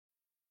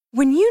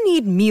When you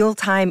need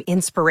mealtime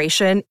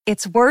inspiration,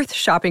 it's worth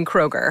shopping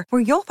Kroger,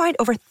 where you'll find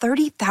over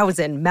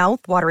 30,000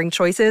 mouth-watering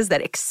choices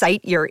that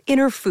excite your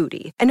inner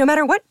foodie. And no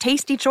matter what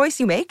tasty choice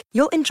you make,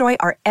 you'll enjoy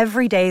our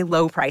everyday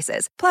low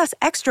prices, plus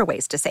extra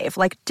ways to save,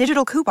 like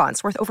digital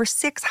coupons worth over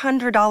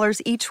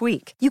 $600 each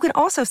week. You can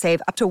also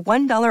save up to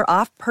 $1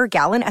 off per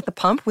gallon at the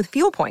pump with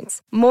fuel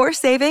points. More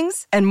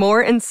savings and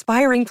more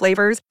inspiring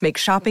flavors make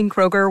shopping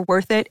Kroger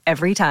worth it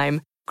every time.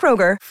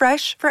 Kroger,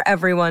 fresh for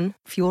everyone.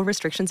 Fuel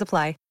restrictions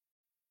apply.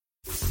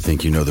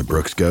 Think you know the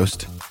Brooks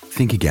Ghost?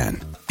 Think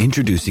again.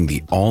 Introducing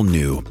the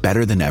all-new,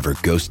 better-than-ever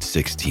Ghost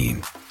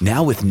 16.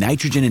 Now with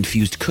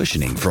nitrogen-infused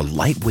cushioning for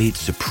lightweight,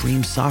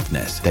 supreme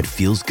softness that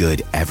feels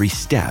good every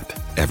step,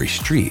 every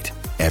street,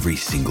 every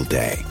single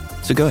day.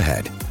 So go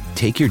ahead,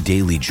 take your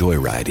daily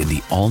joyride in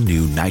the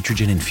all-new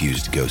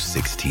nitrogen-infused Ghost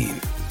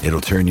 16.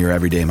 It'll turn your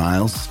everyday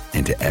miles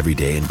into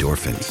everyday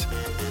endorphins.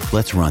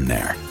 Let's run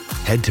there.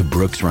 Head to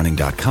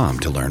brooksrunning.com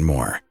to learn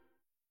more.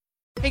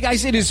 Hey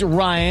guys, it is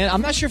Ryan.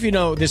 I'm not sure if you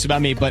know this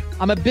about me, but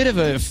I'm a bit of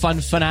a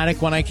fun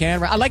fanatic when I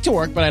can. I like to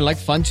work, but I like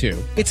fun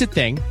too. It's a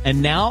thing.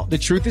 And now the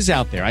truth is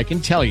out there. I can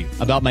tell you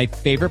about my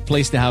favorite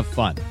place to have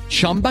fun.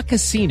 Chumba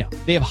Casino.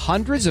 They have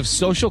hundreds of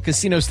social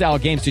casino style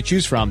games to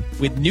choose from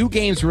with new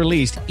games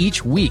released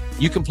each week.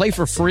 You can play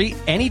for free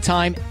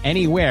anytime,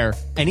 anywhere.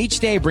 And each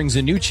day brings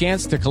a new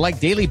chance to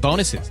collect daily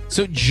bonuses.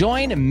 So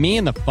join me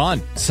in the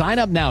fun. Sign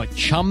up now at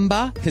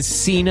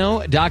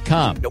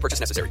ChumbaCasino.com. No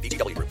purchase necessary.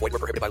 VGW. Void were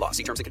prohibited by law.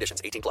 See terms and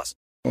conditions. 18 plus.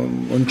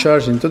 On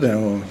charge in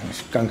Tottenham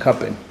can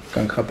happen.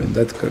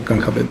 That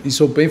can happen. It's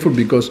so painful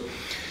because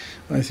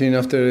I think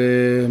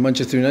after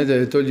Manchester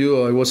United, I told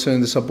you I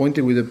wasn't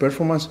disappointed with the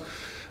performance.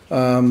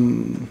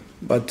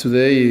 But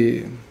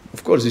today,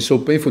 of course, it's so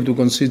painful to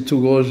concede 2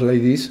 goals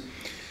like this.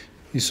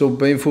 It's so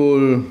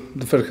painful.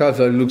 The first half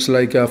that looks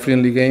like a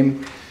friendly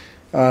game,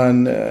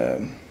 and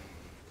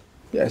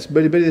yes,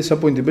 very, very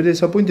disappointed. Very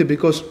disappointed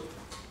because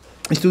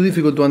it's too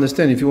difficult to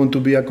understand if you want to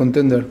be a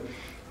contender.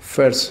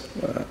 First,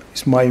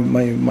 it's my.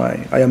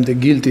 I am the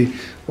guilty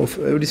of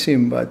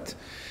everything, but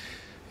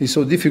it's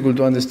so difficult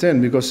to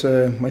understand because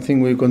I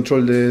think we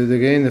control the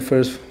game the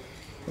first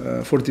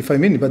 45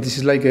 minutes. But this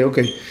is like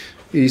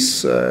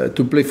it's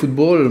to play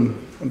football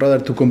rather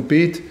to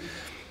compete.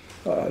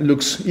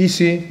 Looks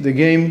easy, the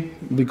game,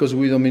 because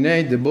we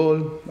dominate the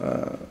ball.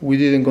 We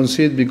didn't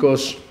concede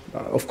because,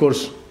 of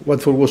course,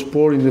 Watford was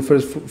poor in the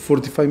first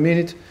 45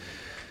 minutes.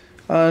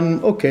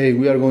 And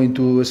we are going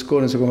to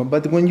score and second.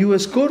 But when you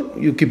score,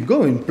 you keep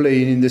going,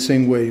 playing in the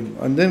same way.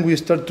 And then we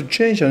start to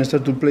change and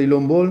start to play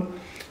long ball.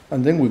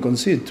 And then we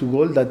concede 2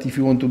 goals that if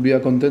you want to be a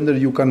contender,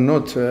 you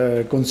cannot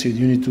concede.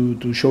 You need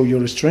to show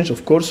your strength.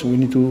 Of course, we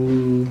need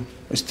to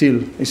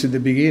still, it's at the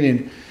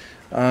beginning.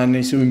 And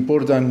it's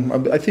important.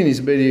 I think it's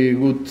very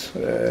good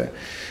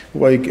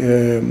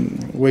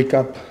wake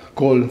up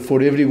call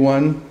for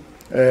everyone,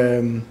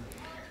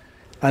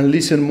 and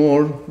listen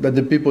more that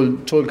the people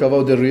talk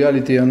about the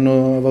reality and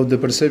not about the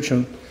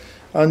perception.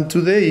 And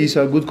today is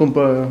a good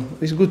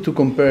it's good to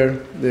compare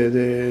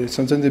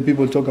sometimes the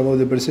people talk about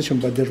the perception,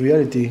 but the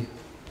reality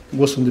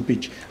was on the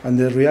pitch. And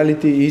the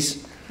reality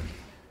is,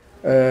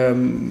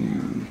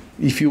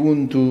 if you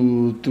want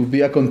to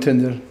be a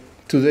contender,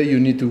 today you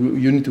need to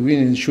win,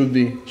 and should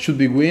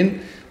be win,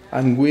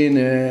 and win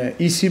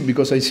easy,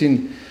 because I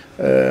think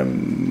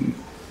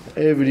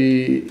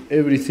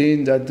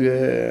everything that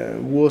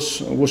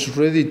was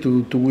ready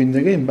to win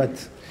the game.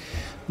 But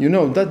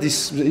that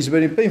is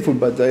very painful.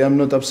 But I am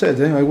not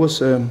upset. I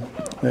was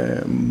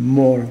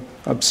more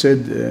upset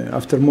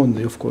after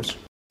Monday, of course.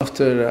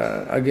 After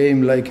a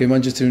game like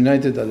Manchester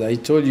United, that I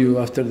told you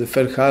after the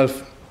first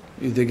half,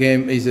 if the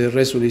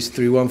result is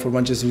 3-1 for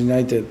Manchester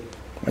United,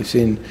 I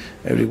think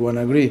everyone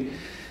agree.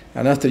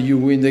 And after you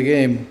win the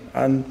game,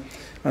 and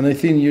I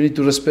think you need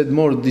to respect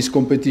more this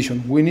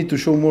competition. We need to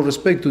show more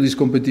respect to this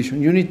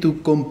competition. You need to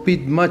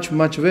compete much,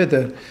 much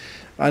better.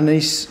 And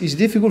it's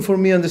difficult for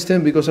me to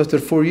understand, because after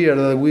 4 years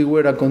that we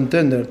were a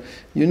contender,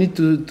 you need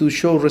to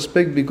show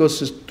respect,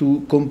 because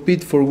to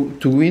compete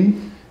to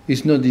win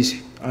is not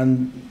easy.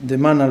 And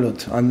demand a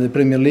lot. And the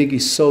Premier League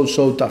is so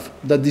tough.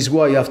 That is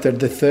why after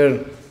the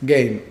third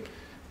game,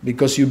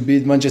 because you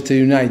beat Manchester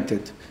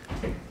United,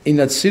 in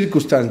that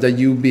circumstance that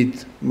you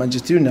beat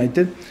Manchester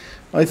United,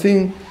 I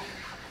think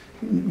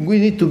we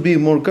need to be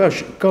more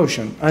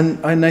caution.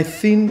 And I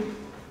think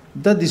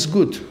that is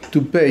good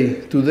to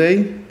pay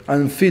today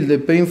and feel the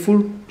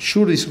painful.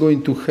 Sure, it's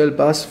going to help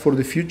us for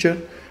the future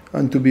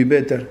and to be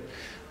better.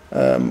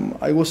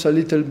 I was a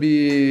little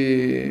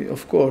bit,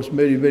 of course,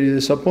 very, very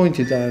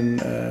disappointed. And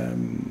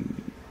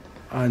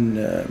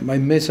my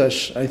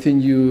message, I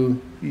think you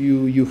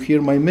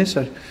hear my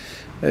message.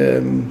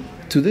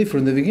 Today,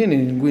 from the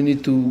beginning, we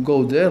need to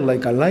go there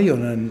like a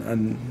lion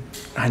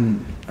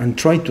and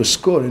try to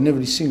score in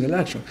every single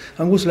action.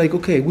 And was like,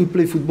 we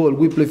play football, but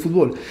we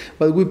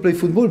play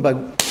football, but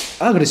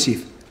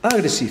aggressive.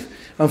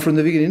 And from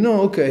the beginning,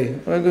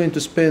 we're going to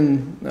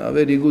spend a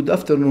very good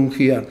afternoon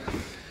here.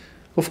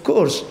 Of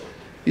course,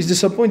 it's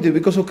disappointing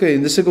because,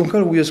 in the second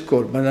half we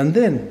scored, and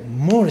then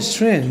more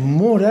strength,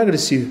 more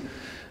aggressive.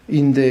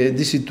 in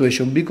this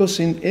situation, because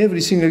in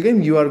every single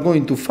game you are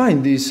going to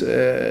find this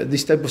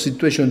type of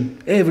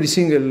situation. Every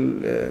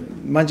single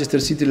Manchester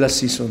City last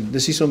season, the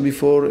season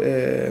before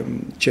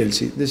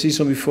Chelsea, the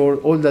season before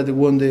all that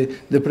won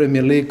the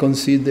Premier League,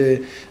 concede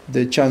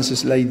the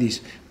chances like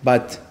this.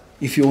 But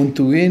if you want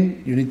to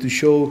win, you need to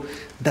show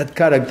that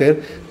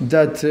character,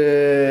 that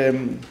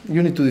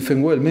you need to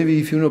defend well. Maybe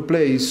if you don't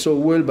play so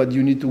well, but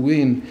you need to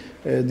win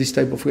this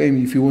type of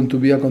game if you want to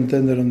be a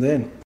contender on the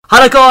end.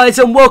 Hello guys,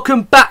 and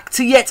welcome back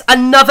to yet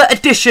another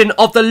edition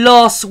of The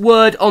Last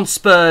Word on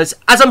Spurs.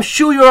 As I'm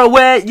sure you're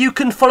aware, you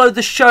can follow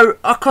the show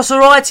across a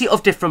variety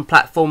of different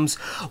platforms.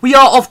 We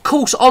are of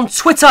course on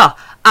Twitter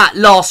at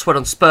Last Word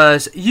on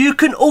Spurs. You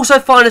can also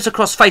find us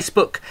across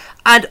Facebook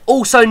and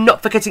also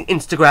not forgetting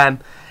Instagram.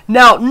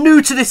 Now,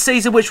 new to this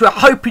season, which we're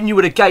hoping you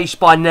would have gauged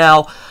by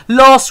now,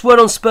 Last Word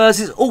on Spurs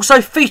is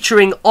also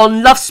featuring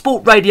on Love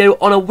Sport Radio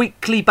on a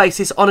weekly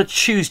basis on a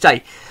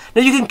Tuesday.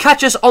 Now, you can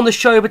catch us on the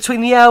show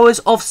between the hours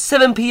of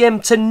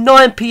 7pm to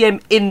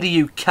 9pm in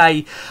the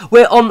UK.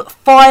 We're on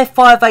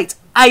 558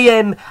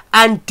 AM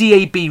and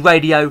DAB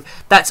radio.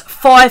 That's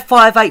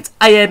 558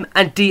 AM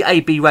and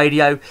DAB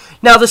radio.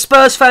 Now, the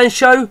Spurs Fan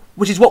Show,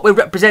 which is what we're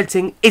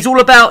representing, is all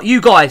about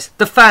you guys,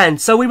 the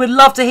fans. So we would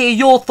love to hear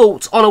your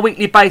thoughts on a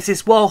weekly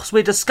basis whilst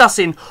we're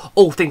discussing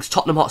all things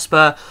Tottenham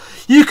Hotspur.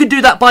 You can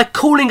do that by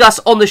calling us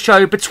on the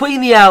show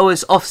between the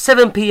hours of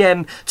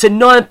 7pm to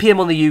 9pm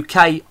on the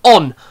UK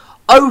on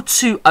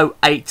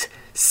 0208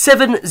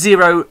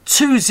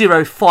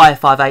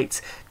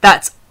 7020558.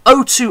 That's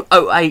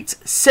 0208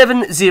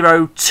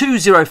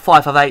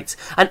 7020558,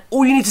 and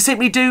all you need to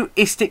simply do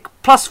is stick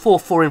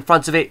 +44 in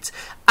front of it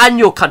and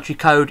your country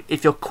code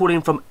if you're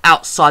calling from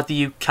outside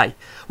the UK.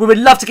 We would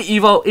love to get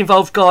you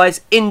involved,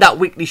 guys, in that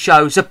weekly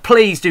show, so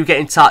please do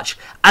get in touch,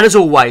 and as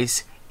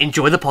always,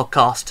 enjoy the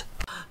podcast.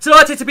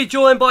 Delighted to be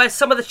joined by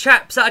some of the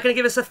chaps that are going to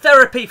give us a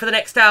therapy for the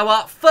next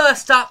hour.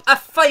 First up, a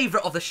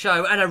favourite of the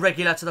show and a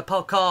regular to the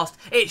podcast,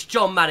 it's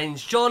John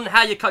Mannings. John,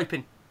 how you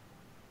coping?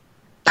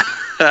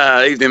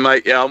 Evening,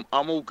 mate. Yeah,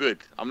 I'm all good.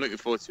 I'm looking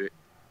forward to it.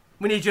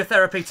 We need your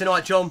therapy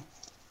tonight, John.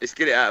 Let's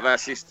get it out of our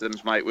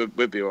systems, mate.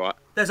 We'll be all right.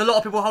 There's a lot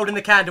of people holding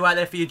the candle out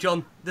there for you,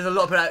 John. There's a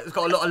lot of people that's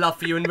got a lot of love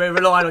for you, and we're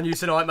relying on you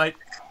tonight, mate.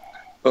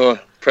 Oh,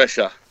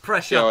 pressure.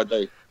 Pressure. Yeah, I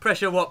do.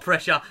 Pressure, what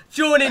pressure?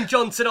 Joining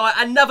John tonight,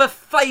 another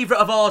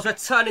favourite of ours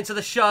returning to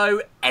the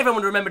show.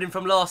 Everyone remembered him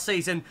from last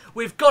season.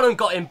 We've gone and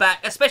got him back,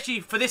 especially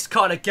for this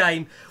kind of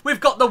game. We've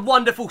got the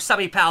wonderful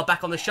Sammy Powell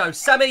back on the show.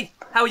 Sammy,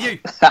 how are you?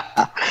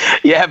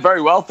 Yeah,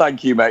 very well,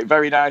 thank you, mate.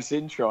 Very nice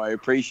intro. I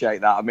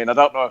appreciate that. I mean, I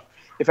don't know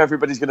if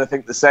everybody's going to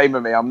think the same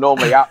of me. I'm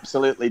normally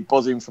absolutely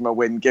buzzing from a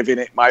win, giving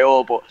it my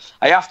all. But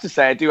I have to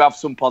say, I do have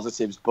some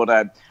positives. But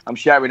I'm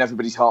sharing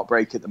everybody's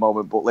heartbreak at the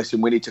moment. But listen,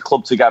 we need to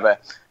club together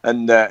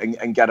and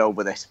get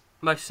over this.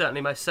 Most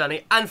certainly, most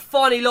certainly. And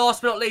finally,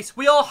 last but not least,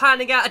 we are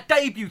handing out a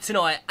debut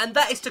tonight. And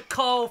that is to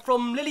Carl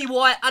from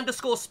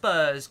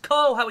Lily_White_Spurs.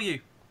 Carl, how are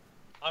you?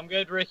 I'm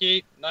good,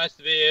 Ricky. Nice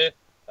to be here.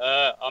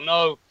 I'm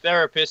no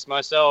therapist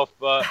myself,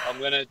 but I'm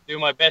going to do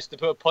my best to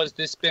put a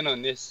positive spin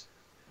on this.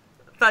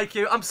 Thank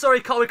you. I'm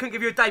sorry, Carl, we couldn't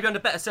give you a debut under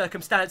better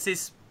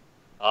circumstances.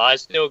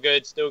 It's still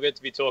good. Still good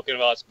to be talking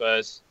about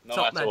Spurs, no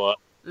Top matter man. what.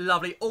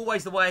 Lovely.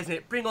 Always the way, isn't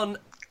it? Bring on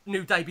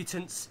new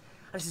debutants.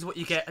 And this is what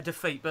you get, a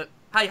defeat. But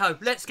hey-ho,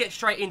 let's get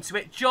straight into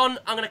it. John,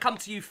 I'm going to come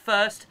to you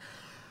first.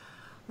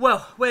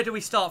 Well, where do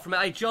we start from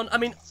it, John? I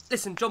mean,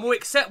 listen, John, we'll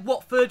accept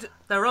Watford.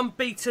 They're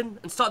unbeaten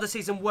and started the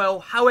season well.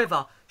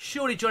 However,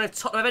 surely, John, if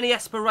Tottenham have any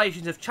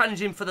aspirations of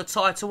challenging for the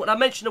title, and I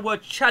mentioned the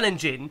word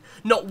challenging,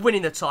 not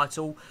winning the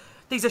title,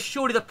 these are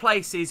surely the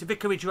places,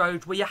 Vicarage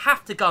Road, where you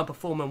have to go and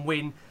perform and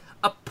win.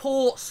 A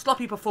poor,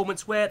 sloppy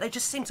performance where they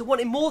just seem to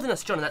want it more than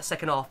us, John, in that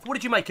second half. What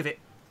did you make of it?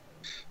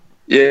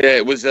 Yeah,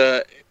 it was.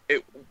 Do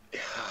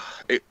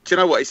you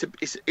know what?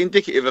 It's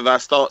indicative of our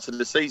start to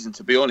the season,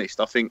 to be honest.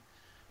 I think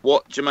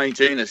what Jermaine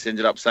Genius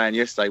ended up saying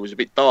yesterday was a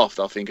bit daft,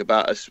 I think,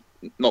 about us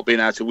not being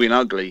able to win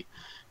ugly.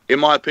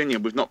 In my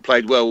opinion, we've not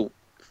played well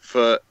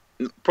for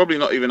probably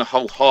not even a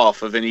whole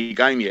half of any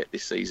game yet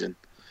this season.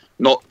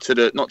 Not to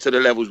the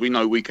levels we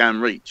know we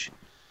can reach.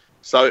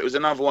 So it was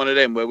another one of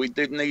them where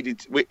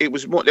there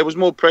was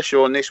more pressure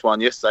on this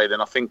one yesterday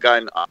than I think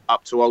going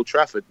up to Old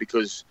Trafford,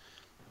 because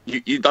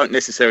you don't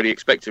necessarily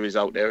expect a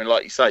result there. And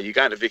like you say, you're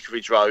going to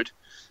Vicarage Road,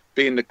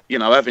 being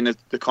having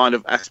the kind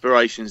of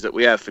aspirations that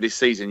we have for this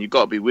season. You've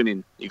got to be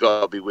winning. They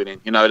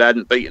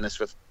hadn't beaten us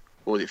for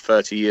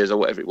 30 years or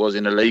whatever it was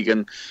in the league,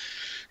 and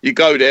you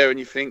go there and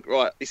you think,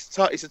 right, it's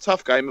a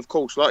tough game, of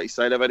course. Like you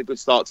say, they've had a good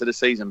start to the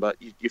season, but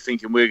you're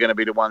thinking we're going to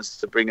be the ones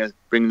to bring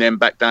them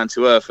back down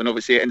to earth, and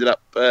obviously it ended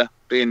up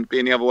being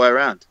the other way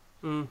around.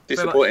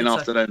 Disappointing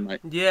afternoon, mate.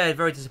 Yeah,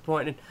 very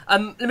disappointing.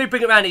 Let me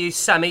bring it around to you,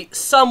 Sammy.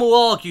 Some will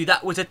argue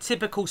that was a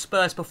typical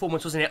Spurs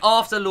performance, wasn't it?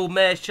 After the Lord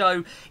Mayor's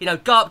show,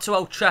 go up to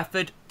Old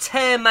Trafford,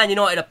 tear Man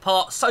United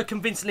apart so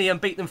convincingly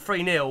and beat them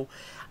 3-0.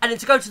 And then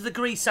to go to the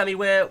degree, Sammy,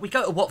 where we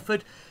go to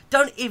Watford,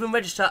 don't even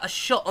register a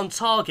shot on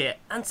target.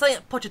 And something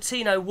that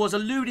Pochettino was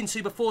alluding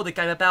to before the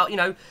game about,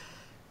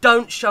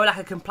 don't show a lack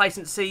of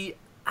complacency.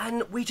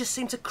 and we just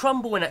seemed to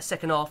crumble in that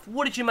second half.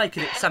 What did you make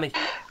of it, Sammy?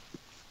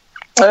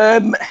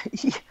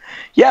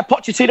 Yeah,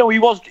 Pochettino,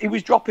 he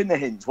was dropping the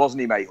hints,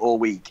 wasn't he, mate, all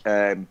week?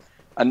 And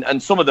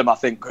some of them, I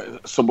think,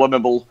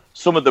 subliminal.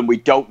 Some of them, we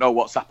don't know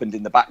what's happened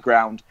in the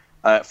background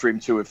for him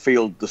to have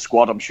fielded the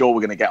squad. I'm sure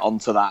we're going to get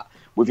onto that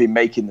with him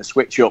making the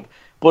switch up.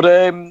 But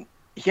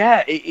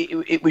yeah,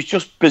 it was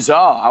just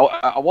bizarre.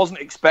 I wasn't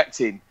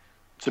expecting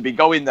to be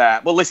going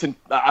there. Well, listen,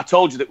 I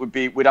told you that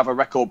we'd have a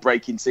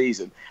record-breaking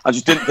season. I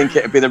just didn't think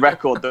it'd be the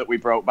record that we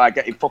broke by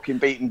getting fucking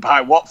beaten by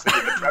Watford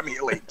in the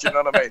Premier League. Do you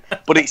know what I mean?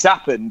 But it's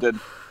happened, and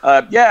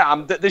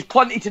there's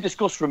plenty to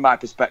discuss from my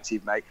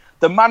perspective, mate.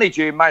 The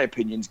manager, in my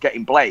opinion, is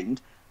getting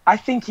blamed. I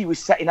think he was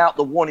setting out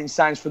the warning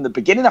signs from the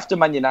beginning after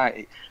Man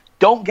United.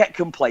 Don't get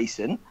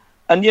complacent.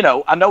 And,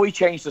 I know he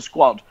changed the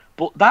squad,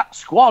 but that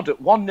squad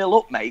at 1-0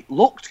 up, mate,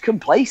 looked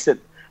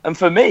complacent. And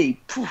for me,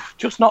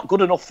 just not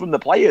good enough from the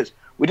players.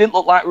 We didn't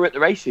look like we were at the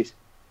races.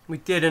 We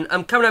didn't.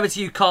 I'm coming over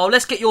to you, Carl.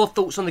 Let's get your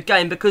thoughts on the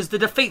game, because the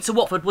defeat to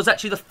Watford was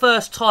actually the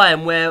first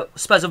time where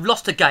Spurs have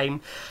lost a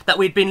game that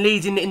we'd been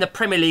leading in the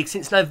Premier League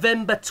since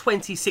November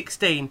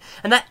 2016.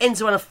 And that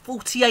ends around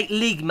 48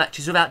 league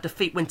matches without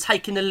defeat when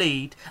taking the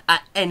lead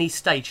at any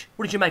stage.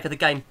 What did you make of the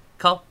game,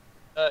 Carl?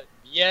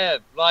 Yeah,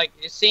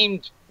 it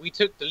seemed we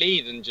took the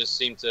lead and just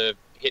seemed to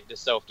hit the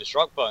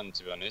self-destruct button,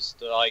 to be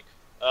honest. A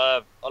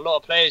lot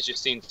of players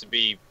just seemed to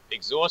be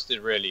exhausted,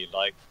 really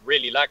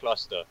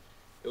lackluster.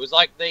 It was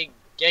like they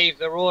gave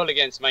their all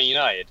against Man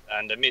United,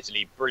 and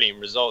admittedly, brilliant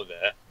result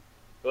there.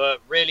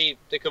 But really,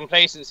 the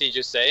complacency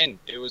just set in.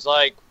 It was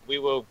like we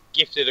were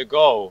gifted a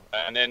goal,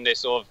 and then they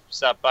sort of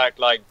sat back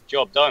like,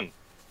 job done.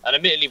 And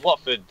admittedly,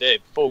 Watford,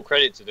 full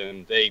credit to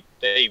them. They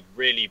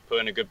really put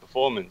in a good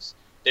performance.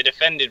 They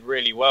defended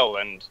really well,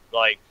 and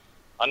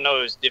I know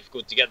it was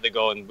difficult to get the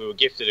goal, and we were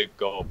gifted a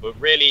goal, but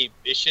really,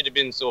 it should have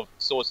been sort of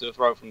swords to the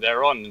throat from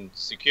there on and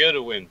secure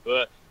the win.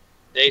 But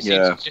they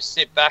seem to just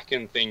sit back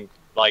and think,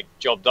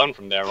 job done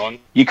from there on.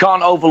 You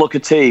can't overlook a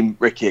team,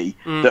 Ricky,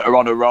 that are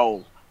on a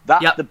roll.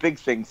 That's the big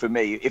thing for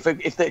me. If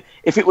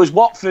it was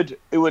Watford,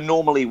 who were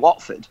normally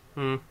Watford,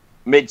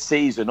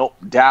 mid-season, up,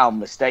 down,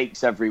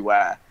 mistakes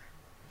everywhere,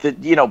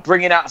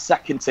 bringing out a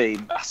second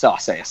team, I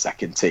say a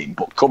second team,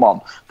 but come on,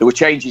 there were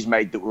changes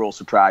made that we're all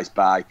surprised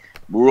by.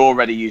 We're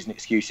already using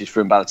excuses for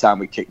him by the time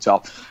we kicked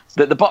off.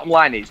 The bottom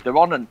line is, they're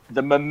on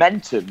the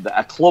momentum that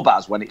a club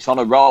has when it's on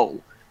a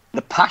roll.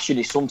 The passion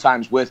is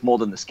sometimes worth more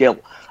than the skill.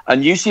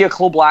 And you see a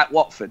club like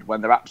Watford, when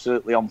they're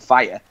absolutely on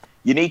fire,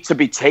 you need to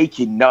be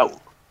taking note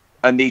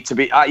and need to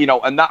be,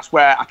 and that's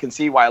where I can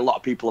see why a lot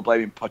of people are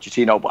blaming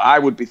Pochettino. But I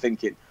would be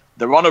thinking,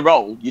 they're on a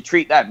roll, you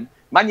treat them.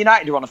 Man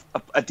United are on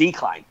a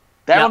decline.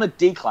 They're on a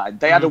decline.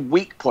 They had a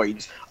weak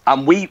point,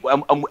 and we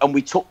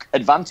took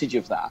advantage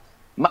of that.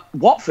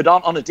 Watford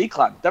aren't on a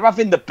decline. They're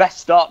having the best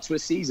start to a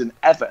season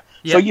ever.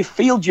 So you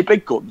field your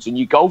big guns and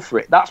you go for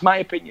it. That's my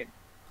opinion.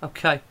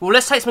 Okay, well,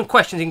 let's take some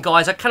questions in,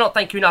 guys. I cannot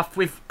thank you enough.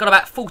 We've got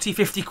about 40,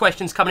 50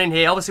 questions coming in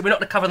here. Obviously, we're not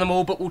going to cover them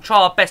all, but we'll try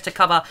our best to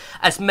cover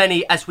as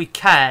many as we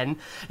can.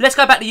 Let's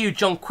go back to you,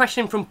 John.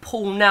 Question from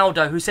Paul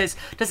Naldo, who says,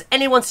 does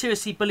anyone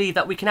seriously believe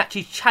that we can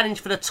actually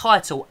challenge for the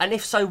title? And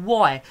if so,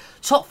 why?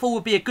 Top four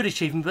would be a good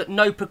achievement, but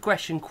no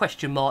progression, ?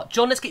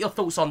 John, let's get your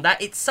thoughts on that.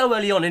 It's so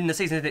early on in the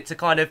season, isn't it, to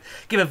kind of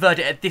give a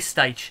verdict at this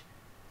stage?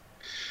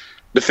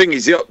 The thing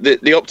is,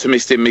 the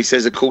optimist in me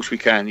says, of course we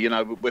can.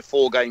 We're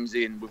 4 games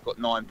in. We've got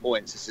 9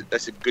 points.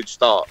 That's a good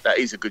start. That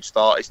is a good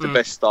start. It's the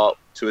best start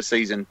to a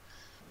season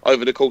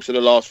over the course of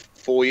the last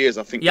 4 years.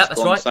 I think. Yeah,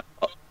 that's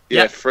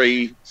right.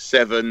 3,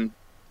 7,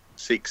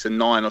 6, and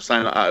 9 or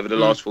something like that over the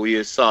last 4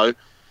 years. So,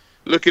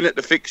 looking at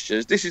the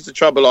fixtures, this is the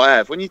trouble I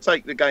have. When you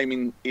take the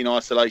game in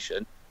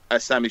isolation,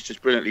 as Sammy's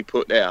just brilliantly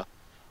put there,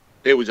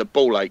 it was a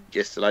ball ache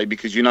yesterday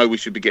because we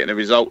should be getting a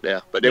result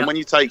there. But then when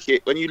you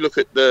look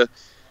at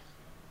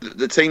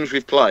the teams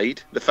we've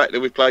played, the fact that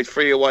we've played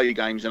 3 away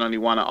games and only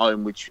 1 at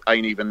home, which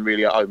ain't even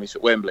really at home, it's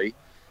at Wembley,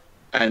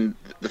 and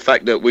the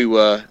fact that we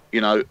were,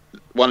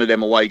 one of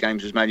them away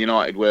games was Man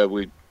United, where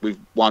we've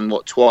won,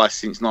 twice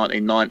since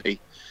 1990.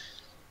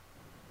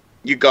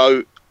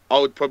 I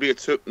would probably have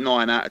took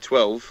 9 out of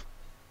 12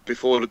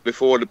 before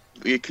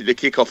the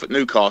kick-off at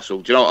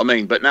Newcastle, do you know what I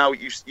mean? But now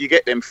you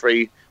get them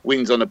 3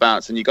 wins on the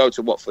bounce and you go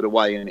to Watford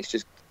away and it's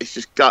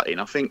just gutting.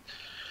 I think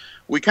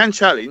we can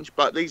challenge,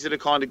 but these are the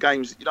kind of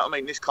games,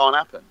 this can't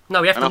happen.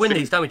 No, we have to win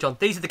these, don't we, John?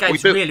 These are the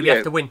games we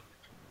have to win.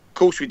 Of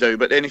course we do,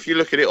 but then if you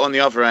look at it on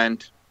the other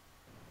hand,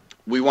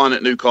 we won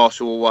at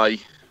Newcastle away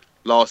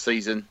last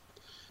season.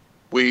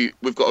 We've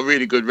got a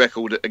really good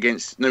record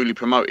against newly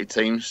promoted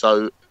teams,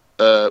 so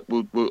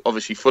we'll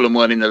obviously Fulham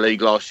weren't in the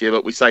league last year,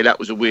 but we say that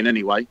was a win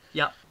anyway.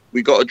 Yeah.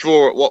 We got a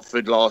draw at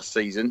Watford last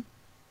season,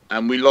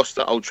 and we lost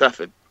at Old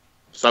Trafford.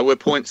 So we're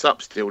points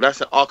up still.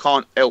 I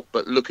can't help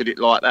but look at it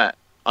like that.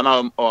 I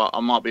know I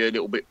might be a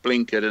little bit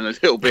blinkered and a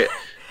little bit...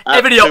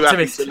 Every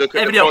optimist.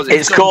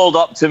 It's called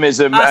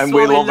optimism, and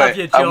we love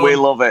it. And we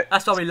love it.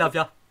 That's why we love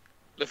you.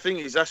 The thing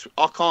is,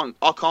 I can't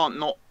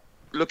not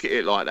look at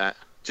it like that.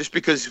 Just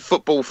because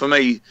football for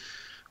me,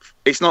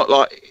 it's not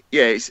like,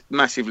 it's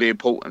massively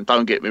important.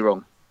 Don't get me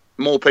wrong,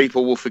 more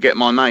people will forget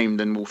my name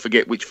than will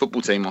forget which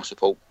football team I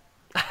support.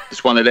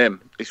 It's one of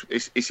them.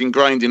 It's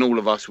ingrained in all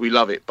of us. We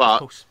love it,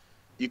 but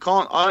you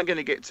can't. I'm going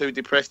to get too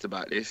depressed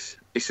about this.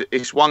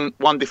 It's one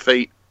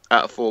defeat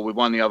out of 4. We've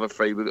won the other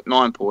 3. We've got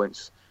 9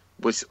 points.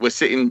 We're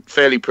sitting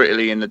fairly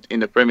prettily in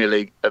the Premier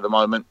League at the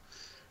moment,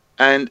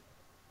 and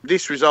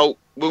this result,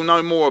 we'll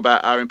know more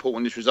about how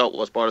important this result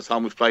was by the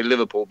time we've played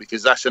Liverpool,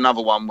 because that's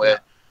another one where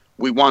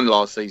we won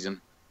last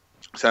season.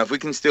 So if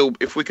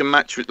we can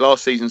match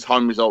last season's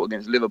home result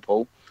against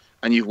Liverpool,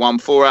 and you've won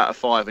 4 out of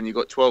 5, and you've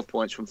got 12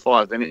 points from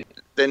 5,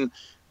 then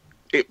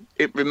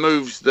it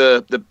removes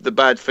the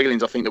bad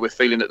feelings I think that we're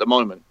feeling at the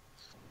moment.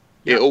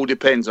 It all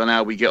depends on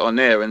how we get on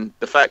there, and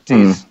the fact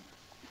is,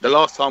 the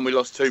last time we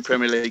lost 2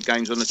 Premier League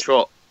games on the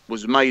trot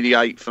was May the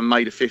 8th and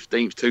May the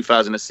 15th,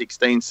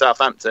 2016,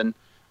 Southampton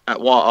at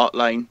White Hart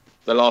Lane.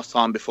 The last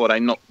time before they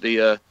knocked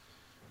the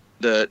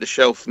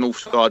Shelf North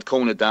Side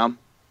corner down.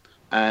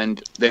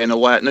 And then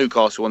away at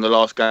Newcastle on the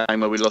last game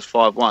where we lost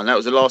 5-1. That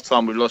was the last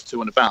time we lost 2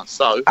 on the bounce.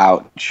 So,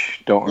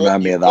 ouch! Don't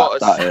remind me of that.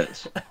 That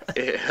hurts.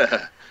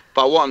 Yeah.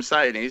 But what I'm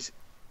saying is,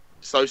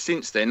 so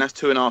since then, that's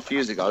 2.5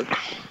 years ago.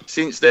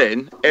 Since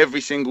then,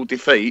 every single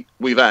defeat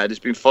we've had has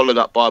been followed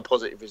up by a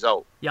positive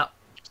result. Yeah.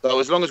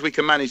 So as long as we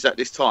can manage that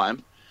this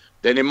time,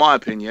 then in my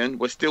opinion,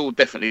 we're still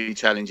definitely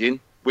challenging.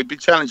 We'd be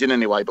challenging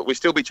anyway, but we'll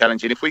still be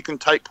challenging. If we can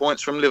take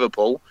points from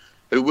Liverpool,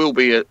 who will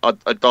be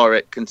a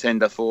direct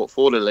contender for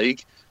the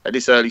league at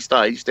this early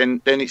stage,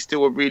 then it's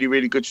still a really,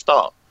 really good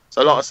start.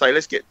 So like I say,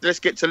 let's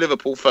get to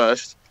Liverpool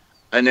first,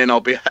 and then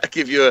I'll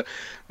give you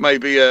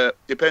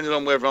depending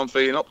on whether I'm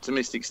feeling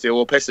optimistic still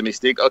or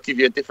pessimistic, I'll give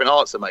you a different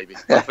answer maybe.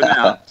 But for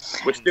now,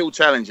 we're still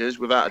challengers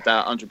without a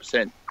doubt,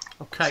 100%.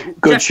 Okay.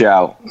 Good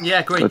shout. Yeah,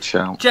 agreed. Good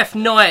shout. Jeff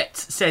Knight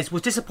says,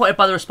 was disappointed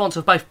by the response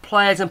of both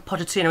players and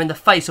Pochettino in the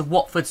face of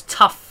Watford's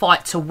tough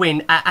fight to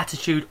win at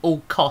attitude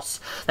all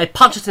costs. They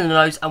punched us in the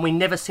nose and we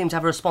never seem to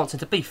have a response. And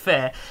to be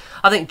fair,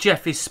 I think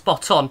Jeff is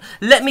spot on.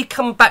 Let me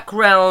come back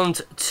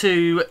round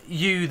to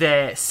you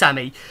there,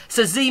 Sammy.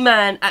 So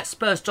Z-Man at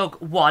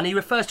SpursDog1, he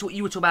refers to what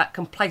you were talking about,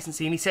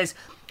 complacency, and he says,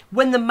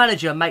 when the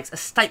manager makes a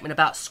statement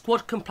about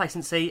squad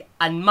complacency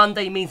and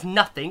Monday means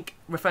nothing,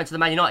 referring to the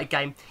Man United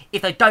game,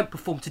 if they don't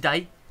perform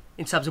today,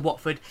 in terms of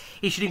Watford,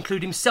 he should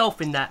include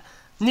himself in that.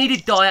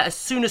 Needed Dyer as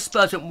soon as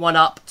Spurs went 1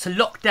 up to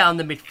lock down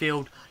the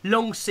midfield.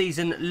 Long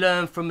season,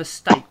 learn from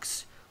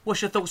mistakes.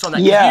 What's your thoughts on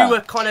that? Yeah. You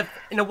were kind of,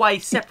 in a way,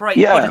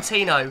 separating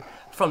Pochettino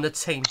from the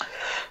team.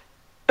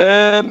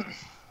 I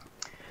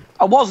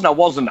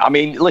wasn't. I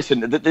mean,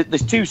 listen,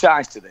 there's 2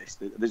 sides to this.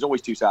 There's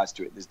always 2 sides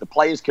to it. There's the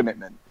player's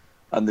commitment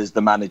and there's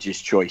the manager's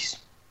choice.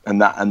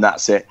 And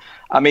that's it.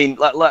 I mean,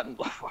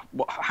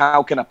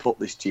 how can I put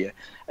this to you?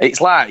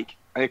 It's like,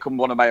 here comes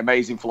one of my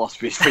amazing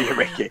philosophies for you,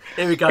 Ricky.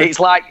 Here we go. It's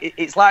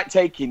like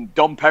taking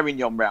Dom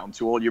Perignon round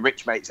to all your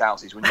rich mates'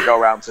 houses when you go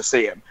round to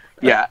see him.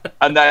 Yeah,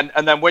 and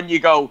then when you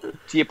go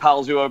to your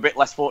pals who are a bit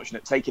less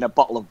fortunate, taking a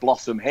bottle of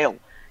Blossom Hill,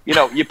 you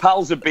know, your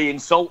pals would be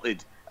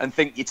insulted and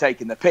think you're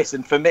taking the piss.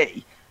 And for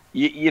me,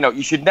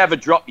 you should never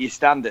drop your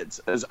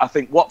standards. As I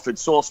think Watford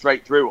saw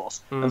straight through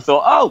us and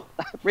thought, oh,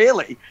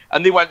 really?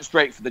 And they went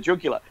straight for the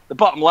jugular. The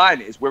bottom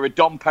line is we're a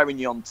Dom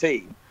Perignon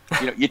team.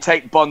 You know, you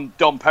take Dom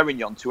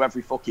Perignon to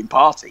every fucking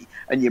party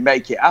and you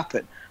make it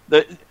happen.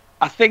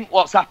 I think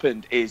what's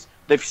happened is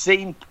they've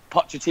seen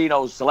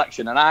Pochettino's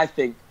selection, and I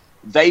think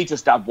they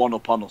just had one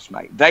up on us,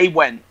 mate. They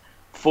went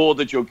for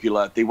the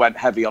jugular. They went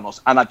heavy on us,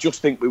 and I just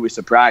think we were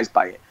surprised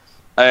by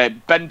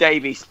it. Ben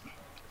Davies,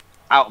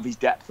 out of his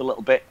depth a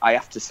little bit, I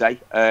have to say.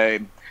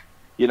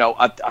 You know,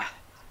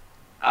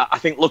 I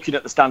think looking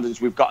at the standards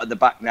we've got at the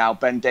back now,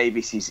 Ben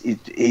Davies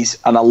is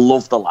and I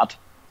love the lad.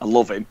 I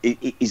love him.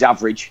 He's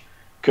average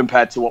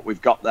compared to what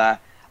we've got there.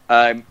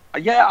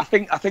 Yeah, I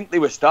think they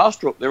were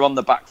starstruck. They're on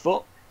the back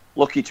foot,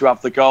 lucky to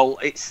have the goal.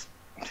 It's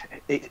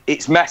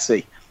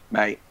messy,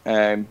 mate.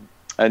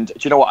 And do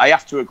you know what? I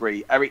have to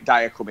agree. Eric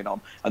Dyer coming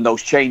on and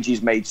those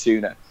changes made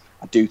sooner,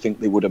 I do think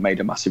they would have made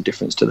a massive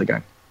difference to the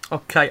game.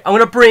 Okay, I'm going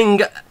to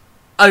bring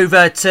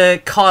over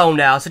to Kyle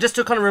now. So just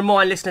to kind of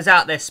remind listeners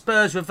out there,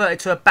 Spurs reverted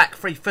to a back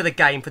 3 for the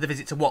game for the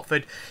visit to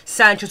Watford.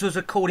 Sanchez was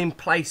recalled in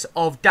place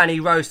of Danny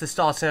Rose, the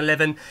starting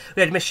 11.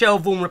 We had Michel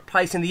Vaughan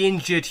replacing the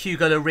injured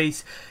Hugo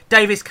Lloris.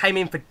 Davis came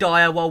in for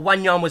Dyer while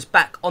Wanyama was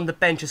back on the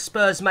bench as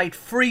Spurs made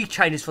 3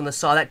 changes from the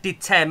side. That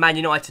did tear Man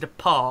United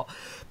apart.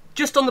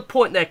 Just on the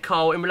point there,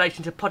 Kyle, in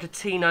relation to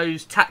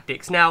Pochettino's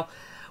tactics. Now,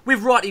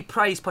 we've rightly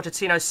praised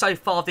Pochettino so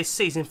far this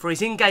season for his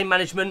in-game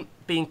management,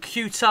 being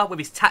cuter with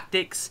his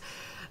tactics.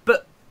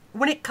 But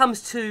when it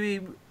comes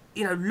to,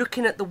 you know,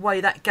 looking at the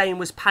way that game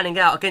was panning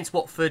out against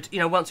Watford, you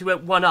know, once we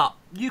went 1 up,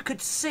 you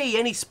could see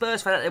any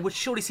Spurs fan out there would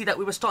surely see that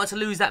we were starting to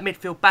lose that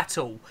midfield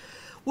battle.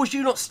 Was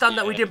you not stunned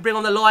that we didn't bring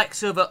on the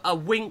likes of a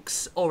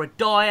Winks or a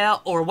Dyer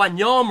or a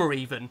Wanyama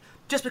even,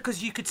 just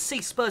because you could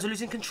see Spurs were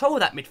losing control of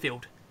that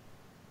midfield?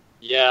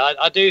 Yeah,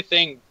 I do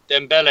think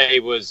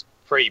Dembele was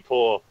pretty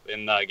poor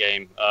in that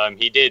game.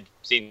 He did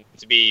seem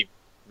to be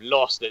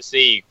lost at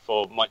sea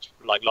for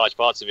large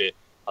parts of it.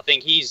 I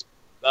think he's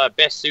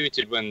best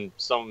suited when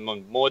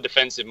someone more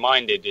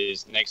defensive-minded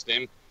is next to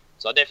him.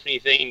 So I definitely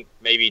think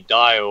maybe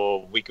Dyer,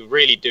 or we could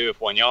really do with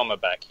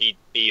Wanyama back. He'd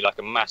be like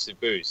a massive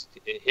boost.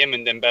 Him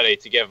and Dembele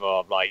together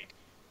are like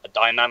a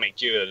dynamic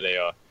duo they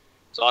are.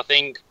 So I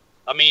think,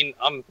 I mean,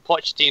 I'm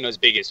Pochettino's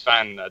biggest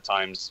fan at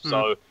times,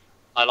 so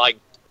I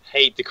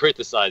hate to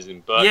criticize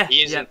him, but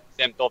he isn't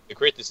exempt of the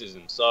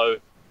criticism. So,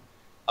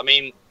 I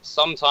mean,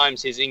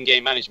 sometimes his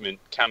in-game management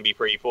can be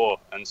pretty poor,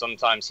 and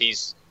sometimes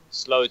he's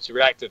slow to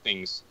react to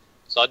things.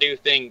 So I do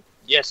think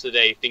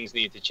yesterday things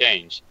need to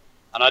change.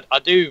 And I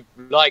do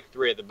like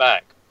three at the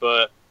back,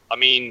 but, I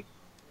mean,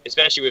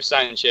 especially with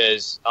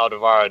Sanchez,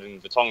 Alderweireld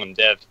and Vertonghen,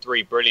 they have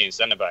three brilliant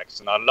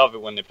centre-backs, and I love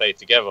it when they play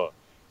together.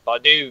 But I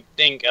do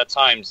think at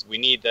times we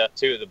need that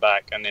two at the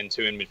back and then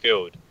two in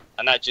midfield,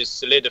 and that just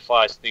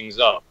solidifies things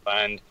up.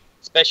 And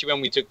especially when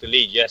we took the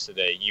lead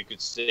yesterday, you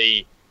could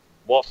see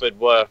Watford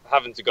were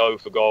having to go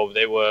for goal.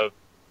 They were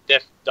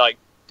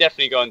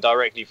definitely going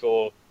directly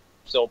for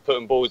sort of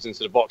putting balls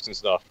into the box and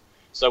stuff.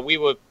 So we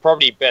were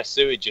probably best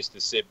suited just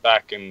to sit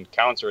back and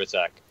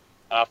counter-attack.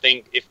 And I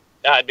think if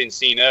that had been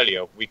seen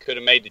earlier, we could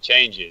have made the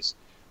changes.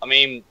 I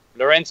mean,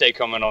 Llorente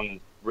coming on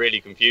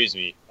really confused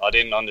me. I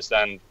didn't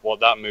understand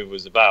what that move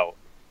was about.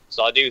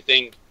 So I do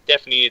think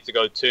definitely need to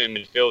go two in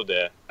midfield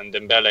there, and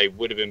Dembele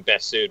would have been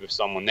best suited with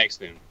someone next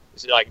to him.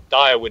 It's like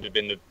Dyer would have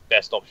been the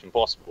best option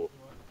possible.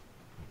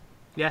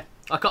 Yeah,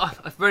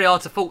 it's very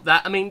hard to fault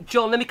that. I mean,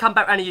 John, let me come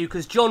back around to you,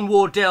 because John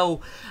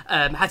Wardell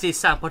has his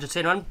sound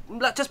Pochettino.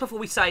 And just before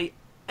we say,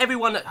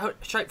 everyone that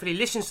hopefully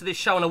listens to this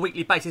show on a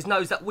weekly basis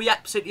knows that we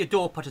absolutely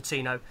adore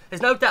Pochettino.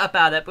 There's no doubt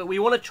about it, but we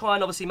want to try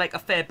and obviously make a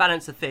fair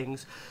balance of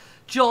things.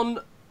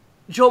 John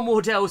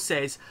Wardell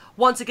says,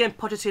 once again,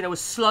 Pochettino was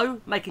slow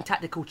making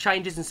tactical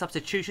changes and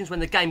substitutions when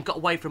the game got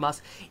away from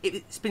us.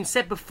 It's been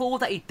said before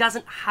that he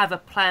doesn't have a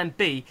plan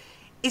B.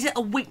 Is it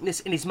a weakness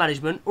in his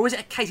management, or is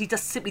it a case he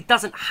just simply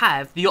doesn't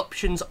have the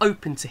options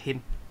open to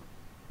him?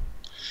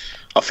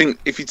 I think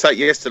if you take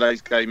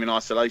yesterday's game in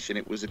isolation,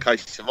 it was a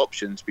case of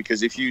options,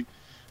 because if you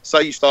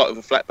say you start with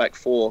a flat back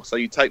four, so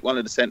you take one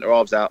of the centre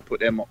halves out, put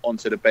them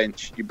onto the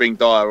bench, you bring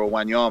Dyer or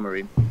Wanyama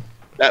in,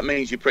 that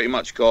means you pretty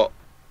much got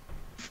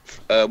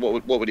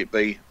what would it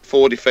be?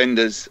 Three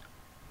defenders,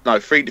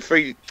 two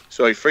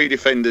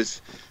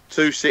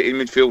sitting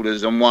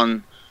midfielders and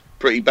one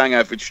pretty bang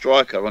average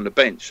striker on the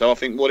bench. So I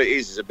think what it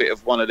is a bit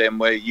of one of them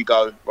where you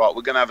go, right,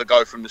 we're going to have a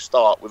go from the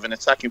start with an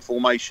attacking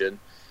formation,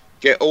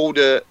 get all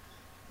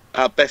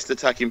our best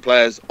attacking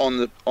players on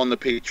the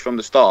pitch from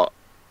the start.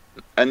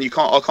 And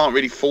I can't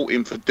really fault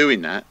him for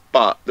doing that.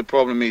 But the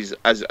problem is,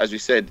 as we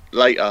said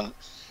later,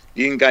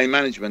 the in-game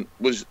management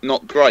was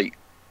not great.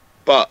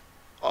 But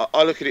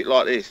I look at it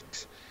like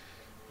this: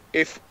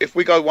 if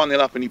we go 1-0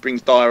 up and he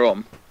brings Dyer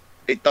on,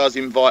 it does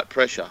invite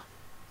pressure,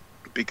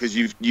 because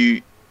you're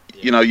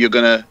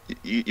gonna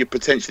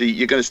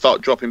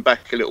start dropping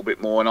back a little bit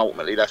more, and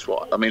ultimately that's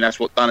what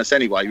done us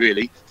anyway.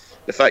 Really,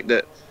 the fact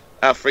that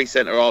our three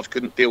centre halves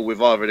couldn't deal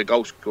with either of the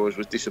goal scorers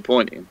was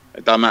disappointing.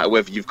 It doesn't matter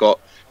whether you've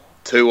got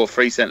two or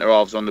three centre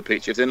halves on the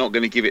pitch. If they're not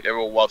going to give it their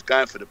all whilst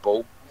going for the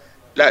ball,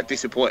 that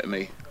disappointed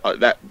me.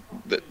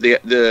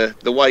 The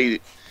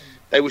way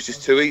they was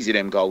just too easy,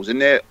 them goals,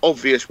 and they're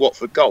obvious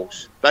Watford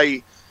goals.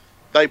 They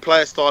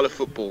play a style of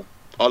football.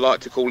 I like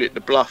to call it the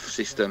bluff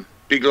system.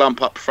 Big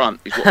lump up front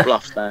is what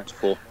bluff stands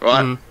for,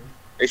 right?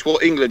 It's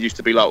what England used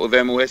to be like with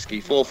Emil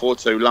Heskey,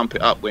 4-4-2, lump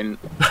it up when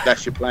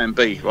that's your plan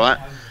B, right?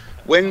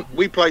 When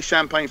we play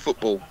champagne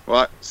football,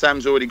 right,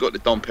 Sam's already got the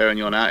Dom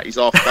Perignon out. He's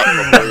half up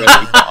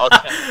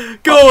already.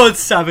 Go on,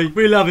 Sammy.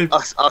 We love him.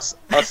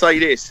 I say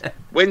this.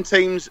 When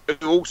teams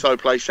who also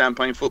play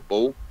champagne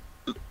football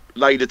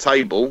lay the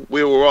table,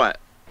 we're all right.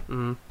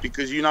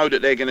 Because you know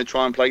that they're going to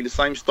try and play the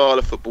same style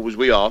of football as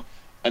we are.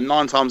 And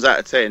 9 times out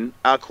of 10,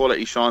 our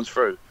quality shines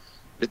through.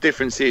 The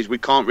difference is we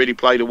can't really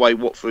play the way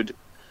Watford...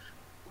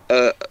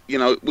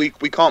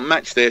 we can't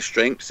match their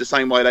strengths the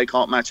same way they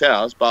can't match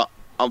ours. But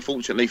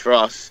unfortunately for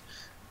us,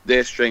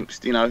 their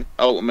strengths,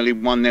 ultimately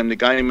won them the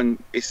game,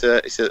 and it's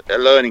a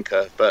learning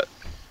curve. But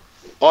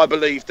I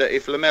believe that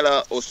if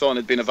Lamela or Son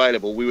had been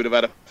available, we would have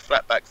had a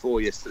flat back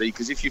four yesterday.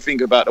 Because if you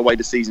think about the way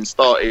the season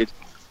started,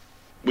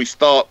 we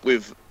start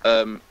with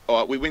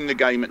we win the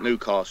game at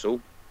Newcastle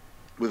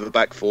with a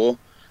back four,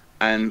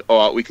 and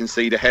we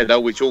concede a header,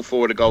 which all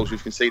 4 of the goals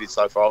we've conceded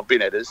so far have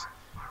been headers.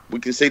 We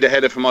concede a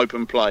header from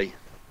open play,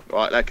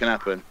 right? That can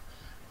happen.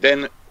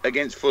 Then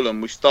against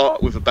Fulham, we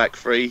start with a back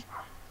three.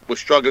 We're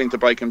struggling to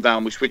break them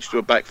down. We switch to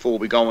a back four.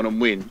 We go on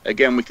and win.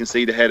 Again, we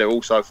concede a header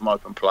also from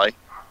open play.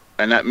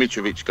 And that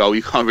Mitrovic goal,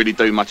 you can't really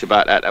do much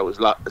about that. That was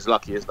as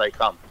lucky as they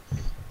come.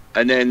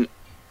 And then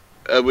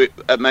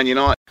at Man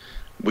United,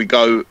 we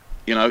go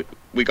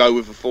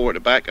with a 4 at the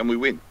back and we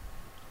win.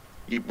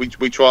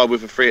 We tried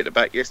with a 3 at the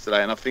back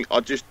yesterday, and I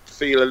just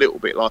feel a little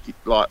bit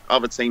like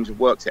other teams have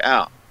worked it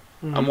out.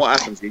 And what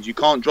happens is you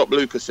can't drop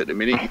Lucas at the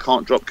minute, you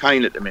can't drop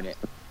Kane at the minute.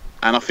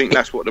 And I think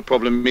that's what the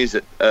problem is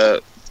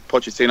that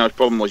Pochettino's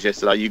problem was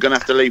yesterday. You're going to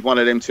have to leave one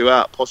of them two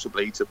out,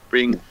 possibly, to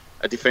bring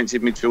a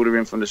defensive midfielder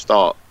in from the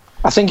start.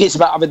 I think it's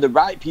about having the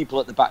right people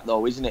at the back,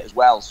 though, isn't it, as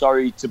well?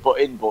 Sorry to butt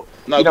in, but,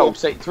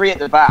 say 3 at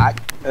the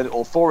back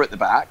or 4 at the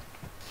back,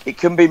 it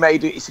can be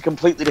made. It's a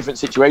completely different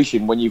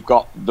situation when you've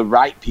got the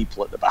right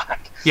people at the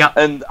back. Yeah.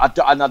 And I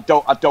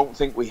don't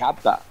think we had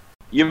that.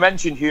 You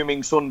mentioned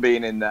Heung-min Son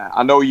being in there.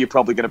 I know you're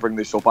probably going to bring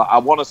this up. I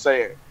want to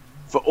say it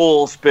for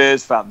all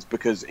Spurs fans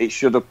because it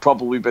should have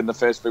probably been the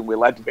first thing we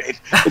led with.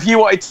 If you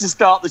wanted to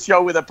start the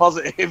show with a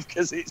positive,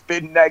 because it's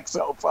been neg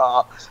so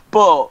far,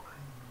 but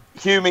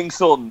Heung-min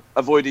Son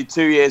avoided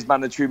 2 years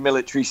mandatory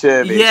military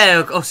service.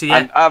 Yeah, obviously, yeah.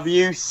 And have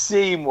you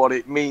seen what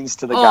it means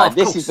to the guy?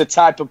 This is the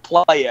type of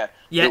player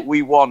that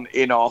we want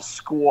in our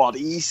squad.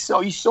 You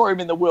saw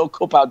him in the World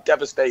Cup, how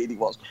devastated he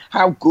was.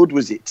 How good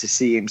was it to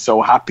see him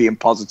so happy and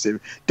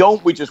positive?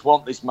 Don't we just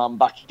want this man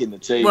back in the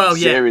team? Well,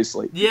 yeah.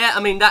 Seriously. Yeah,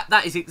 I mean,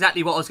 that is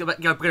exactly what I was going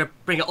to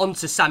bring it on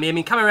to, Sammy. I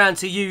mean, coming around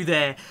to you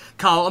there,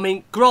 Carl, I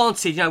mean,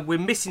 granted, we're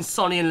missing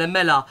Sonny and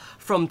Lamela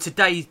from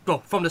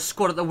the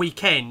squad at the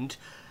weekend.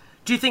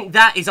 Do you think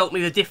that is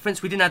ultimately the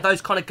difference? We didn't have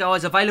those kind of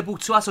guys available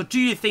to us? Or do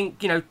you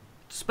think,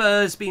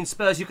 Spurs being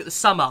Spurs, you look at the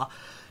summer,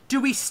 do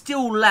we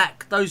still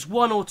lack those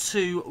one or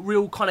two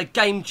real kind of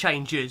game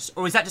changers?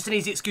 Or is that just an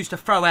easy excuse to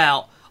throw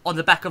out on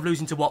the back of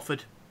losing to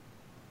Watford?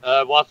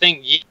 Well, I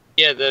think,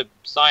 the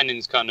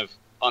signings kind of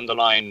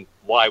underline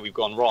why we've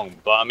gone wrong.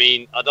 But, I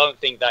mean, I don't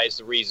think that is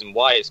the reason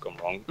why it's gone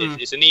wrong.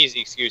 It's an easy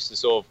excuse to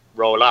sort of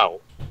roll out.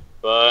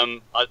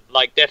 But,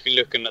 definitely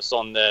looking at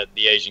Son the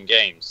Asian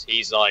Games,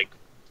 he's,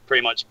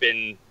 pretty much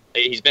been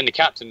the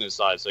captain of the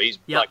side, so he's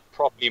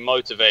properly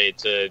motivated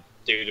to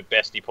do the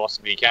best he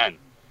possibly can.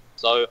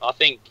 So I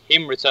think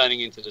him returning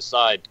into the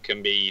side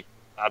can be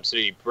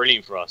absolutely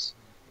brilliant for us.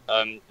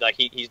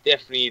 He's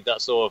definitely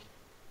that sort of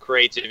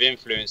creative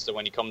influence that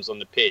when he comes on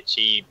the pitch,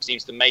 he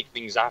seems to make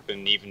things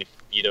happen even if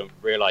you don't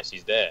realise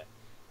he's there.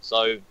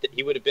 So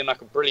he would have been a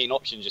brilliant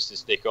option just to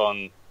stick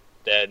on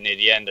there near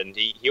the end, and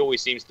he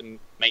always seems to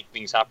make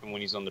things happen when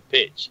he's on the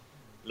pitch.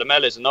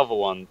 Lamela's another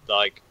one,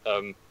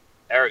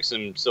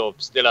 Eriksen sort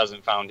of still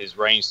hasn't found his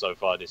range so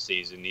far this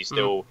season. He's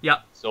still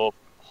sort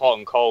of hot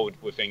and cold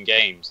within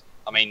games.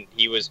 I mean,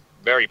 he was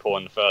very poor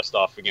in the first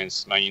half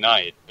against Man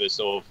United, but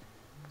sort of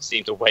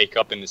seemed to wake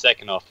up in the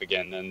second half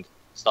again and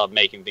start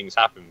making things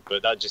happen.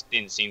 But that just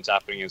didn't seem to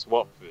happen against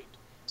Watford.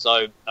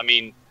 So, I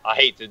mean, I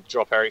hate to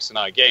drop Eriksen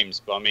out of games,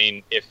 but I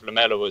mean, if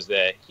Lamela was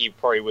there, he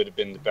probably would have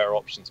been the better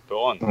option to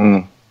put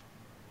on.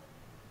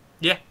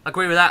 Yeah, I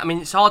agree with that. I mean,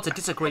 it's hard to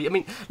disagree. I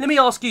mean, let me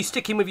ask you,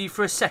 sticking with you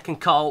for a second,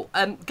 Carl.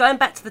 Going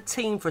back to the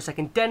team for a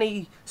second,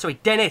 Dennis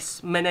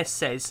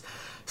Menez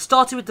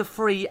started with the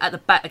 3 at the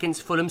back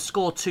against Fulham,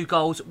 scored 2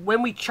 goals.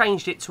 When we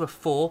changed it to a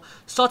 4,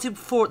 started with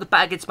 4 at the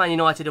back against Man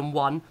United and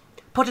won.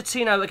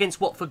 Pochettino against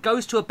Watford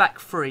goes to a back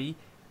 3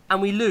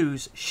 and we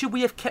lose. Should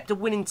we have kept a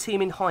winning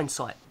team in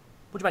hindsight?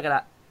 What do you make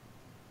of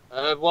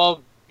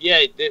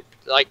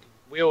that?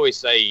 We always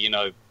say,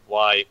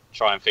 why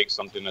try and fix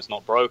something that's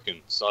not broken?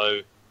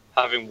 So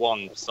having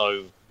won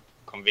so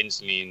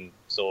convincingly and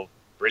sort of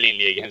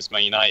brilliantly against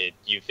Man United,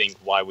 you think,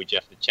 why would you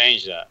have to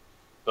change that?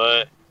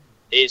 But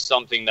it's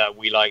something that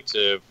we like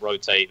to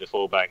rotate the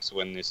fullbacks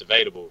when it's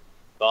available.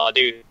 But I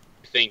do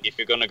think if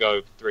you're going to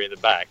go 3 at the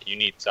back, you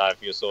need to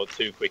have your sort of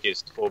 2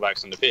 quickest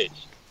fullbacks on the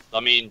pitch. I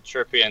mean,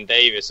 Trippier and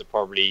Davis are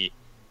probably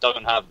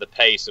don't have the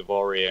pace of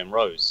Aurier and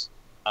Rose.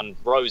 And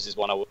Rose is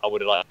one I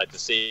would have liked to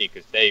see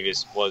because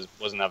Davis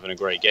wasn't having a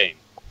great game.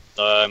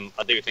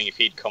 I do think if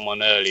he'd come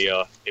on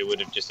earlier, it would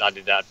have just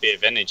added that bit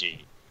of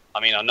energy. I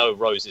mean, I know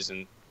Rose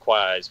isn't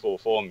quite at his full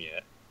form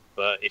yet,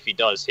 but if he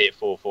does hit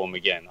full form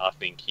again, I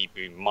think he'd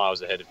be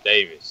miles ahead of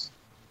Davis.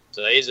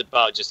 So it is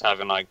about just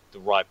having the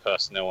right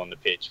personnel on the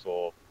pitch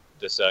for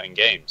the certain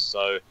games. So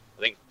I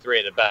think 3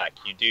 at the back,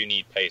 you do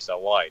need pace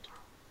out wide.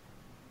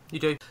 You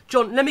do.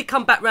 John, let me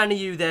come back round to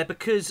you there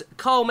because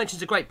Carl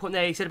mentions a great point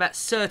there. He said about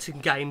certain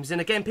games.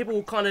 And again, people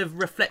will kind of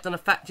reflect on the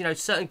fact,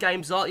 certain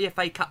games like the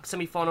FA Cup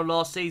semi-final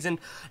last season,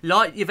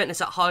 like Juventus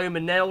at home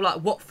and now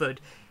like Watford,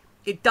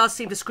 it does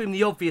seem to scream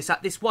the obvious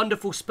that this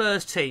wonderful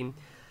Spurs team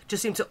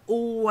just seem to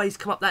always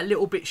come up that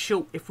little bit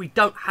short if we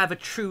don't have a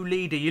true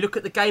leader. You look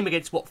at the game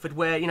against Watford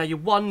where, you're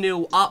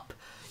 1-0 up.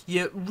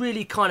 You're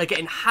really kind of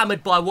getting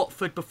hammered by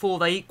Watford before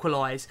they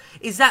equalise.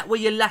 Is that where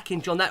you're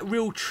lacking, John? That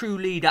real true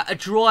leader, a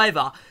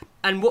driver,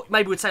 and what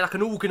maybe we'd say like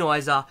an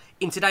organiser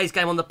in today's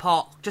game on the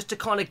park, just to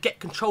kind of get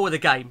control of the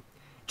game.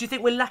 Do you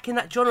think we're lacking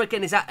that, John? Or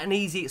again, is that an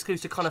easy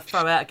excuse to kind of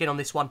throw out again on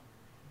this one?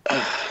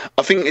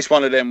 I think it's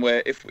one of them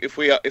where if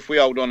we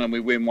hold on and we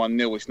win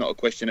 1-0, it's not a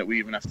question that we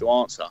even have to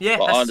answer. Yeah,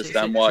 but I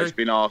understand why it's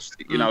been asked.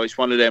 It's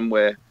one of them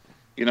where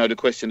the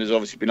question has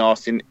obviously been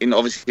asked in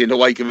the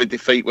wake of a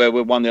defeat where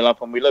we're 1-0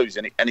 up and we lose,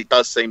 and it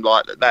does seem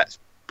like that's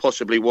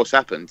possibly what's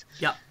happened.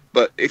 Yeah.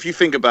 But if you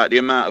think about the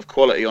amount of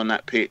quality on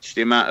that pitch,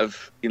 the amount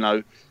of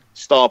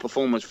star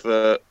performers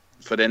for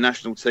their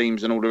national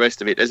teams and all the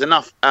rest of it, there's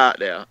enough out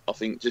there, I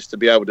think, just to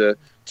be able to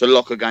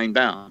lock a game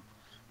down.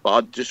 But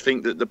I just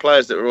think that the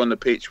players that were on the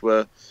pitch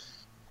were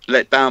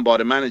let down by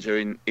the manager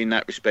in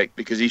that respect,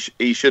 because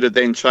he should have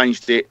then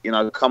changed it,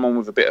 come on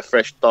with a bit of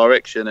fresh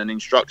direction and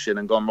instruction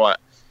and gone, right,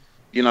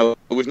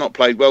 we've not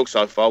played well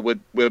so far.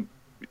 We're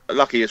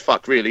lucky as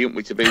fuck, really, aren't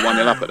we, to be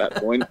 1-0 up at that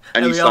point.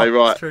 And you say,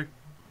 right,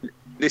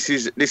 this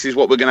is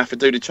what we're going to have to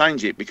do to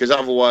change it, because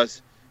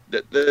otherwise,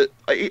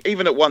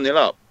 even at 1-0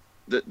 up,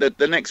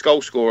 the next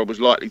goal scorer was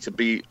likely to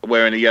be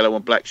wearing a yellow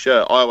and black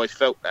shirt. I always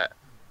felt that.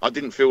 I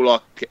didn't feel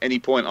like at any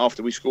point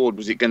after we scored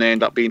was it going to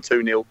end up being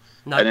 2-0,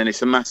 and then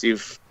it's a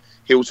massive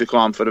hill to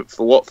climb for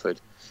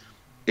Watford.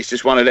 It's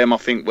just one of them, I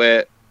think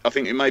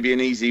it may be an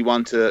easy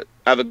one to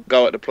have a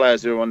go at the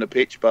players who are on the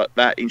pitch, but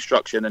that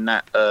instruction and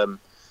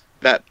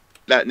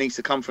that needs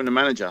to come from the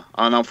manager.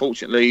 And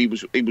unfortunately, he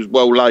was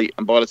well late,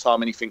 and by the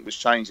time anything was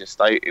changed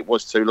yesterday, it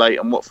was too late,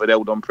 and Watford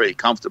held on pretty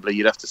comfortably,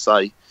 you'd have to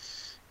say,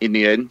 in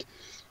the end.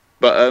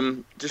 But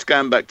just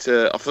going back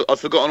to, I've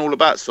forgotten all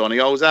about Sonny.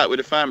 I was out with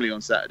the family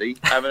on Saturday,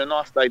 having a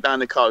nice day down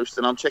the coast,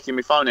 and I'm checking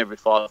my phone every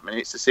 5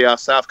 minutes to see how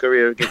South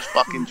Korea against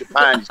fucking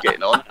Japan is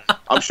getting on.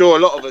 I'm sure a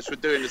lot of us were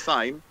doing the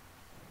same.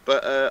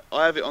 But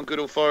I have it on good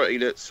authority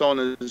that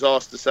Son has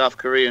asked the South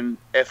Korean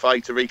FA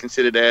to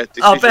reconsider their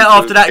decision. I bet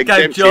after that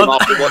game, John.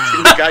 After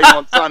watching the game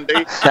on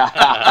Sunday,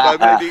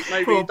 so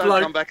maybe he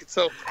don't come back at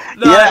all.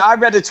 No. Yeah, I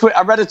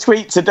read a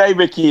tweet today,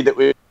 Ricky, that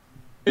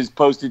was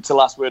posted to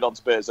Last Word on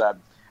Spurs. I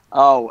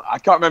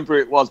can't remember who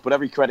it was, but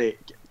every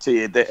credit to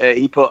you.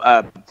 He put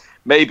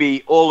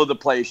maybe all of the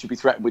players should be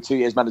threatened with 2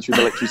 years mandatory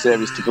military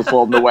service to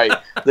perform the way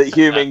that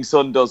Heung-min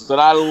Son does, and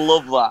I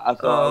love that. I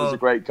thought it was a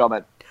great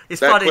comment.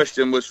 That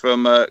question was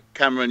from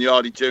Cameron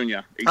Yardy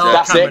Jr.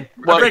 That's Cameron. it.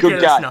 What a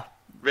good guy. Listener.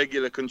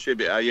 Regular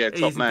contributor, yeah,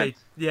 top man. Indeed.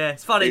 Yeah,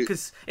 it's funny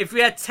because if we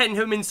had 10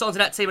 Heung-min Sons in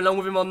that team along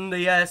with him on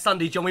the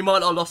Sunday, John, we might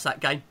not have lost that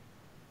game.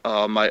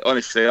 Oh, mate,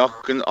 honestly, I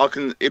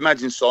can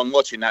imagine Son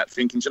watching that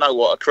thinking, do you know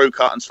what, a crew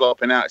cut and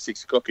slopping out at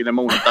 6 o'clock in the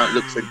morning don't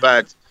look too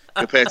bad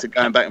compared to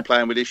going back and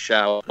playing with his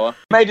shower.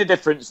 Made a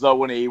difference, though,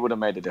 wouldn't he? He would have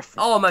made a difference.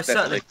 Oh, most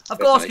certainly. I've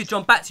got to ask you,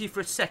 John, back to you for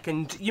a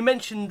second. You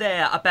mentioned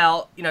there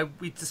about,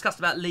 we discussed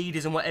about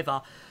leaders and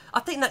whatever. I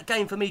think that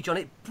game for me, John,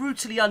 it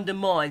brutally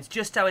undermines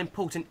just how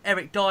important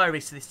Eric Dyer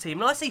is to this team.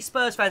 And I see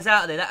Spurs fans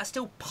out there that are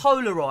still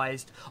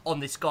polarised on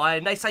this guy,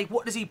 and they say,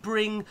 what does he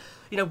bring?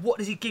 What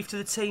does he give to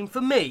the team?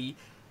 For me,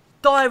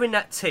 Dyer in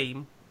that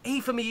team,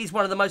 he for me is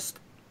one of the most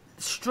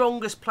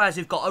strongest players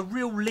who've got a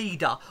real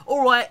leader.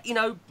 All right,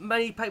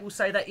 many people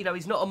say that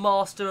he's not a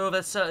master of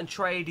a certain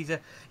trade. He's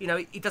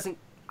he doesn't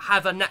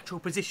have a natural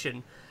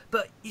position.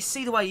 But you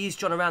see the way he is,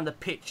 John, around the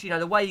pitch.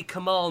 The way he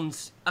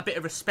commands a bit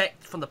of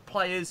respect from the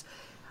players.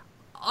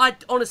 I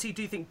honestly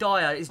do think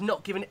Dyer is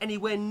not given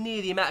anywhere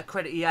near the amount of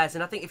credit he has,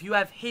 and I think if you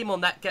have him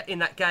on in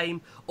that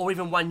game, or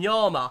even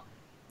Wanyama,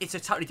 it's a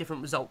totally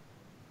different result.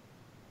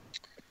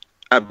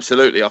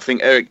 Absolutely, I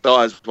think Eric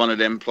Dyer's one of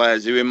them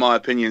players who, in my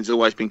opinion, has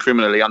always been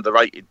criminally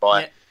underrated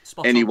by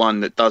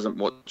anyone that doesn't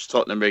watch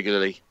Tottenham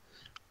regularly.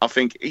 I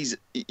think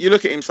you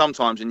look at him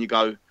sometimes and you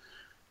go,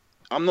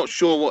 I'm not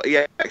sure what he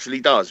actually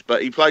does,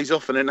 but he plays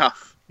often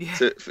enough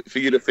for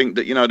you to think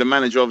that the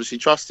manager obviously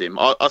trusts him.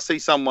 I see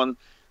someone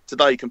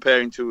today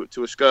comparing to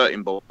a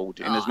skirting board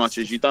in as much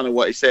as you don't know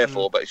what it's there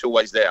for, but it's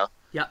always there.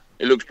 Yeah,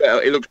 it looks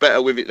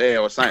better with it there,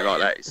 or something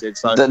like that. He said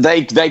so.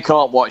 They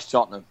can't watch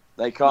Tottenham.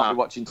 They can't be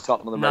watching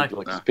Tottenham on the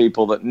regular because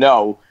people that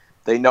know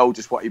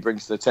just what he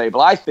brings to the table.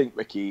 I think,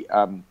 Ricky,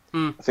 I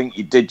think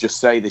you did just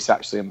say this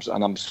actually,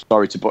 and I'm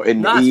sorry to put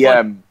in.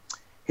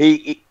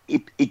 He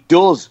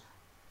does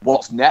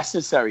what's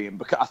necessary,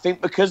 and I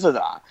think because of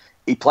that,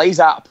 he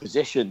plays out of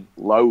position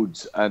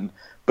loads, and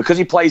because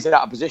he plays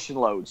out of position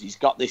loads, he's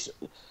got this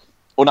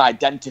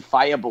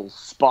unidentifiable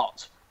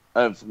spot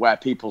of where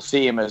people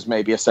see him as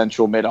maybe a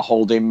central mid, a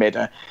holding mid.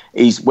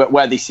 He's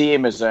where they see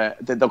him as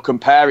they'll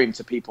compare him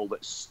to people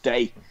that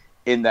stay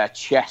in their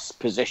chess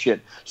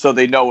position, so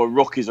they know a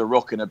rook is a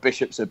rook and a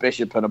bishop's a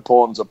bishop and a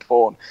pawn's a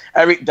pawn.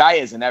 Eric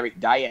Dyer's an Eric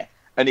Dyer,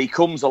 and he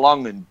comes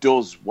along and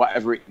does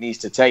whatever it needs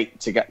to take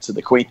to get to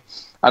the queen.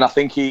 And I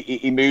think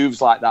he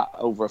moves like that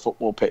over a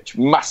football pitch.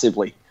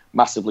 Massively,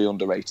 massively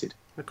underrated.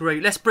 Agree.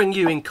 Let's bring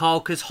you in, Carl,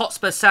 because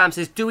Hotspur Sam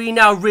says, do we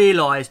now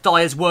realise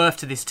Dyer's worth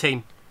to this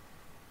team?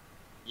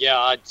 Yeah,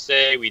 I'd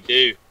say we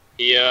do.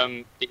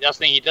 That's the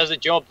thing, he does a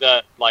job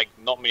that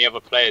not many other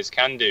players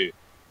can do.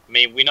 I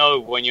mean, we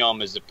know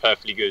Wanyama is a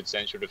perfectly good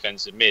central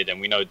defensive mid, and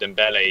we know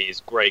Dembele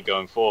is great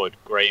going forward,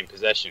 great in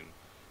possession.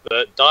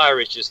 But Dyer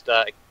is just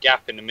that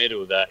gap in the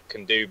middle that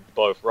can do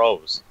both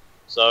roles.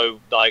 So,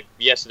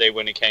 yesterday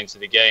when it came to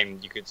the game,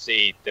 you could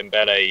see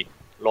Dembele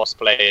lost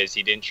players,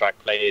 he didn't track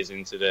players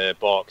into the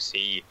box,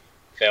 he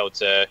failed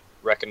to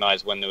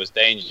recognise when there was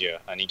danger,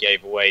 and he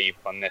gave away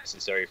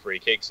unnecessary free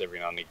kicks every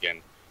now and again.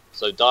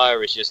 So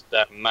Dyer is just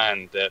that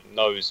man that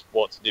knows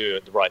what to do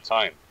at the right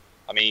time.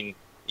 I mean,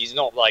 he's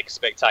not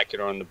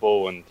spectacular on the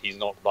ball, and he's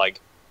not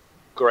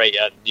great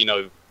at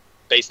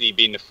basically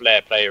being the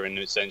flair player in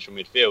the central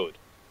midfield.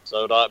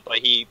 So but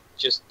he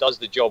just does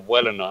the job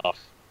well enough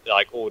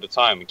all the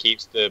time, and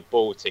keeps the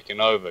ball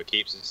ticking over,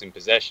 keeps us in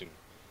possession,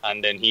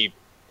 and then he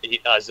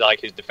as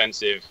his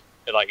defensive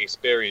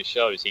experience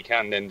shows, he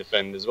can then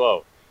defend as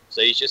well.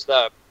 So he's just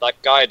that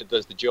guy that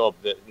does the job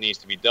that needs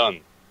to be done.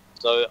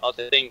 So I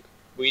think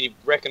we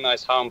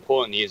recognise how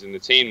important he is in the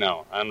team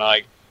now, and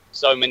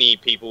so many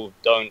people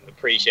don't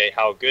appreciate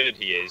how good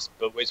he is,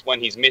 but it's when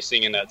he's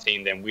missing in that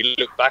team then we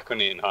look back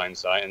on it in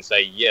hindsight and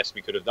say, yes,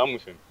 we could have done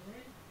with him.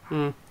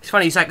 It's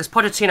funny you say, because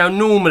Pochettino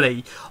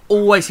normally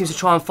always seems to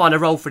try and find a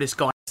role for this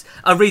guy.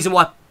 A reason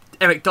why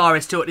Eric Dyer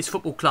is still at this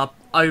football club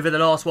over the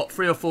last,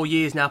 3 or 4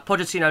 years now.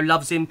 Pochettino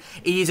loves him.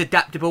 He is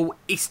adaptable.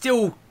 He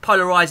still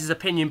polarises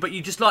opinion, but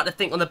you just like to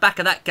think on the back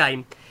of that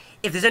game,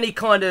 if there's any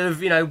kind of,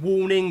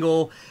 warning,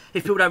 or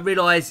if people don't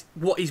realise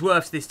what he's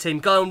worth to this team,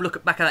 go and look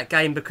at back at that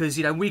game, because,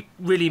 we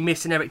really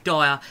miss an Eric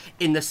Dyer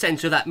in the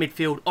centre of that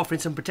midfield,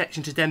 offering some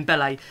protection to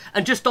Dembele.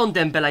 And just on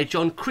Dembele,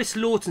 John, Chris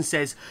Lawton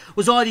says,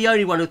 was I the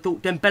only one who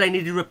thought Dembele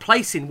needed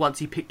replacing once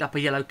he picked up a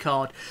yellow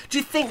card? Do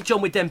you think,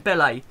 John, with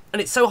Dembele,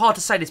 and it's so hard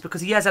to say this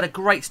because he has had a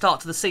great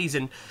start to the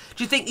season,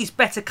 do you think he's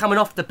better coming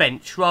off the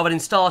bench rather than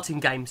starting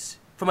games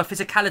from a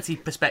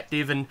physicality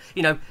perspective? And,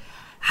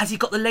 has he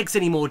got the legs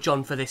anymore,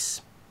 John, for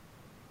this?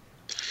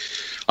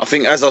 I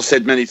think, as I've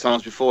said many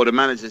times before, the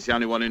manager's the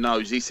only one who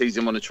knows. He sees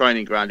him on the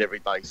training ground every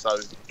day, so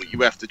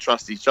you have to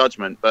trust his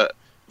judgment. But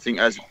I think,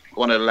 as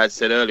one of the lads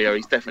said earlier,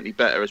 he's definitely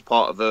better as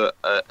part of a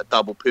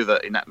double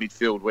pivot in that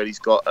midfield, where he's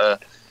got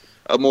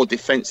a more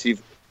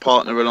defensive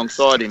partner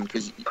alongside him,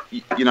 because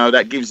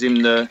that gives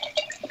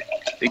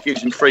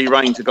him free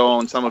rein to go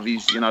on some of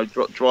his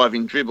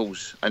driving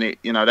dribbles, and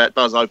that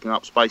does open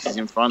up spaces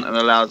in front and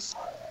allows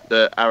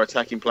our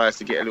attacking players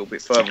to get a little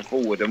bit further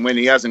forward. And when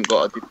he hasn't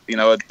got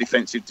a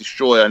defensive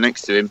destroyer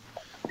next to him,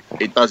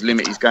 it does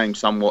limit his game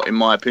somewhat, in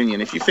my opinion.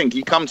 If you think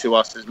he come to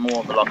us as more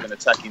of an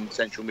attacking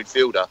central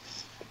midfielder,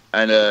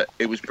 and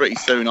it was pretty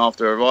soon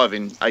after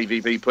arriving,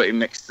 AVB put him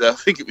next to, I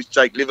think it was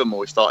Jake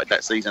Livermore, who started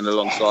that season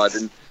alongside,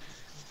 and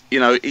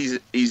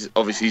he's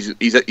obviously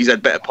he's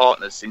had better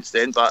partners since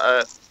then,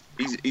 but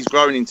he's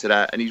grown into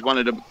that, and he's one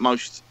of the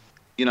most.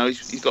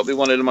 He's got to be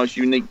one of the most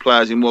unique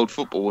players in world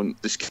football, and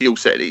the skill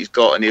set that he's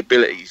got and the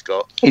ability he's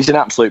got. He's an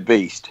absolute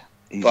beast.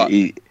 He's a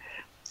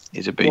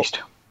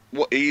beast.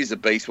 He is a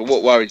beast, but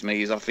what worries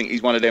me is I think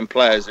he's one of them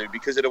players who,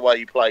 because of the way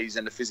he plays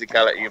and the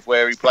physicality of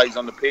where he plays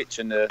on the pitch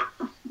and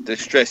the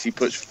stress he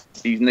puts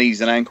his knees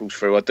and ankles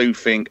through, I do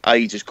think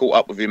age has caught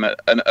up with him at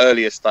an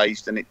earlier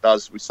stage than it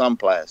does with some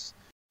players.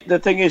 The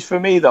thing is, for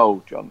me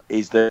though, John,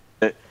 is that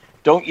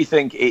don't you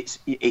think it's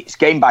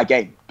game by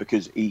game,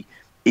 because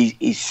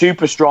he's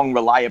super strong,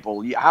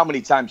 reliable. How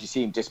many times you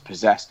see him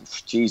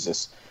dispossessed?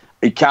 Jesus,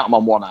 you count him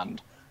on one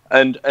hand,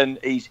 and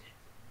he's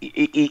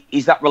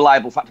that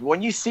reliable factor.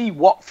 When you see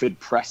Watford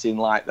pressing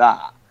like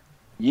that,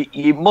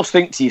 you must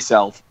think to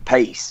yourself,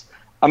 pace.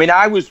 I mean,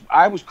 I was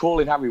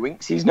calling Harry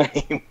Winks his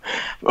name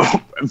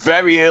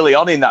very early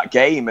on in that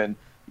game, and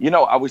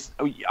I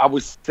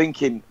was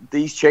thinking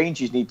these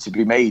changes need to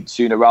be made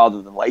sooner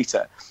rather than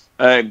later.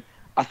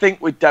 I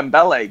think with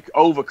Dembele,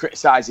 over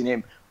criticising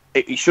him,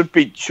 it should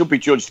be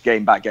judged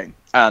game by game,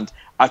 and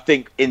I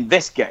think in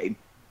this game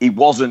he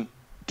wasn't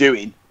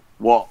doing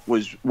what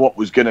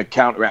was going to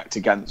counteract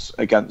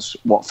against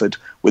Watford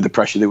with the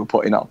pressure they were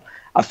putting on.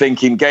 I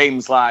think in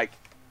games like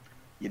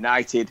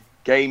United,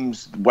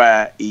 games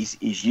where he's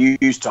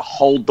used to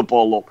hold the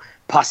ball up,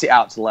 pass it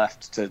out to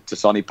left to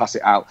Sonny, pass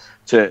it out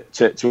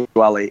to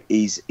Ali,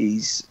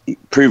 he's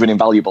proven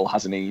invaluable,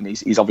 hasn't he? And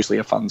he's obviously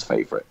a fan's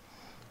favourite.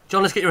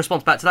 John, let's get your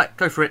response back to that.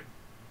 Go for it.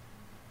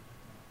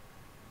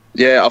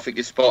 Yeah, I think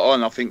it's spot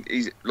on. I think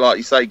he's, like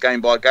you say, game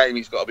by game,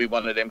 he's got to be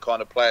one of them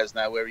kind of players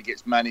now where he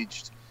gets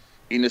managed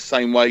in the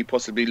same way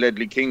possibly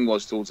Ledley King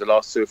was towards the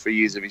last 2 or 3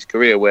 years of his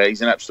career, where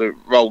he's an absolute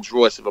Rolls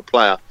Royce of a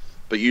player,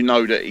 but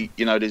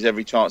that there's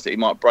every chance that he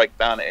might break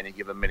down at any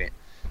given minute.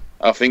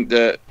 I think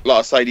that, like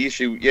I say, the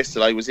issue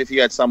yesterday was if he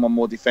had someone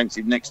more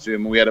defensive next to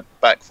him and we had a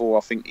back four,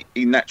 I think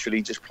he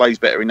naturally just plays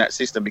better in that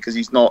system, because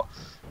he's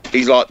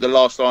like the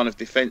last line of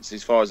defence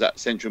as far as that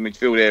central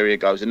midfield area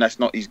goes, and that's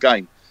not his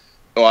game.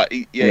 Right,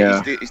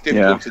 it's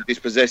difficult to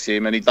dispossess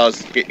him, and he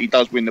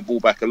does win the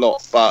ball back a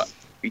lot, but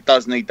he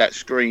does need that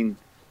screen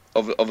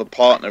of a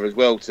partner as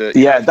well to.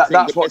 Yeah,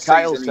 that's what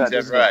Kyle said.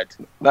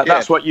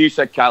 That's what you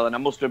said, Kyle, and I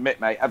must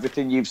admit, mate,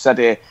 everything you've said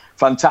here,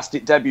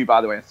 fantastic debut, by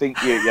the way. I think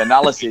your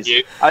analysis.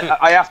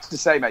 I have to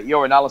say, mate,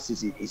 your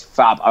analysis is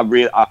fab.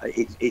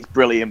 It's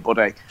brilliant,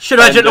 buddy. Should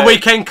have had you at the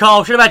weekend,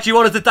 Carl. Should have had you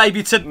on as the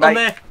debutant on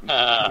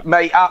there.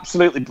 Mate,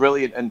 absolutely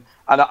brilliant, and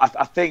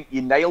I think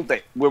you nailed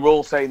it. We're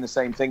all saying the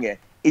same thing here.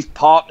 His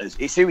partners.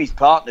 It's who he's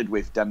partnered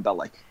with,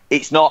 Dembele.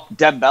 It's not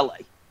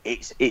Dembele.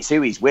 It's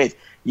who he's with.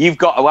 You've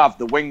got to have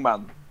the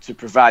wingman to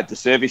provide the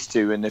service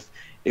to, and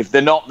if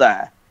they're not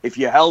there, if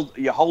you're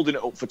holding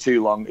it up for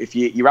too long, if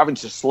you're having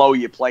to slow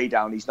your play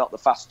down, he's not the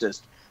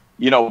fastest,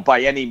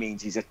 by any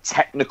means. He's a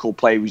technical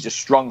player. He's a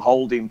strong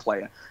holding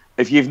player.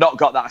 If you've not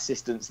got that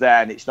assistance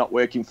there and it's not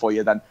working for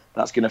you, then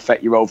that's going to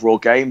affect your overall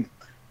game.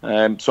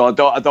 So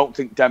I don't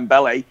think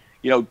Dembele,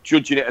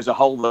 judging it as a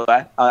whole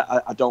there,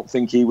 I don't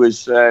think he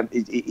was.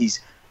 He's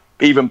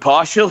even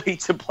partially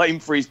to blame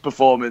for his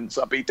performance.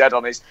 I'll be dead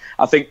honest.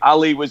 I think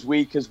Ali was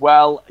weak as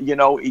well.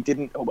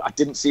 I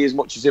didn't see as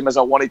much as him as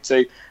I wanted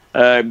to.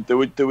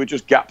 There were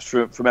just gaps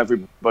from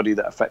everybody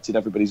that affected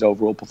everybody's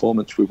overall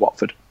performance with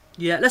Watford.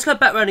 Yeah, let's go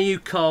back round to you,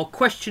 Carl.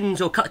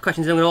 Questions or cut the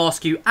questions I'm going to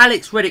ask you.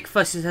 Alex Reddick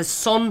first says, has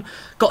Son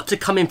got to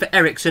come in for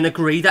Eriksen?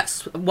 Agree.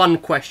 That's one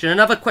question.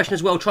 Another question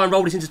as well, try and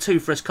roll this into two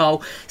for us,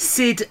 Carl.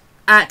 Sid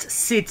At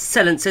Sid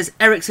Sellant says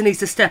Eriksen needs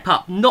to step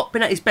up. Not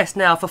been at his best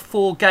now for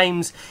 4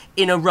 games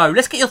in a row.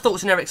 Let's get your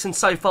thoughts on Eriksen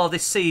so far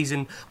this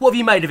season. What have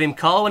you made of him,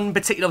 Carl? And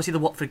particularly, obviously, the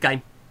Watford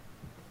game.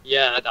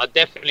 Yeah, I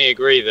definitely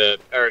agree that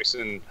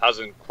Eriksen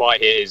hasn't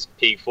quite hit his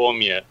peak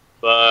form yet.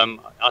 But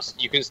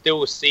you can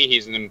still see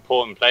he's an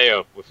important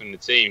player within the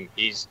team.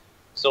 He's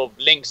sort of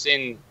links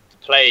in to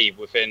play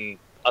within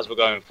as we're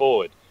going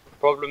forward.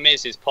 Problem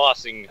is his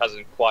passing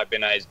hasn't quite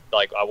been at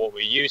what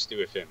we're used to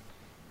with him.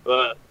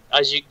 But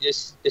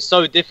it's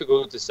so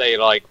difficult to say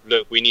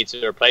look, we need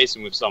to replace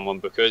him with someone,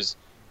 because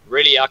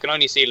really I can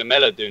only see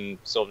Lamela doing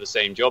sort of the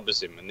same job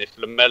as him, and if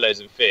Lamela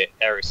isn't fit,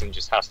 Eriksen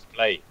just has to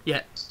play.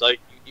 Yeah. So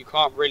you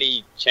can't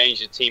really change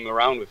the team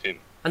around with him.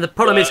 And the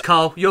problem is,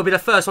 Carl, you'll be the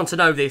first one to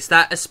know this,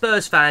 that as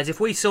Spurs fans, if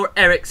we saw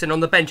Eriksen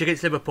on the bench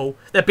against Liverpool,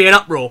 there'd be an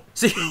uproar.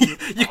 So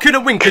you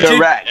couldn't win, could you?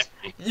 Correct.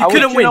 You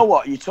couldn't win. You know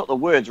what? You took the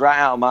words right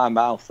out of my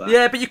mouth there.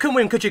 Yeah, but you couldn't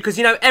win, could you? Because,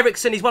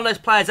 Eriksen is one of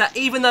those players that,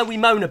 even though we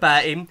moan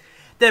about him,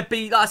 there'd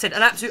be, like I said,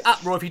 an absolute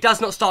uproar if he does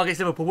not start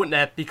against Liverpool, wouldn't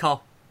there be,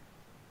 Carl?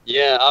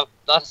 Yeah,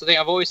 that's the thing.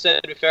 I've always said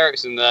with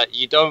Eriksen that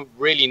you don't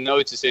really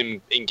notice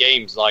him in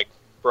games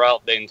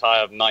throughout the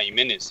entire 90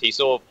 minutes. He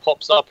sort of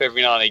pops up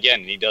every now and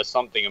again and he does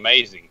something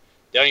amazing.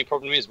 The only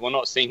problem is we're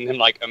not seeing them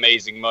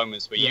amazing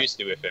moments we're used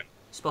to with him.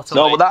 Spot on.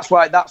 No, but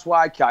that's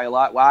why Kyle.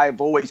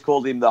 I've always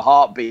called him the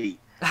heartbeat,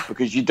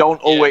 because you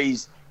don't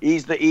always. He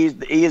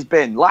has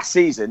been last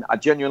season. I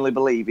genuinely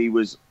believe he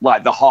was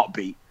like the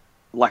heartbeat,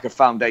 like a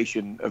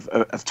foundation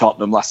of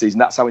Tottenham last season.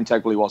 That's how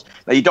integral he was.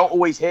 Now you don't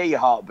always hear your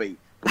heartbeat,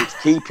 but it's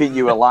keeping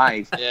you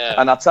alive. Yeah.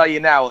 And I tell you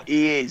now,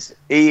 he is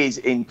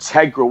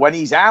integral. When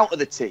he's out of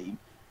the team,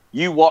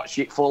 you watch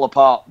it fall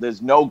apart.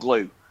 There's no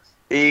glue.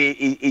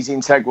 He's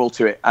integral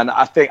to it, and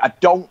I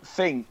don't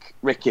think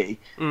Ricky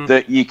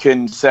that you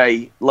can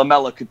say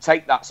Lamela could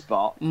take that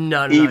spot,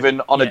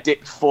 even on a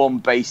dipped form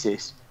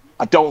basis.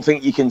 I don't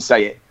think you can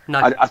say it.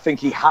 No. I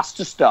think he has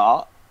to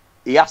start.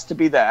 He has to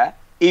be there.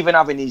 Even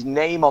having his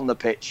name on the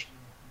pitch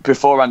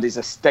beforehand is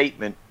a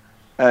statement,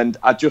 and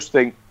I just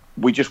think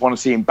we just want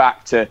to see him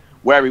back to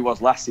where he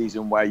was last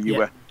season, where you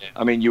were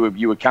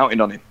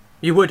counting on him.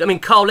 You would. I mean,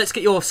 Carl, let's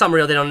get your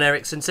summary on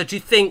Eriksen. So do you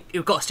think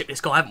we've got to stick with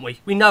this guy, haven't we?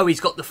 We know he's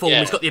got the form,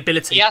 he's got the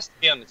ability. He has to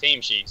be on the team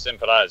sheet,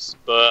 simple as.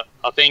 But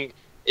I think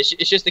it's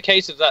just a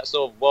case of that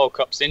sort of World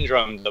Cup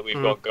syndrome that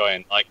we've got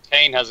going.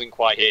 Kane hasn't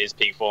quite hit his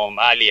peak form,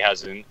 Ali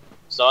hasn't.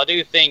 So I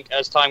do think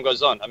as time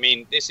goes on, I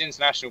mean, this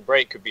international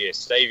break could be a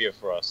saviour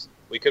for us.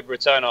 We could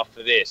return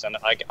after this, and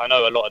I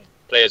know a lot of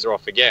players are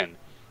off again.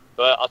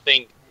 But I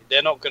think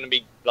they're not going to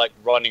be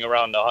running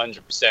around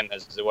 100%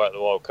 as they were at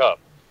the World Cup.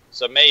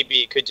 So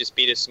maybe it could just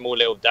be this small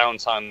little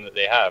downtime that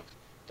they have,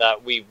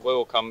 that we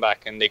will come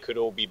back and they could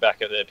all be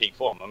back at their peak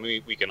form. I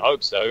mean, we can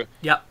hope so.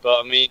 Yeah. But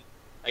I mean,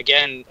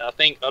 again, I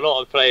think a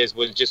lot of players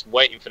were just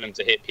waiting for them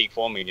to hit peak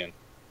form again.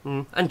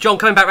 And John,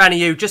 coming back round to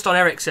you, just on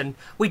Eriksen,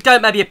 we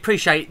don't maybe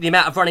appreciate the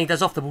amount of running he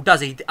does off the ball,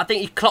 does he? I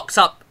think he clocks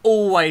up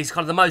always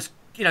kind of the most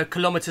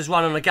kilometres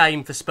run on a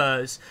game for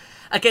Spurs.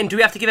 Again, do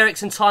we have to give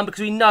Eriksen time? Because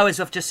we know, as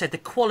I've just said, the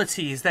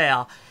quality is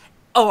there.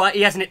 All right,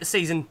 he hasn't hit the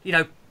season,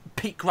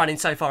 peak running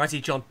so far, has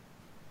he, John?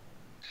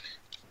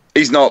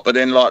 He's not, but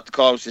then like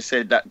Kyle's just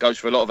said, that goes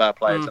for a lot of our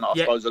players, and I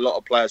suppose a lot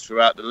of players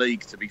throughout the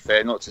league, to be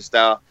fair, not just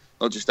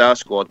our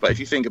squad. But if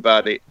you think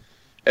about it,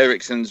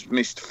 Eriksen's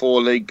missed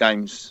 4 league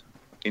games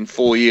in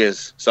 4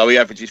 years, so he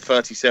averages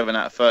 37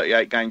 out of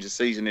 38 games a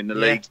season in the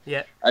league.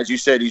 Yeah. As you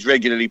said, he's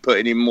regularly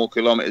putting in more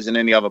kilometres than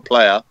any other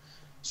player,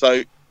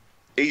 so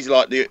he's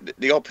like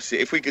the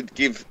opposite. If we could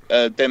give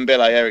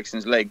Dembele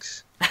Eriksen's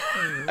legs,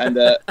 and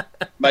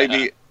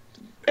maybe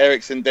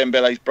Eriksen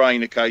Dembele's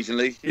brain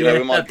occasionally,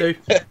 we might do.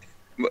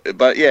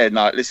 But yeah,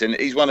 no. Listen,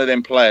 he's one of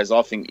them players.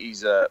 I think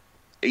he's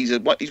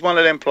one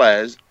of them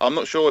players. I'm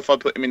not sure if I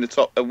put him in the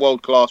top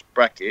world class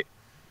bracket,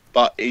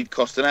 but he'd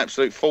cost an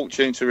absolute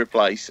fortune to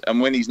replace.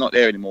 And when he's not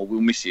there anymore,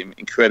 we'll miss him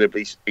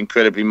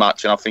incredibly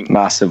much. And I think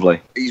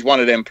massively, he's one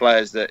of them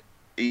players that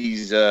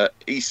he's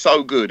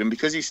so good, and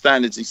because his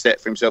standards he set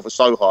for himself are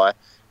so high,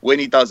 when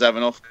he does have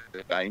an off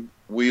game,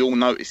 we all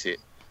notice it.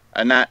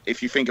 And that,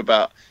 if you think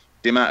about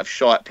the amount of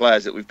shite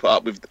players that we've put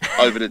up with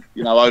over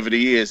the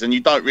years, and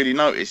you don't really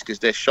notice because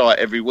they're shite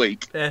every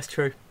week. That's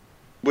true.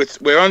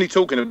 We're only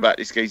talking about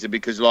this geezer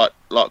because, like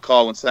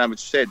Carl and Sandwich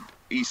said,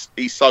 he's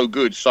so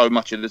good so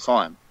much of the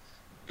time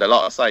that,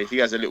 like I say, if he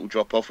has a little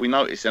drop off, we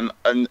notice,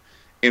 and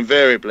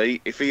invariably,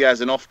 if he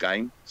has an off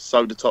game,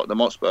 so do Tottenham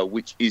Hotspur,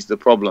 which is the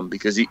problem,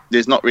 because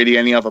there's not really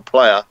any other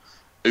player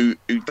who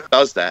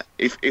does that.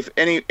 If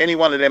any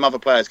one of them other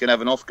players can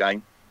have an off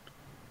game,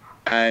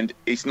 and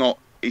it's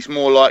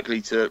more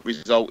likely to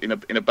result in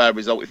a bad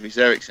result if it's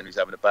Eriksen who's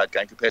having a bad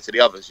game compared to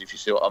the others, if you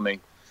see what I mean.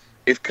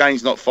 If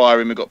Kane's not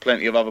firing, we've got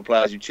plenty of other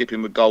players who chip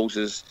in with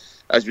goals.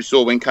 As we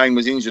saw when Kane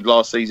was injured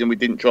last season, we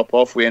didn't drop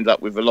off. We end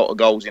up with a lot of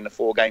goals in the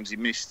 4 games he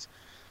missed.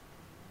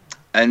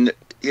 And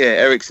yeah,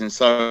 Eriksen's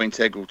so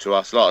integral to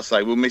us. Like I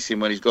say, we'll miss him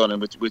when he's gone,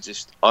 and we're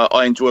just.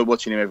 I enjoy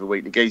watching him every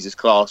week. The geezer's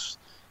class,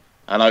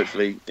 and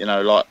hopefully,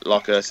 like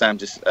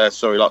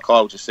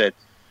Kyle just said,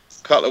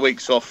 couple of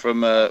weeks off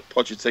from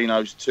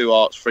Pochettino's 2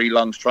 hearts, 3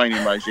 lungs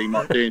training regime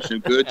might do him some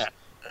good.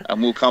 And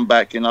we'll come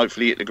back and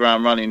hopefully hit the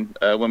ground running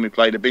when we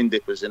play the Bin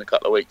Dippers in a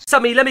couple of weeks.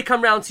 Sammy, let me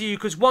come round to you,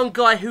 because one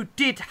guy who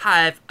did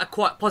have a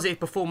quite positive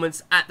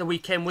performance at the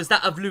weekend was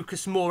that of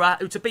Lucas Moura,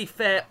 who, to be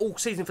fair, all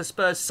season for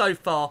Spurs so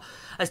far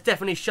has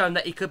definitely shown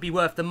that he could be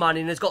worth the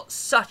money and has got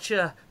such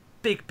a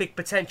big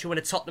potential in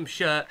a Tottenham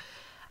shirt.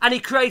 And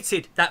he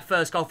created that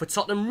first goal for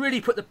Tottenham,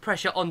 really put the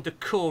pressure on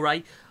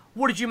Doucouré.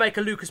 What did you make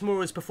of Lucas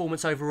Moura's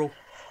performance overall?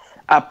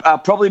 I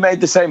probably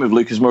made the same of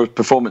Lucas Moura's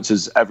performance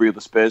as every other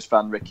Spurs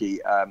fan, Ricky.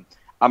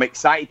 I'm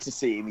excited to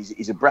see him.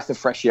 He's a breath of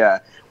fresh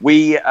air.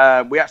 We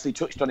actually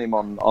touched on him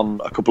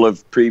on a couple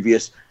of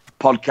previous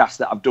podcasts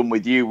that I've done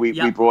with you.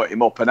 We brought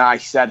him up, and I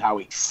said how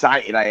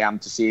excited I am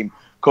to see him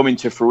come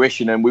into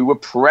fruition. And we were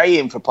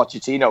praying for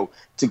Pochettino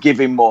to give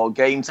him more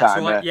game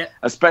time,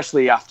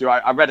 especially after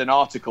I read an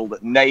article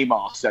that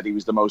Neymar said he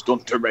was the most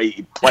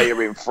underrated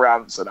player in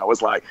France. And I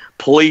was like,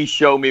 please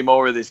show me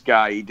more of this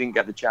guy. He didn't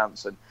get the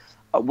chance. And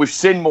we've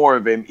seen more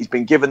of him. He's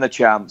been given the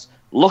chance.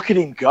 Look at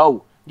him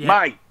go. Yeah.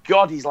 My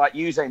God, he's like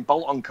Usain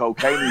Bolt on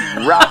cocaine.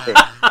 He's rapid.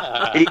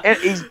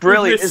 He's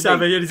brilliant,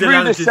 isn't he?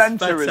 Through the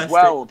centre as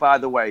well, by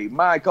the way.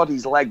 My God,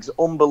 his legs,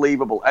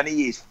 unbelievable. And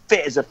he is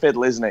fit as a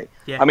fiddle, isn't he?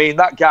 Yeah. I mean,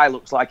 that guy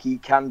looks like he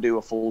can do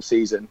a full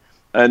season.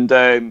 And,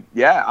 I'm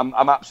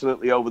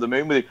absolutely over the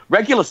moon with it.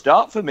 Regular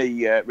start for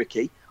me,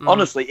 Ricky.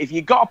 Honestly, if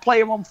you got a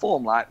player on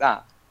form like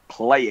that,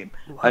 play him.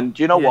 Wow. And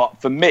do you know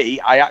what? For me,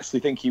 I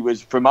actually think he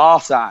was, from our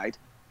side,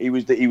 he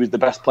was the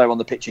best player on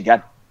the pitch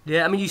again.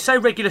 Yeah, I mean, you say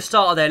regular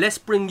starter there. Let's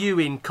bring you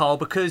in, Carl,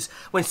 because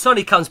when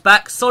Sonny comes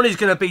back, Sonny's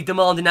going to be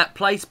demanding that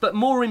place. But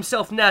Moura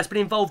himself now has been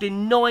involved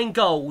in 9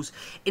 goals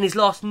in his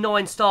last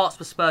 9 starts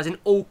for Spurs in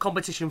all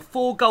competition.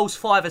 4 goals,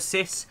 5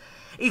 assists.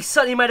 He's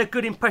certainly made a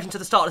good impression to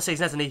the start of the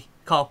season, hasn't he,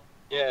 Carl?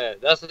 Yeah,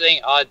 that's the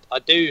thing. I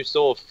do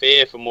sort of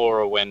fear for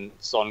Moura when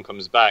Son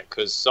comes back,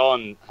 because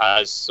Son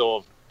has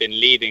sort of been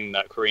leading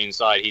that Korean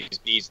side.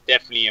 He's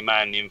definitely a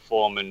man in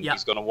form, and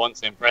he's going to want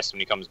to impress when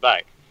he comes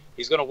back.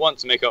 He's going to want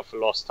to make up for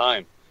lost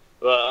time.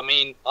 But, I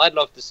mean, I'd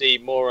love to see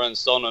Moura and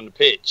Son on the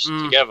pitch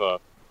together,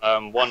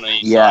 one on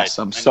each side. Yes,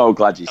 I'm so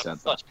glad you said that.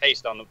 Such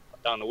pace down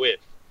the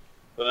width.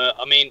 But,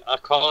 I mean, I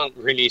can't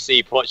really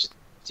see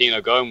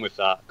Pochettino going with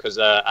that, because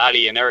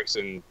Ali and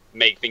Eriksen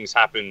make things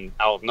happen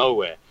out of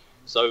nowhere.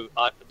 So,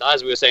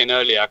 as we were saying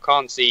earlier, I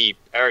can't see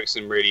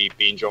Eriksen really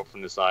being dropped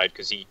from the side,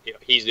 because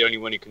he's the only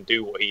one who can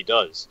do what he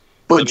does.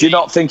 But do you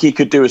not think he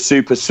could do a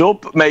super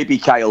sub? Maybe,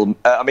 Kyle.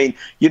 I mean,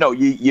 you know,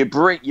 you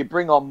bring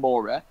on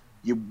Moura.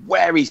 You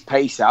wear his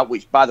pace out,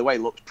 which, by the way,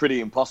 looks pretty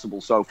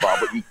impossible so far.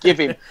 But you give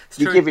him,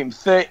 you give him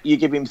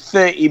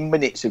 30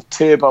 minutes of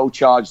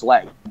turbocharged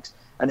legs.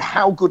 And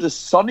how good has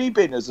Sonny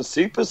been as a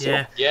super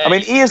sub? Yeah, I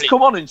mean, he has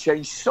come on and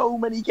changed so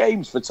many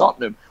games for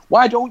Tottenham.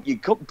 Why don't you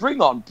bring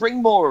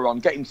Moura on,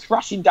 get him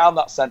thrashing down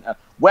that centre,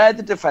 wear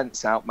the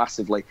defence out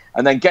massively,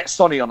 and then get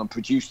Sonny on and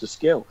produce the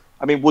skill?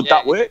 I mean, would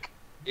that work?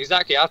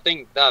 Exactly. I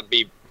think that'd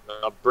be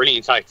a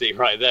brilliant tactic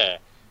right there.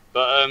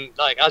 But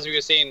as we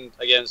were seeing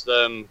against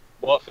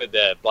Watford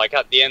there, like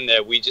at the end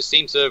there, we just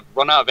seem to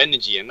run out of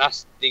energy, and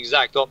that's the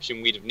exact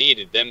option we'd have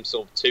needed, them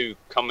sort of two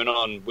coming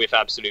on with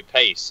absolute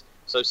pace.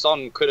 So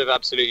Son could have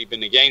absolutely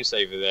been a game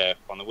saver there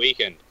on the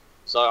weekend.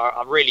 So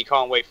I really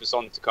can't wait for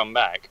Son to come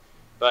back.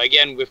 But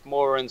again, with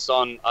Moura and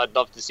Son, I'd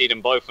love to see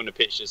them both on the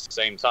pitch at the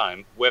same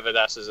time. Whether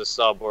that's as a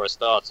sub or a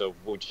starter,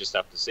 we'll just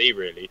have to see,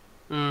 really.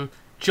 John,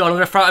 I'm going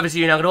to throw it over to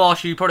you now. I'm going to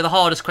ask you probably the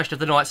hardest question of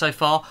the night so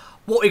far.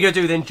 What are you going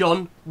to do then,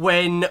 John,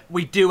 when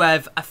we do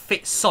have a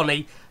fit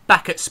Sonny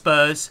back at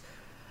Spurs?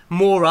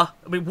 Moura,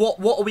 I mean, what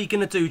are we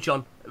going to do,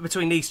 John,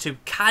 between these two?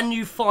 Can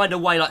you find a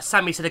way, like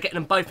Sammy said, of getting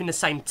them both in the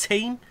same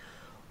team?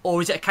 Or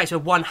is it a case where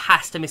one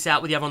has to miss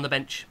out with the other on the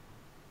bench?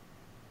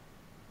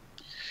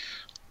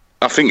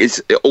 I think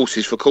it's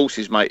horses for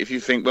courses, mate. If you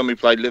think when we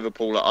played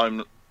Liverpool at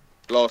home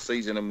last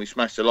season and we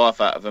smashed the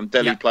life out of them,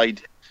 Dele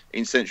played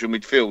in central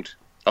midfield.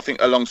 I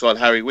think alongside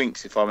Harry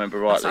Winks, if I remember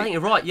rightly. I think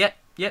you're right, yeah.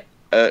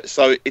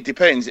 So it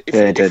depends.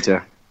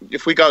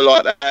 If we go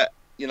like that,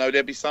 you know,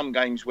 there'll be some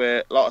games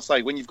where, like I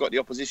say, when you've got the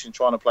opposition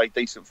trying to play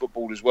decent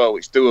football as well,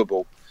 it's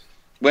doable.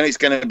 When it's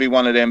going to be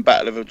one of them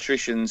battle of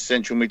attrition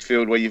central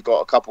midfield where you've got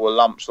a couple of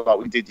lumps like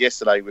we did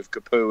yesterday with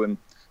Capoue and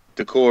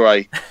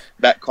Doucouré,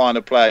 that kind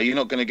of player, you're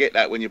not going to get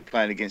that when you're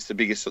playing against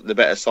the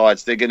better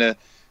sides. They're going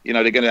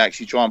to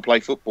actually try and play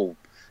football.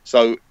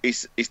 So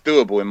it's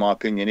doable in my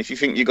opinion. If you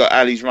think you got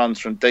Ali's runs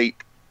from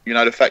deep, you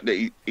know, the fact that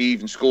he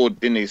even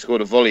scored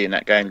a volley in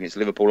that game against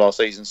Liverpool last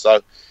season. So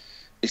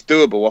it's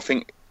doable. I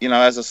think, you know,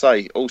 as I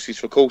say, horses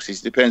for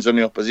courses. Depends on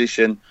the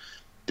opposition,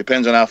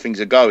 depends on how things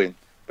are going.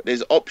 But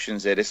there's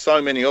options there. There's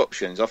so many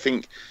options. I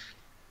think,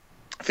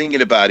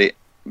 thinking about it,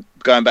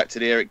 going back to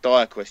the Eric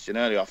Dyer question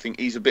earlier, I think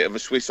he's a bit of a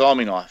Swiss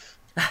Army knife.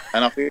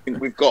 And I think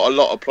we've got a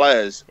lot of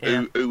players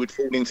who would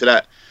fall into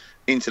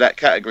that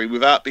category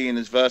without being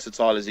as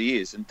versatile as he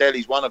is. And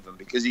Dele's one of them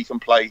because he can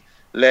play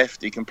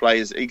left, he can play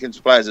as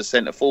a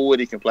centre forward,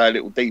 he can play a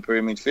little deeper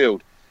in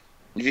midfield.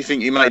 If you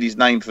think he made his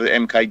name for the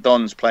MK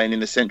Dons playing in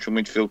the central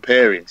midfield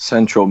pairing.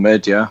 Central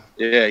mid, yeah.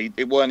 Yeah,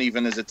 it weren't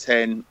even as a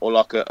 10 or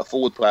like a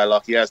forward player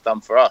like he has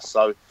done for us.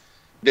 So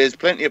there's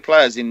plenty of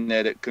players in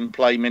there that can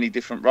play many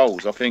different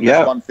roles. I think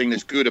that's one thing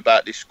that's good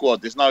about this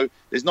squad. There's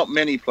not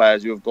many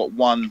players who have got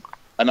one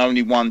and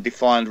only one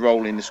defined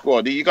role in the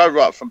squad. You go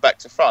right from back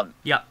to front.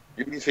 Yeah.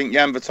 If you think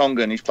Jan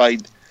Vertonghen, he's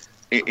played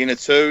in a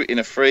 2, in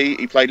a 3.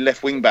 He played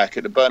left wing back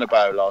at the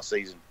Bernabeu last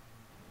season.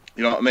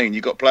 You know what I mean?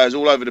 You've got players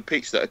all over the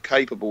pitch that are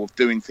capable of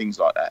doing things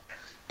like that.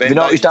 Have you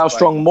noticed how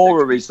strong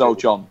Moura is, though,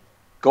 John?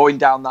 Going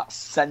down that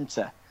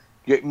centre.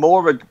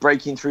 Moura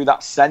breaking through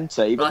that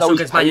centre. Even though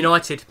against Man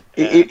United.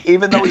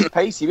 Even though he's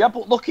pacey. Yeah,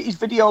 but look at his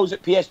videos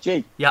at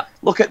PSG. Yeah.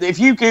 If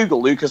you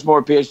Google Lucas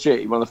Moura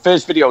PSG, one of the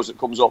first videos that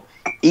comes up,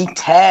 he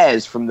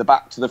tears from the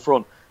back to the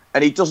front.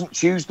 And he doesn't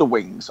choose the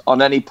wings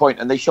on any point.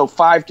 And they show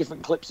 5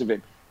 different clips of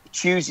him. He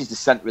chooses the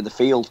centre of the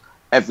field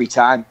every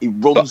time. He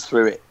runs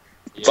through it.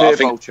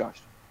 Turbocharged.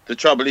 The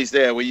trouble is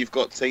there where you've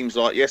got teams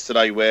like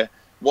yesterday where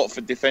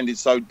Watford defended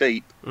so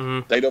deep,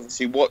 they'd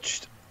obviously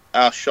watched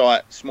our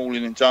shite,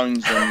 Smalling and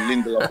Jones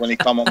and Lindelof when he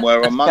come on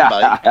where on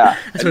Monday.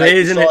 That's what it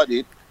is, isn't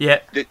it? Yeah.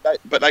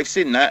 But they've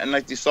seen that and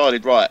they've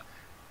decided, right,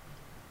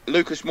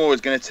 Lucas Moura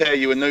is going to tear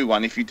you a new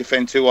one if you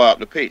defend too high up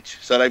the pitch.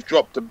 So they've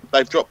dropped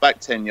back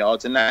 10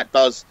 yards, and that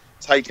does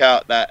take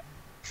out that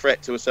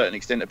threat to a certain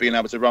extent of being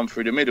able to run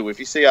through the middle. If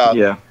you see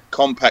how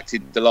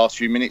compacted the last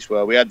few minutes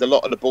were, we had a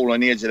lot of the ball on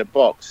the edge of the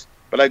box,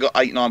 but they got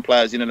 8-9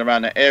 players in and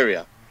around that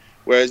area.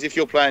 Whereas if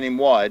you're playing in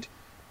wide,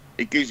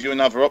 it gives you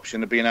another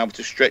option of being able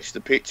to stretch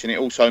the pitch, and it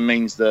also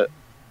means that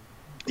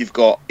you've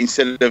got,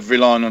 instead of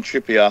relying on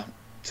Trippier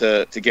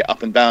to get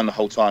up and down the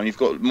whole time, you've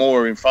got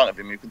Moura in front of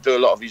him who can do a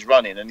lot of his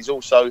running, and he's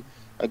also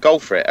a goal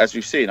threat, as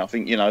we've seen. I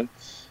think,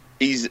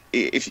 he's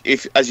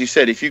if as you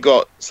said, if you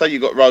got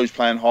Rose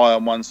playing high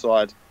on one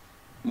side,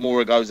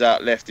 Moura goes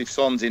out left. If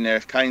Son's in there,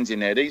 if Kane's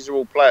in there, these are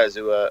all players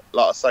who are,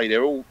 like I say,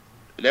 they're all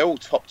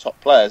top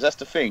players. That's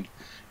the thing.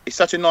 It's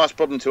such a nice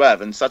problem to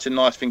have, and such a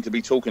nice thing to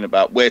be talking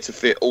about, where to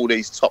fit all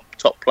these top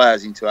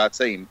players into our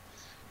team.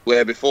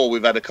 Where before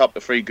we've had a couple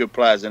of 3 good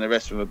players and the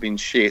rest of them have been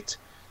shit.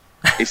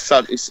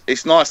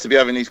 It's nice to be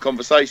having these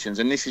conversations,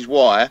 and this is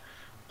why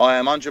I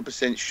am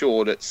 100%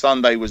 sure that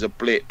Sunday was a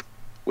blip.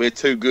 We're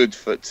too good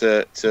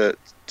to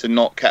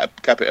not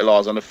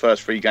capitalise on the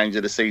first 3 games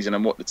of the season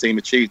and what the team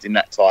achieved in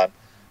that time.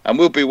 And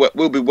we'll be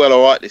well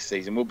all right this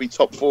season. We'll be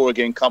top 4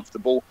 again,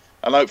 comfortable,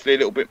 and hopefully a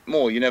little bit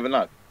more. You never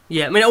know.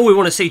 Yeah, I mean, all we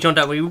want to see, John,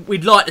 don't we?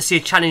 We'd like to see a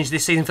challenge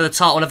this season for the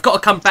title. And I've got to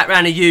come back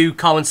round to you,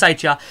 Carl, and say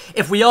to you,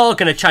 if we are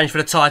going to challenge for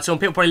the title,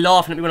 and people are probably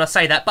laughing at me when I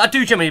say that, but I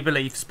do genuinely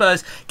believe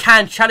Spurs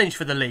can challenge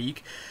for the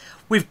league,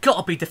 we've got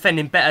to be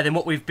defending better than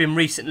what we've been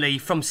recently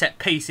from set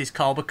pieces,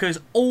 Carl, because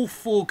all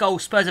 4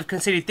 goals Spurs have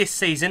conceded this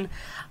season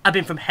have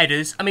been from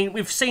headers. I mean,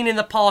 we've seen in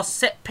the past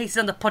set pieces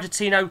under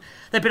Pochettino,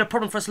 they've been a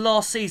problem for us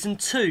last season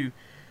too.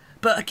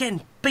 But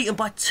again, beaten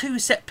by 2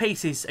 set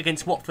pieces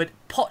against Watford,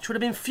 Poch would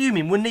have been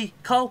fuming, wouldn't he,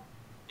 Carl?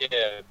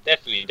 Yeah,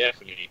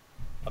 definitely.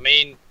 I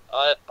mean,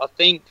 I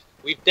think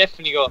we've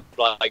definitely got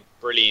like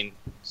brilliant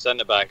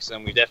centre backs,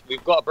 and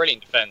we've got a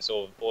brilliant defence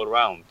all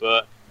around.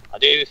 But I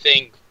do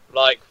think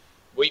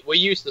we're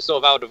used to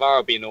sort of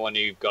Alderweireld being the one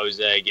who goes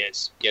there,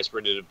 gets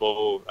rid of the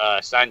ball.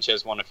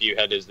 Sanchez won a few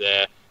headers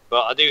there,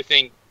 but I do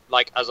think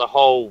as a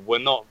whole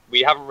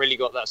we haven't really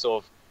got that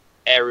sort of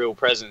aerial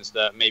presence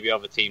that maybe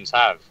other teams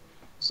have.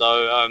 So,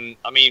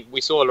 I mean, we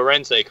saw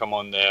Llorente come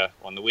on there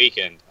on the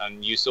weekend,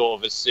 and you sort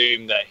of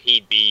assume that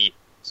he'd be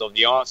sort of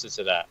the answer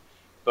to that.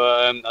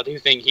 But I do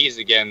think he's,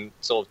 again,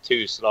 sort of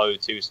too slow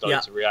to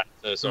react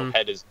to sort of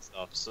headers and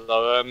stuff.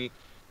 So,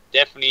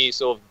 definitely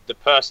sort of the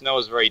personnel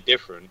is very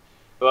different.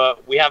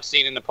 But we have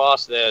seen in the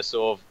past there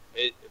sort of,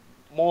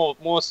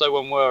 more so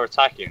when we're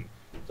attacking,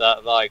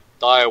 that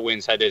Dyer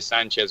wins headers,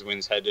 Sanchez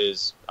wins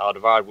headers,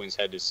 Alderweireld wins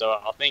headers. So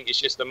I think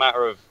it's just a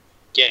matter of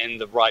getting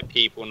the right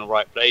people in the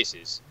right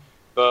places.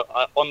 But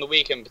on the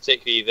weekend,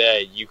 particularly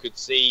there, you could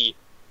see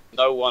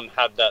no one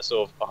had that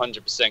sort of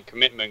 100%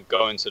 commitment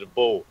going to the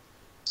ball.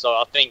 So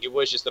I think it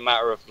was just a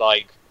matter of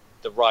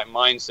the right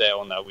mindset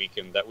on that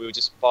weekend, that we were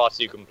just far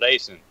too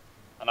complacent.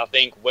 And I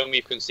think when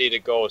we've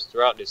conceded goals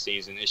throughout this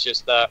season, it's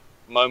just that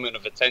moment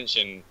of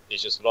attention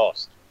is just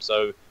lost.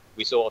 So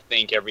we sort of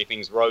think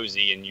everything's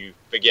rosy and you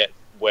forget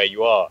where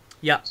you are.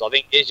 Yeah. So I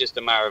think it's just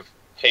a matter of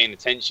paying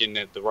attention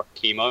at the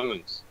key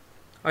moments.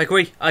 I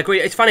agree.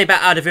 It's funny about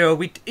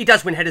Alderweireld. He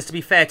does win headers, to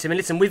be fair to him. And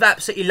listen, we've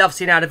absolutely loved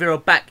seeing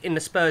Alderweireld back in the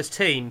Spurs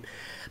team.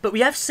 But we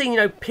have seen,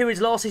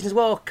 periods last season as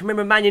well. I can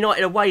remember Man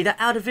United away, that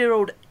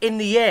Alderweireld in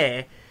the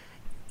air,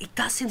 he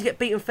does seem to get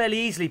beaten fairly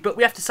easily. But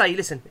we have to say,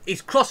 listen,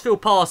 his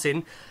crossfield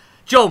passing.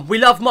 John, we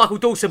loved Michael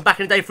Dawson back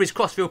in the day for his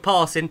crossfield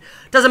passing.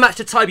 Doesn't match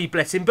to Toby,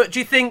 bless him. But do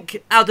you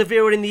think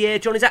Alderweireld in the air,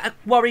 John, is that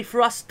a worry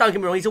for us? Don't get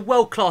me wrong, he's a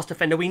world-class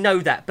defender, we know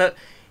that. But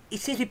he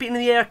seems to be beaten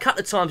in the air a couple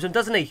of times,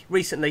 doesn't he,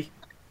 recently?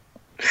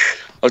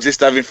 I was just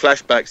having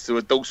flashbacks to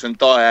a Dawson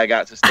diag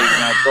out to Stephen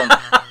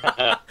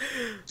Albron.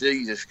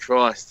 Jesus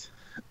Christ.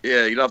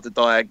 Yeah, he loved the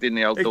diag, didn't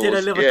he, old Dawson? He did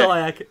a little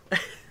diag.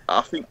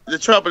 I think the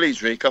trouble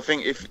is, Rick, I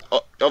think if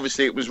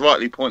obviously it was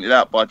rightly pointed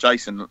out by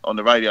Jason on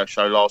the radio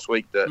show last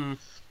week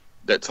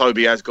that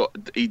Toby has got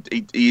he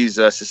is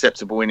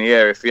susceptible in the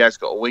air if he has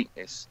got a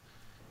weakness.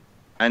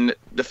 And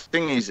the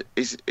thing is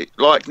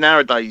like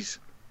nowadays,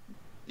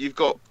 you've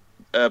got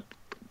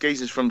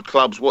geezers from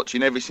clubs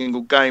watching every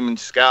single game and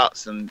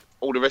scouts and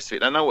all the rest of it.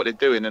 They know what they're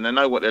doing and they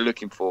know what they're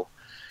looking for.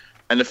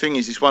 And the thing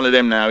is, it's one of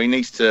them now. He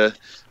needs to.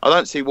 I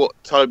don't see what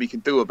Toby can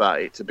do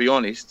about it. To be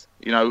honest,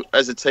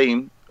 as a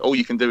team, all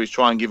you can do is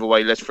try and give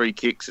away less free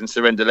kicks and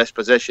surrender less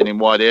possession in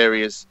wide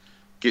areas.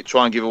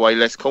 Try and give away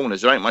less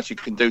corners. There ain't much you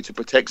can do to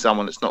protect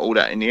someone that's not all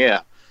that in the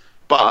air.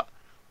 But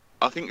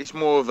I think it's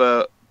more of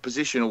a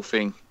positional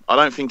thing. I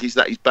don't think he's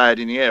bad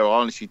in the air. I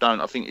honestly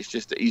don't. I think it's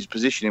just that his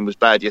positioning was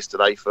bad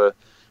yesterday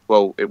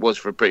it was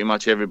for pretty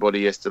much everybody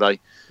yesterday.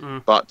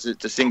 But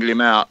to single him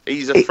out,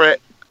 he's a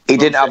threat. He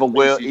didn't have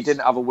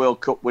a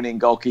World Cup winning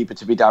goalkeeper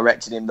to be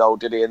directing him though,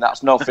 did he? And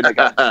that's nothing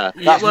against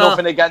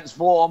nothing against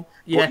Vorm.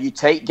 Yeah. But you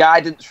take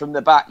guidance from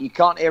the back. You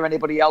can't hear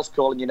anybody else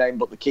calling your name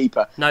but the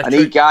keeper. No, and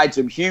true. he guides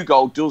him.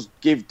 Hugo does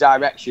give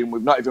direction.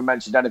 We've not even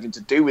mentioned anything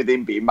to do with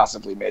him being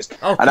massively missed.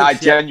 I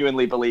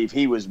genuinely believe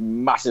he was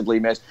massively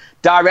missed.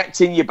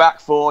 Directing your back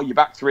four, your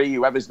back three,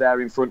 whoever's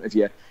there in front of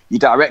you. You're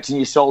directing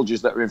your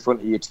soldiers that are in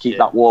front of you to keep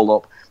that wall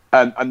up.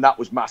 And that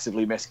was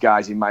massively missed,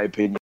 guys, in my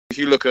opinion. If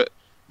you look at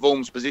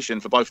Vorm's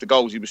position for both the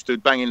goals, he was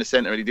stood bang in the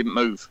centre and he didn't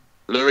move.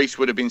 Lloris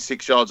would have been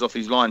 6 yards off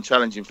his line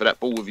challenging for that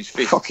ball with his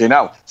fist. Fucking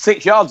hell.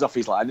 6 yards off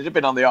his line. He'd have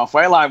been on the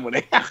halfway line,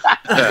 wouldn't he?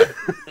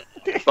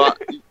 But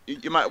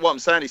what I'm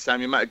saying is,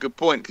 Sam, you make a good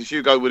point because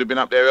Hugo would have been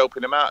up there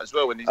helping him out as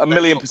well. When he's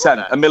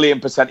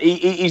 1,000,000%.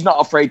 He's not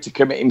afraid to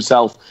commit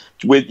himself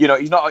with,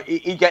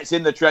 he gets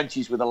in the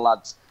trenches with the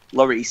lads,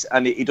 Lloris,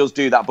 and he does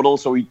do that, but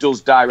also he does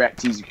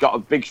direct. He's got a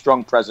big,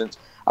 strong presence.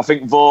 I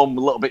think Vorm,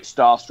 a little bit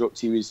starstruck.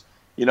 He was,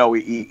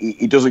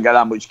 he doesn't get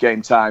that much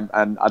game time,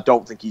 and I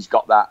don't think he's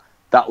got that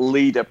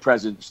leader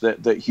presence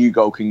that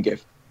Hugo can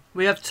give.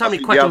 We have so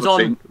many questions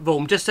on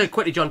Vorm. Just so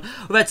quickly, John,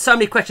 we've had so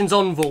many questions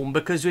on Vorm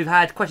because we've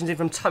had questions in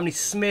from Tony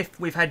Smith,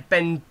 we've had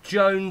Ben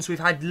Jones, we've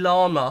had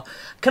Lama.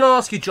 Can I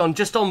ask you, John,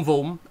 just on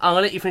Vorm, I'm going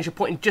to let you finish your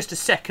point in just a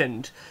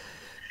second.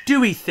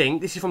 Do we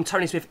think, this is from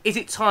Tony Smith, is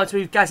it time to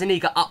move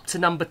Gazaniga up to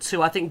number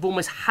 2? I think Vorm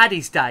has had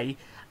his day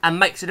and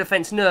makes the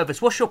defence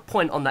nervous. What's your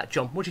point on that,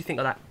 John? What do you think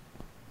of that?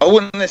 I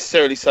wouldn't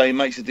necessarily say it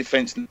makes the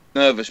defence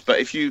nervous, but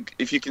if you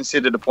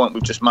consider the point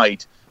we've just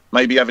made,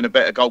 maybe having a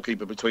better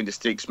goalkeeper between the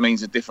sticks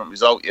means a different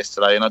result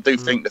yesterday. And I do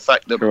think the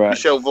fact that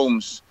Michel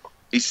Vorm's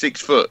he's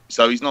 6 foot,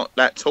 so he's not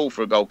that tall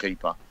for a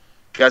goalkeeper.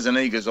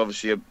 Gazaniga's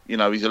obviously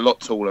he's a lot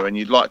taller, and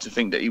you'd like to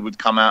think that he would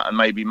come out and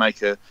maybe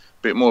make a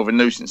bit more of a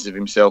nuisance of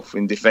himself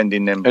in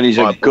defending them. And he's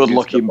a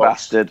good-looking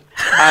bastard.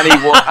 And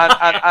he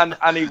won.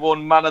 and he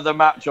won man of the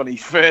match on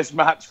his first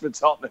match for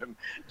Tottenham.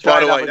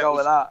 By the way,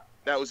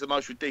 that was the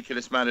most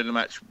ridiculous man of the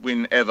match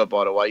win ever.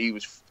 By the way, he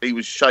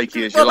was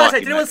shaky as you like.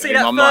 Did anyone see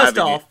that first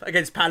half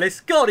against Palace?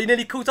 God, he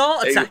nearly caused a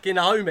heart attack in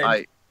the home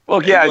end.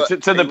 Well, yeah,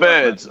 to the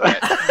birds.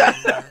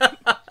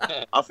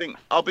 I think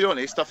I'll be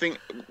honest. I think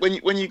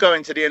when you go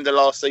into the end of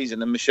last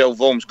season and Michel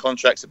Vorm's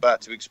contract's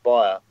about to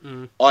expire,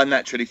 I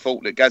naturally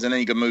thought that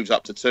Gazaniga moves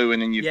up to 2,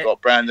 and then you've got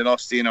Brandon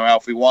Austin or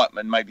Alfie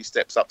Whiteman maybe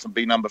steps up to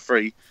be number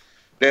 3.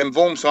 Then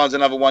Vorm signs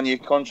another 1-year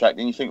contract,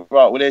 and you think,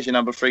 right, well, there's your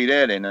number 3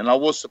 there then. And I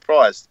was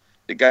surprised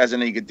that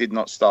Gazaniga did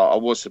not start. I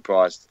was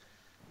surprised,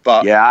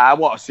 but yeah, I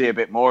want to see a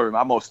bit more of him.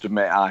 I must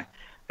admit,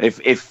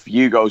 if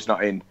Hugo's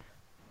not in,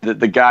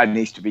 the guy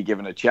needs to be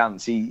given a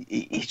chance.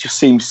 He just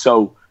seems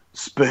so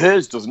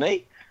Spurs, doesn't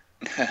he?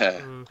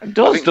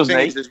 Doesn't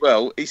he? As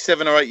well, he's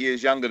 7 or 8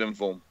 years younger than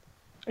Vorm.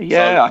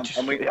 Yeah,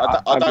 so,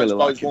 I don't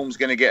suppose Vorm's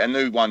going to get a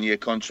new 1-year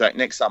contract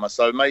next summer.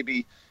 So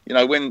maybe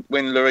when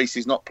Lloris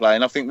is not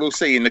playing, I think we'll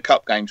see in the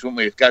cup games, won't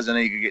we? If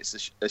Gazaniga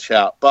gets a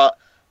shout, but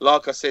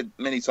like I said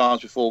many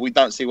times before, we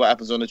don't see what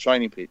happens on the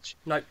training pitch.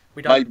 No,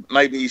 we don't.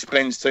 Maybe he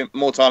spends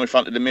more time in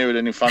front of the mirror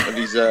than in front of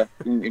his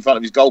in front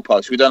of his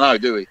goalpost. We don't know,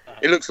 do we?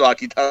 It looks like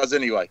he does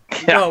anyway.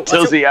 Yeah,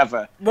 does he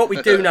ever? What we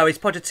do know is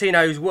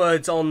Pochettino's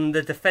words on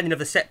the defending of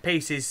the set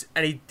pieces,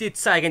 and he did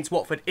say against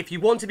Watford, if you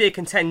want to be a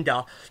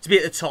contender, to be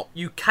at the top,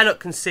 you cannot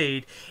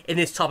concede in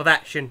this type of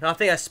action. And I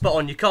think that's spot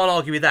on. You can't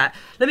argue with that.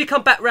 Let me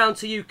come back round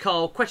to you,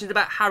 Carl. Questions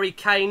about Harry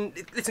Kane.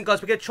 Listen,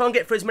 guys, we're going to try and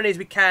get through as many as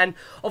we can.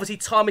 Obviously,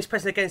 time is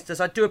pressing against us.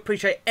 I do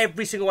appreciate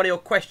every single one of your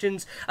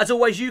questions. As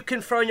always, you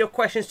can throw in your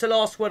questions to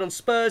Last Word on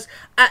Spurs,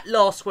 at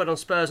Last Word on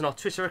Spurs on our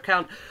Twitter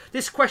account.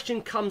 This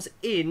question comes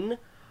in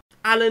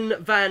Alan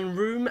Van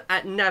Room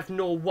at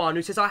Navnor1,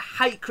 who says, I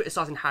hate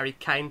criticising Harry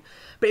Kane,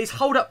 but his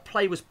hold-up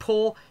play was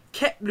poor,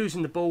 kept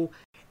losing the ball.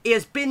 He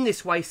has been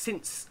this way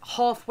since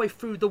halfway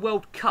through the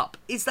World Cup.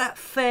 Is that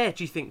fair,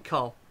 do you think,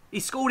 Carl? He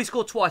scored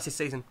twice this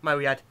season,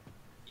 Moyad.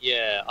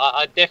 Yeah,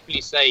 I'd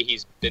definitely say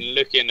he's been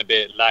looking a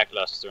bit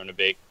lacklustre and a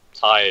bit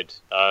tired,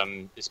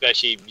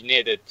 especially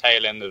near the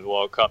tail end of the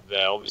World Cup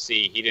there.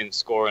 Obviously, he didn't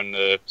score in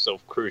the sort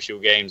of crucial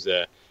games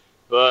there,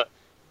 but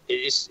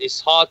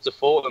it's hard to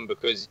fault him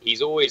because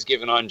he's always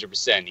given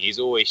 100%. He's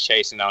always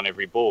chasing down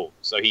every ball,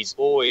 so he's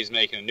always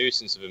making a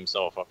nuisance of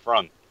himself up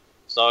front.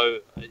 So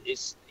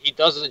he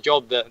does a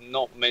job that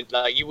not meant,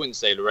 like, you wouldn't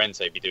say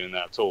Llorente be doing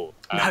that at all.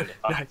 And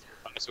No.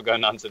 Unless we're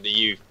going down to the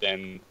youth,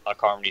 then I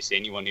can't really see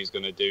anyone who's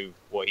going to do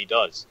what he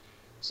does.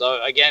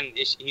 So again,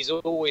 he's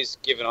always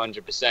given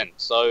 100%.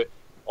 So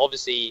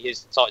obviously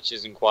his touch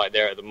isn't quite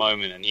there at the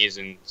moment, and he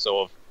isn't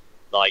sort of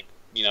like,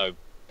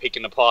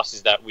 picking the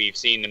passes that we've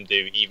seen him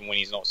do even when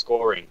he's not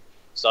scoring.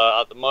 So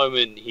at the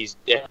moment he's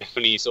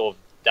definitely sort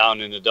of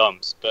down in the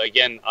dumps. But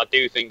again, I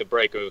do think the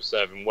break will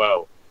serve him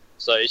well.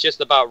 So it's just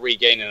about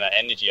regaining that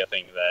energy, I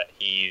think, that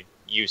he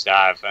used to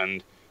have.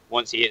 And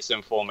once he hits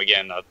some form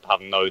again, I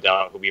have no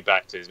doubt he'll be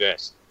back to his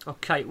best.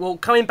 Okay, well,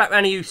 coming back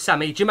round to you,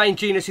 Sammy, Jermaine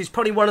Genius, who's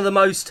probably one of the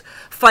most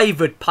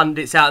favoured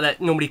pundits out there,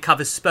 normally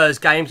covers Spurs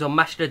games on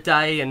Match of the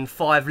Day and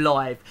 5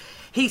 Live.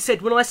 He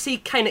said, when I see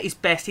Kane at his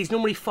best, he's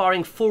normally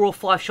firing 4 or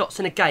 5 shots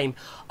in a game.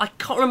 I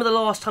can't remember the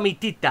last time he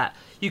did that.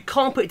 You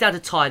can't put it down to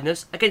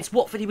tiredness. Against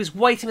Watford, he was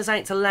waiting for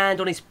something to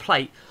land on his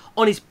plate.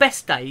 On his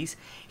best days,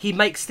 he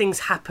makes things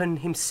happen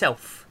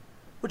himself.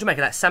 What do you make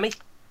of that, Sammy?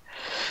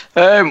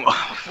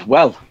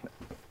 Well,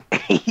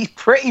 he's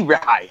pretty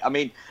right. I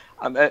mean,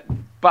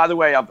 by the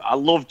way, I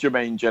love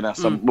Jermaine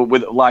Genius.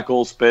 With, like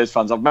all Spurs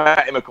fans, I've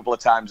met him a couple of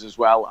times as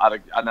well. I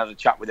had a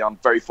chat with him. I'm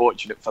very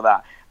fortunate for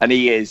that. And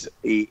he's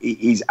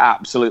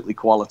absolutely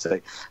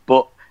quality.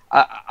 But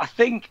I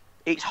think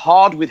it's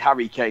hard with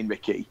Harry Kane,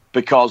 Ricky,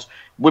 because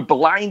we're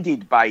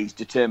blinded by his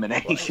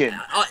determination.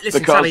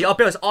 Listen, Sammy, I'll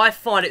be honest, I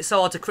find it so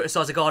hard to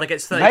criticise a guy that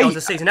gets 30 goals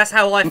a season. That's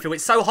how I feel.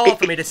 It's so hard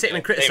for me to sit him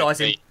and criticise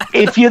him.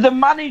 If you're the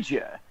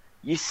manager,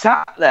 you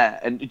sat there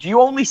and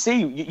you only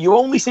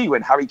see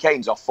when Harry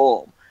Kane's off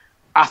form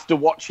after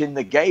watching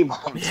the game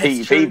on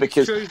TV,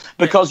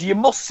 because you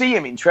must see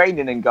him in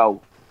training and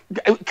go,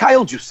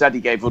 Kyle just said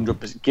he gives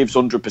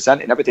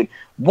 100% in everything.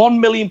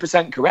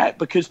 1,000,000% correct,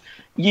 because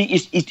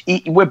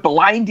we're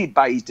blinded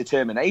by his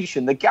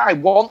determination. The guy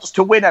wants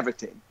to win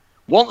everything,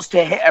 wants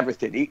to hit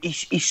everything.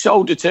 He's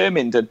so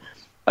determined,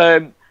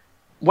 and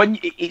when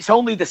it's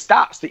only the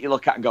stats that you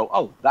look at and go,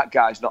 oh, that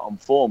guy's not on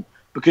form,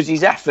 because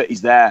his effort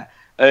is there.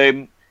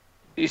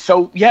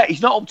 So yeah,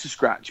 he's not up to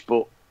scratch.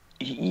 But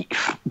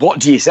what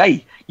do you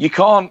say? You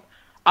can't.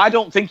 I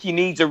don't think he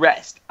needs a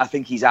rest. I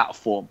think he's out of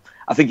form.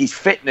 I think his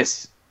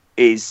fitness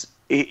is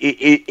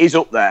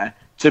up there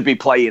to be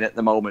playing at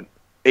the moment.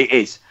 It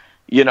is,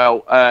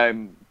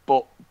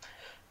 but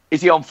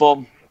is he on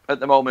form at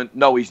the moment?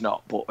 No, he's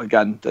not. But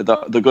again,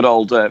 the good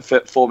old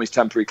form is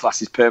temporary,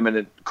 class is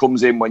permanent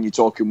comes in when you're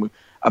talking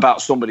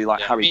about somebody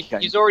like Harry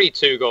Kane. He's already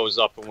 2 goals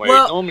up from where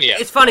he's normally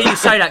at. It's funny you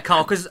say that,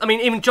 Carl, because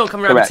even John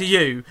coming around to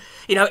you,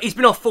 he's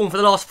been off form for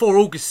the last 4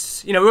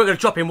 Augusts. We weren't going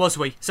to drop him, was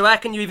we? So how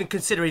can you even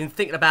consider even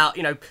thinking about,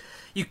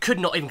 you could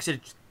not even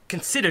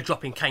consider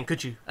dropping Kane,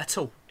 could you, at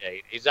all? Yeah,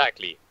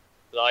 exactly.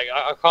 Like,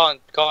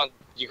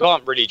 you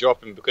can't really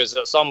drop him, because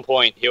at some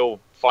point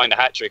he'll find a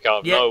hat-trick out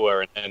of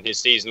nowhere, and his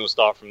season will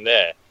start from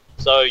there.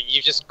 So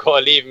you just got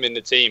to leave him in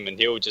the team, and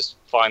he'll just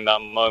find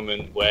that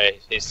moment where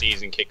his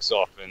season kicks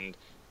off, and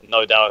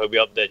no doubt he'll be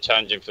up there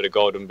challenging for the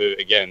Golden Boot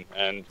again,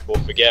 and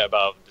we'll forget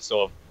about the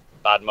sort of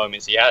bad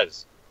moments he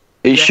has.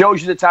 It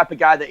shows you the type of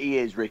guy that he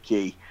is,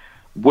 Ricky.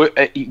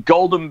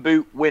 Golden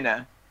Boot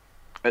winner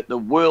at the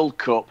World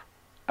Cup,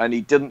 and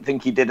he didn't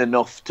think he did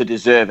enough to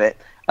deserve it.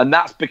 And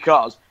that's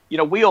because,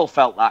 we all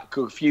felt that.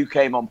 A few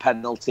came on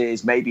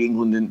penalties. Maybe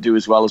England didn't do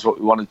as well as what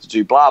we wanted to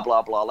do. Blah,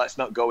 blah, blah. Let's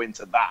not go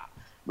into that.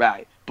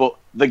 Right. But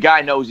the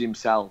guy knows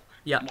himself.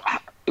 Yeah.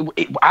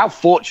 How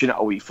fortunate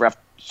are we to have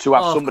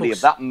somebody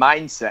of that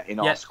mindset in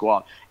our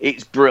squad?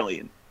 It's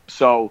brilliant.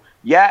 So,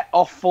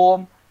 off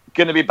form.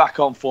 Going to be back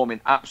on form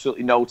in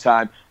absolutely no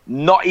time.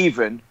 Not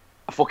even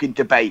a fucking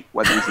debate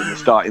whether he's in the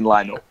starting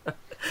lineup.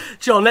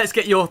 John, let's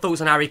get your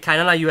thoughts on Harry Kane.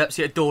 I know you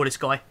absolutely adore this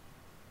guy.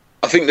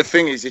 I think the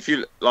thing is, if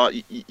you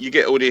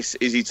get all this,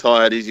 is he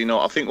tired, is he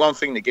not? I think one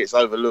thing that gets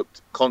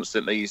overlooked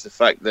constantly is the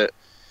fact that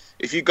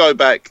if you go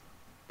back,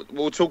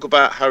 we'll talk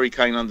about Harry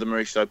Kane under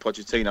Mauricio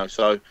Pochettino.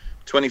 So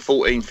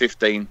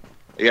 2014-15,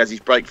 he has his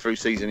breakthrough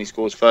season, he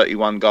scores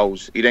 31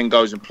 goals. He then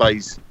goes and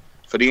plays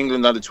for the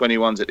England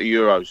under-21s at the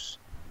Euros.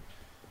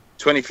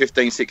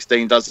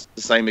 2015-16 does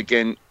the same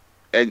again,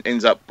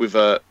 ends up with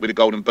a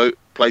Golden Boot,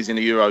 plays in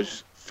the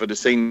Euros for the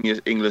senior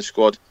England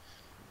squad.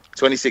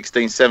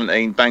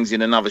 2016-17 bangs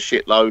in another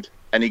shitload,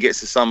 and he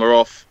gets the summer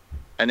off,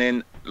 and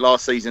then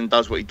last season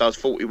does what he does,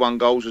 41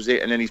 goals was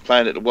it, and then he's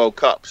playing at the World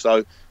Cup.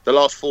 So the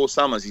last 4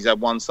 summers he's had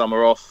 1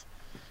 summer off.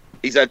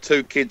 He's had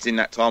 2 kids in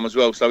that time as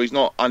well, so he's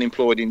not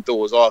unemployed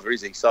indoors either,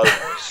 is he? So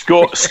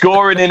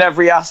scoring in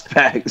every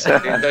aspect.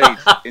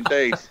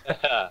 Indeed.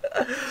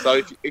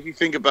 So if you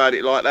think about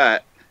it like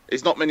that,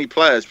 there's not many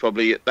players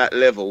probably at that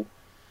level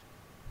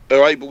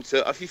are able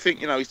to. If you think,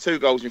 he's 2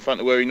 goals in front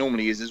of where he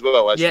normally is as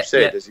well, as you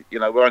said.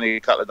 We're only a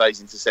couple of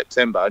days into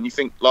September, and you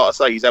think, like I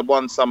say, he's had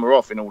 1 summer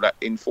off in all that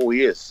in 4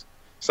 years.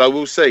 So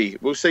we'll see.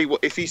 We'll see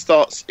what if he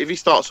starts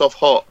off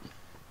hot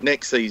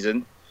next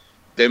season.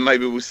 Then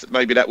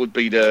maybe that would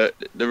be the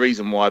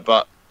reason why.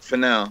 But for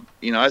now,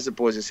 as the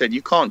boys have said,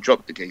 you can't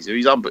drop the geezer.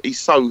 He's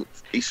so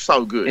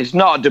good. It's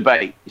not a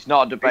debate.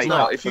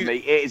 For me.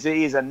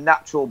 He is a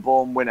natural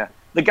born winner.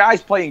 The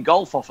guy's playing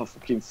golf off a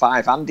fucking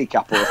 5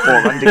 handicap or a 4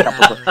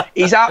 handicap.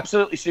 He's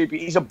absolutely super.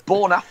 He's a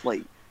born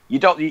athlete. They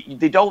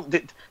don't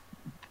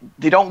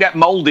get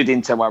moulded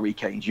into Harry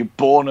Kanes. You're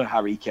born a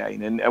Harry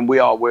Kane, and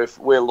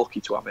we're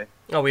lucky to have him.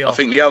 Oh, we are. I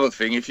think the other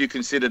thing, if you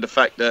consider the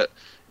fact that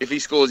if he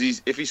scores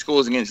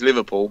against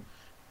Liverpool,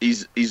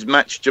 he's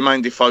matched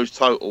Jermaine Defoe's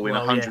total in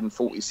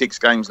 146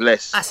 games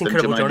less. That's than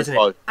incredible, Jermaine John, isn't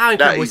Defoe. it? How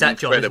incredible is that,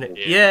 John? Incredible. Isn't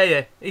it?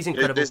 Yeah, he's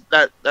incredible.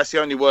 That's the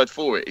only word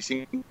for it. It's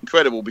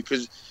incredible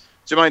because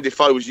Jermaine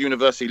Defoe was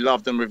universally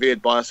loved and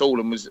revered by us all,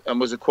 and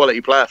was a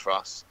quality player for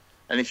us.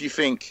 And if you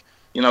think,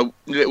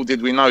 little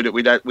did we know that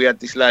we had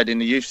this lad in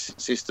the youth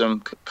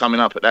system coming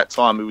up at that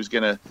time who was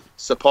going to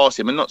surpass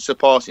him, and not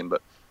surpass him,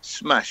 but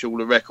smash all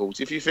the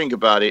records. If you think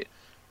about it,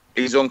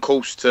 he's on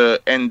course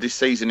to end this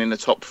season in the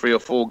top 3 or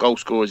 4 goal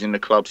scorers in the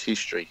club's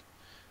history.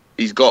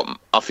 He's got,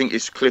 I think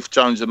it's Cliff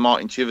Jones and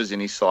Martin Chivers in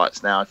his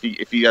sights now.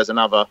 If he has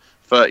another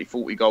 30,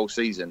 40 goal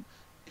season,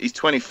 he's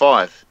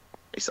 25.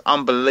 It's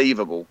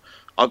unbelievable.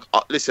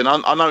 Listen,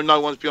 I know no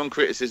one's beyond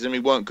criticism. He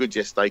weren't good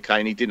yesterday,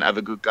 Kane. He didn't have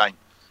a good game.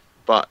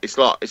 But it's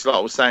like I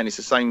was saying, it's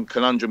the same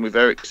conundrum with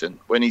Eriksen.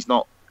 When he's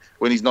not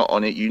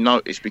on it, you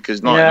notice,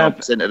 because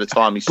 99% of the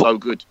time he's so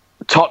good.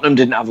 Tottenham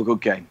didn't have a good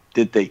game,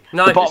 did they?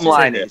 No, the bottom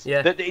line is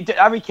that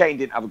Harry Kane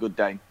didn't have a good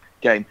game.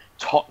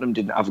 Tottenham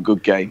didn't have a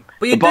good game.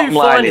 But you do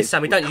find this,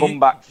 Sammy, don't you? Come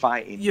back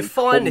fighting. You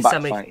find this,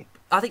 Sammy.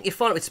 I think you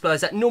find it with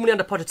Spurs that normally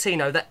under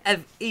Pochettino that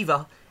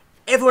either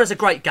everyone has a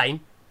great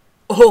game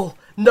or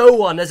no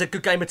one has a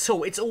good game at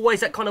all. It's always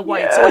that kind of way.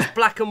 Yeah. It's always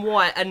black and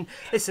white. And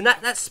listen,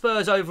 that's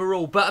Spurs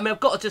overall. But I mean, I've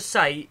got to just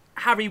say,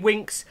 Harry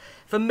Winks,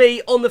 for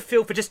me, on the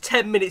field for just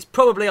 10 minutes,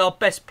 probably our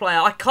best player.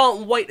 I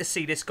can't wait to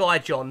see this guy,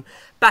 John,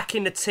 back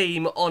in the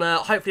team on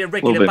hopefully a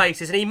regular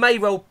basis. And he may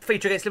well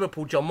feature against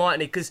Liverpool, John,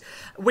 mightn't he? Because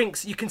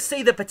Winks, you can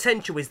see the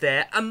potential is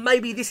there. And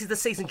maybe this is the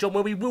season, John,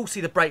 where we will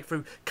see the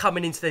breakthrough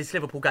coming into this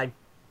Liverpool game.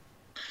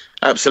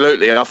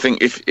 Absolutely. I think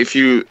if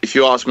you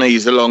ask me,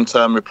 he's a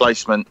long-term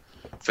replacement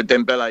for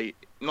Dembele.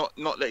 Not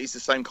that he's the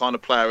same kind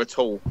of player at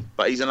all,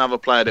 but he's another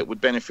player that would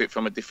benefit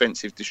from a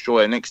defensive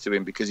destroyer next to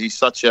him, because he's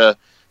such a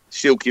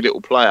silky little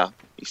player.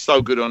 He's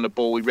so good on the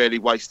ball. He rarely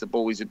wastes the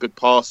ball. He's a good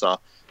passer.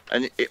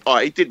 And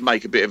he did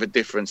make a bit of a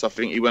difference. I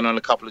think he went on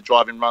a couple of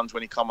driving runs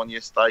when he come on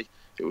yesterday.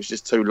 It was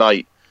just too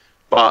late.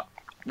 But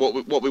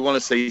what we want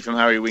to see from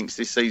Harry Winks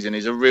this season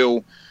is a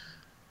real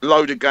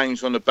load of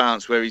games on the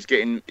bounce where he's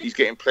getting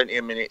plenty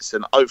of minutes,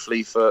 and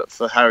hopefully for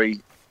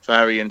Harry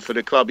and for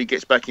the club, he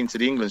gets back into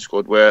the England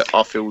squad where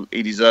I feel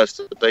he deserves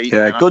to be.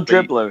 Yeah, good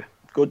dribbler,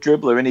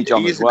 isn't he,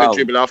 John? He is a good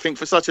dribbler. I think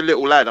for such a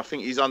little lad, I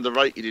think he's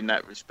underrated in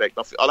that respect.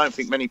 I don't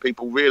think many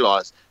people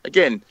realise.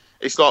 Again,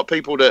 it's like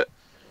the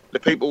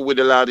people with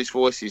the loudest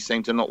voices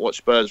seem to not watch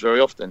Spurs very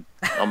often,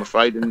 I'm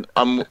afraid,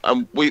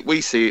 and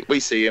we see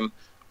him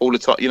all the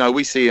time.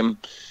 We see him.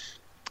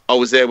 I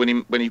was there when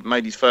he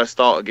made his first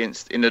start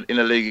in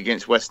the league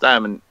against West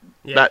Ham, and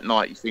that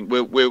night you think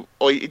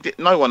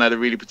no one had a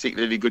really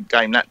particularly good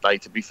game that day,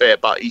 to be fair,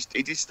 but he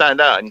did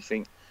stand out, and you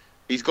think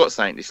he's got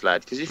something, this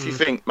lad. Because if you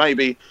think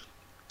maybe,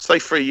 say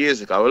 3 years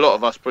ago, a lot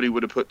of us probably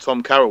would have put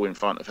Tom Carroll in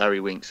front of Harry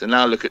Winks, and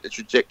now look at the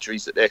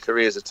trajectories that their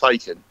careers have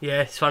taken.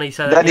 Yeah, it's funny you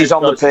say that. Then he's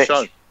on the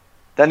pitch.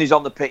 Then he's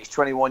on the pitch,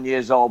 21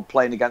 years old,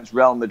 playing against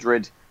Real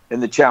Madrid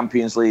in the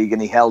Champions League,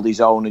 and he held his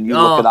own. And you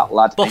look at that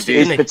lad,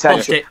 his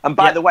potential. And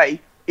by the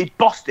way, he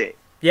bossed it.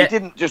 Yeah. He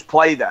didn't just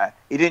play there.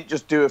 He didn't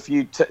just do a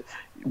few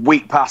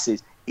weak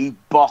passes. He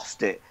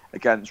bossed it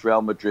against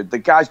Real Madrid. The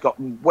guy's got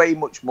way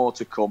much more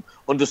to come.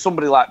 Under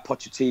somebody like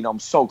Pochettino, I'm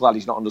so glad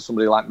he's not under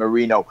somebody like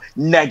Mourinho,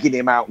 negging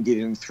him out and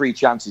giving him 3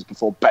 chances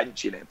before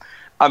benching him.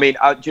 I mean,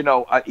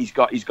 he's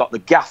got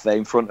the gaff there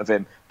in front of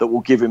him that will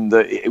give him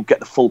it'll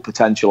get the full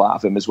potential out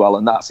of him as well,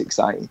 and that's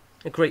exciting.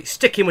 Great.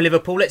 Sticking with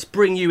Liverpool, let's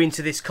bring you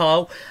into this,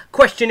 Carl.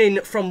 Question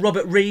in from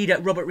Robert Reed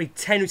at Robert Reed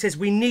 10, who says,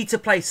 we need to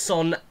play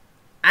Son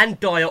and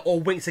Dyer or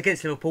Winks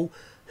against Liverpool.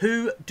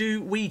 Who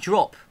do we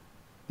drop?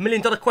 $1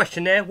 million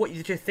question there. What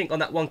did you think on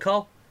that one,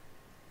 Carl?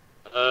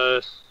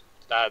 That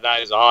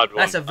is a hard one.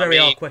 That's a very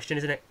hard question,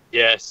 isn't it?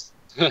 Yes.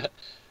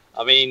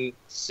 I mean,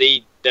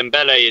 see,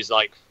 Dembele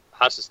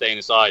has to stay in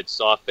the side,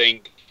 so I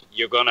think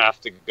you're going to have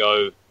to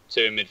go to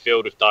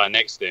midfield with Dyer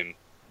next to him.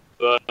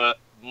 But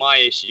my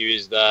issue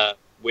is that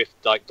with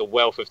the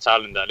wealth of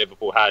talent that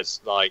Liverpool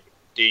has,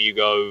 do you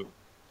go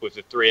with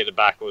the 3 at the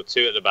back or the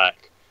 2 at the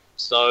back?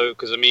 So,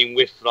 because I mean,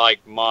 with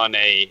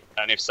Mane,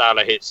 and if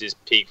Salah hits his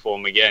peak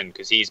form again,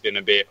 because he's been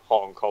a bit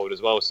hot and cold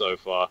as well so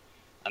far,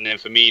 and then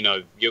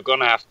Firmino, you're going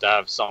to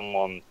have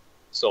someone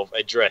sort of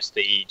addressed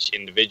to each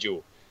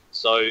individual.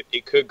 So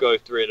it could go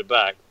 3 at the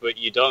back, but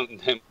you don't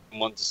then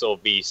want to sort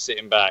of be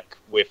sitting back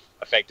with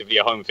effectively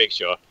a home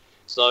fixture.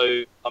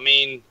 So, I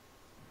mean,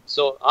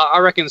 I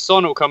reckon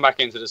Son will come back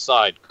into the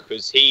side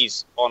because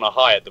he's on a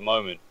high at the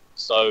moment.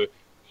 So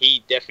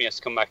he definitely has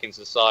to come back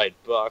into the side.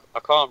 But I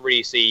can't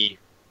really see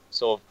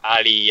sort of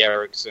Ali,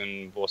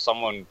 Eriksen, or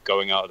someone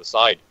going out of the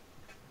side.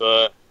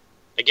 But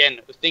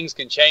again, things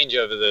can change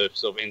over the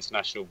sort of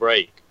international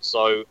break.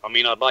 So, I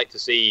mean, I'd like to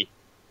see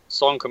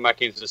Son come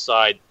back into the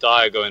side,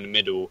 Dyer go in the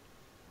middle,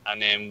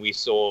 and then we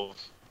sort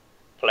of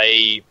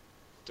play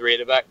 3 at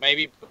the back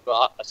maybe,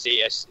 but I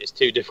see it's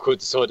too difficult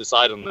to sort of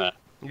decide on that.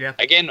 Yeah.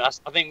 Again,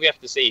 I think we have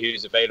to see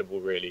who's available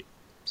really.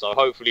 So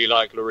hopefully,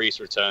 like, Lloris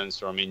returns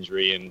from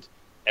injury and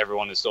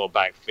everyone is sort of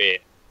back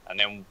fit, and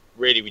then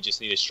really we just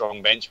need a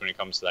strong bench when it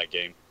comes to that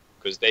game,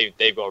 because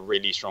they've got a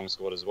really strong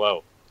squad as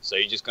well. So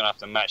you're just going to have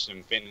to match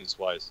them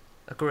fitness-wise.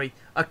 Agree.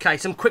 Okay,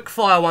 some quick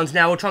fire ones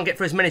now. We'll try and get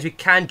through as many as we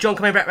can. John,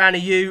 coming back round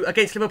to you.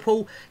 Against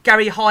Liverpool,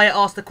 Gary Hyatt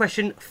asked the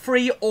question,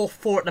 3 or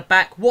 4 at the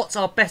back. What's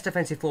our best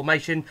defensive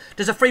formation?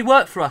 Does a 3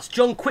 work for us?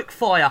 John, quick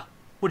fire.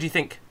 What do you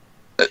think?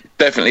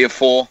 Definitely a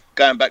 4.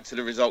 Going back to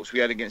the results we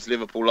had against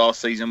Liverpool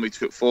last season, we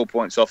took 4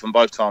 points off, and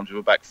both times we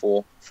were back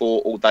 4.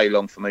 4 all day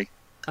long for me.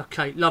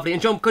 Okay, lovely.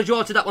 And John, because you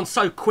answered that one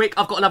so quick,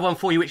 I've got another one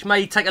for you, which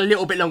may take a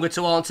little bit longer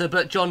to answer,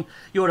 but John,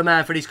 you're the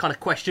man for these kind of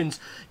questions.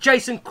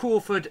 Jason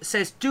Crawford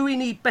says, do we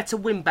need better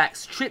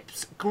wing-backs?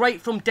 Tripp's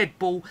great from dead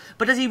ball,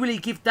 but does he really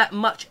give that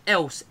much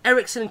else?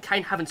 Eriksen and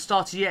Kane haven't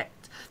started yet.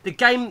 The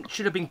game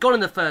should have been gone in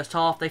the first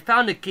half. They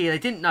found a gear they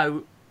didn't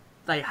know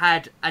they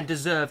had and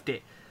deserved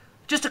it.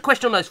 Just a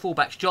question on those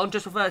fullbacks, John,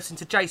 just reversing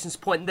to Jason's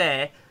point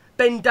there.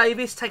 Ben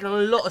Davies taking on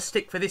a lot of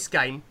stick for this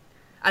game.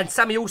 And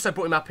Sammy also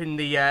brought him up in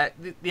the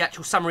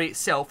actual summary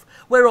itself.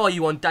 Where are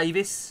you on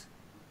Davies?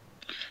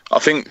 I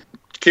think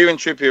Kieran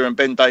Trippier and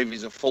Ben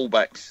Davies are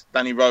fullbacks.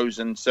 Danny Rose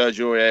and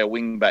Sergio Aurier are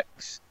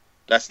wing-backs.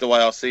 That's the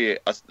way I see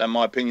it. And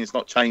my opinion's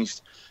not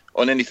changed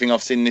on anything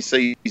I've seen this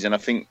season. I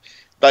think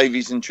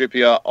Davies and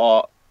Trippier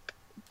are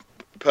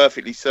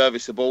perfectly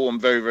serviceable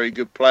and very, very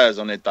good players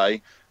on their day,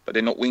 but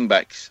they're not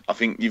wing-backs. I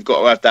think you've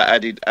got to have that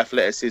added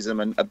athleticism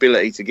and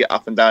ability to get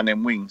up and down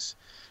them wings.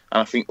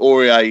 And I think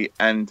Aurier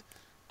and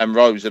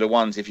Rose are the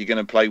ones, if you're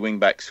going to play wing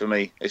backs for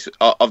me.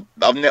 I've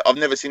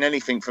never seen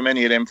anything from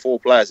any of them 4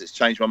 players that's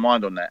changed my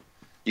mind on that.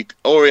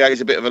 Aurier is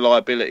a bit of a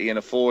liability in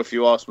a 4, if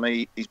you ask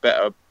me. He's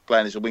better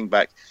playing as a wing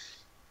back.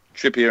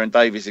 Trippier and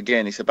Davies,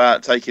 again, it's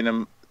about taking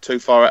them too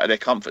far out of their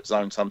comfort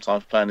zone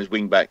sometimes, playing as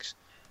wing backs.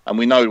 And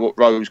we know what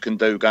Rose can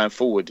do going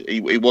forward. He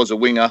was a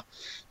winger,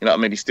 you know what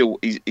I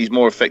mean? He's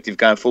more effective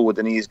going forward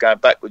than he is going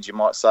backwards, you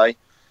might say.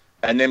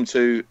 And them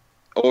two,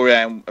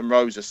 Aurier and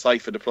Rose, are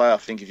safer to play, I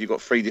think, if you've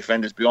got 3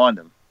 defenders behind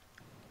them.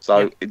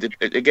 So, it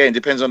again,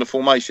 depends on the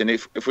formation.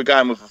 If we're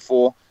going with a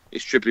 4,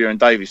 it's Trippier and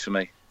Davies for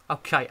me.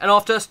 Okay, and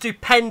after a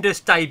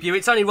stupendous debut,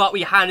 it's only right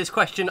we hand this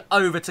question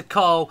over to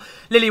Carl.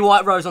 Lily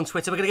White Rose on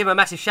Twitter. We're going to give him a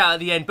massive shout at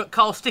the end. But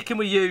Carl, sticking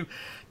with you,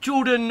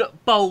 Jordan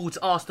Bowles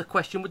asked the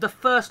question, with the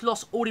first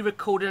loss already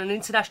recorded and an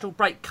international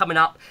break coming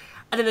up,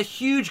 and then a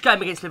huge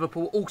game against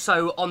Liverpool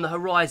also on the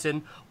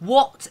horizon,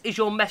 what is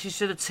your message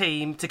to the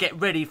team to get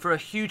ready for a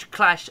huge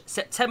clash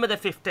September the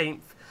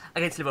 15th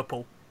against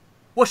Liverpool?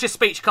 What's your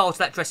speech, Carl, to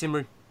that dressing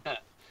room?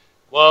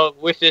 Well,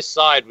 with this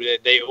side,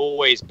 they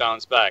always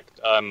bounce back.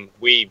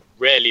 We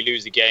rarely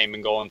lose a game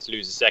and go on to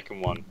lose a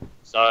second one.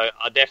 So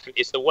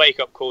it's the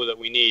wake-up call that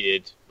we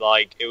needed.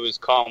 Like, it was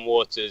calm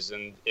waters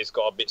and it's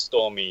got a bit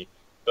stormy.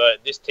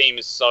 But this team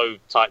is so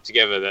tight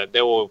together that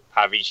they will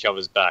have each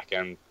other's back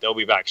and they'll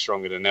be back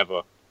stronger than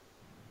ever.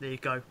 There you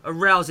go. A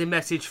rousing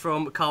message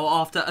from Carl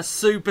after a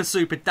super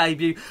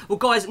debut. Well,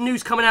 guys,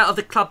 news coming out of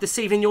the club this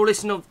evening. You're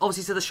listening,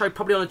 obviously, to the show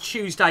probably on a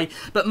Tuesday.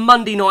 But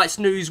Monday night's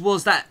news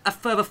was that a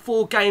further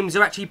 4 games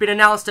have actually been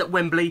announced at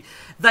Wembley.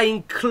 They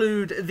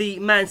include the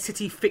Man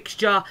City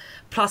fixture,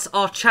 plus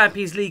our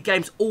Champions League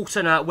games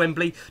also now at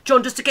Wembley.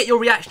 John, just to get your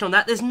reaction on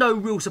that, there's no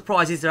real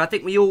surprises there. I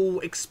think we all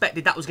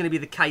expected that was going to be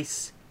the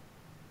case.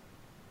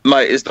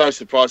 Mate, it's no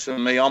surprise for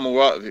me. I'm all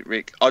right with it,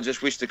 Rick. I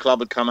just wish the club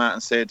had come out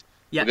and said,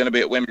 we're going to be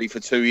at Wembley for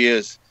 2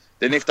 years.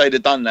 Then if they'd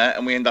have done that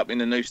and we end up in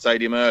the new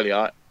stadium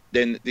earlier,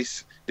 then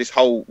this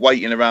whole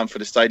waiting around for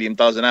the stadium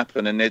doesn't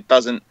happen, and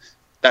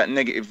that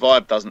negative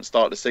vibe doesn't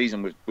start the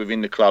season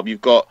within the club.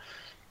 You've got,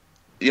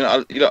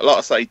 like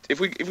I say, if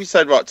we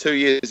said, right, 2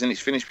 years and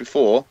it's finished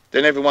before,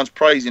 then everyone's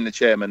praising the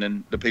chairman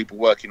and the people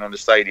working on the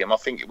stadium. I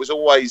think it was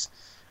always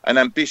an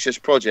ambitious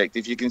project.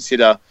 If you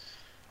consider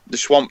the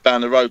swamp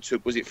down the road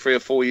took, was it 3 or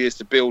 4 years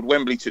to build?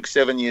 Wembley took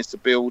 7 years to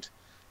build.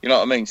 You know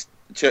what I mean?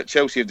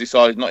 Chelsea have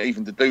decided not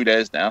even to do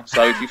theirs now.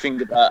 So if you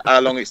think about how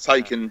long it's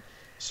taken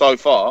so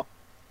far,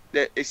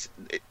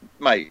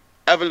 mate,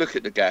 have a look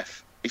at the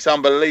gaff. It's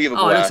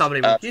unbelievable. Oh, it's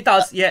unbelievable. It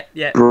does,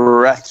 yeah.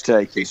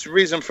 Breathtaking. It's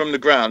risen from the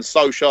ground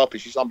so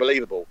sharpish, it's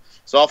unbelievable.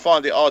 So I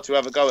find it hard to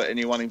have a go at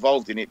anyone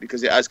involved in it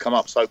because it has come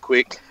up so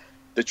quick.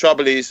 The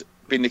trouble is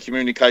been the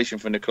communication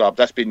from the club.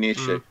 That's been the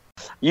issue.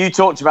 You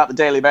talked about the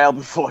Daily Mail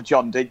before,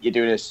 John, didn't you?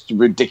 Doing this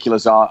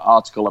ridiculous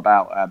article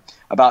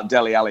about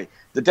Dele Alli.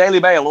 The Daily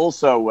Mail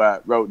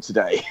also wrote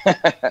today,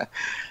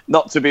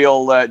 not to be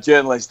all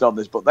journalist on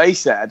this, but they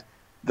said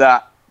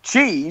that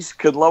cheese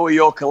could lower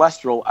your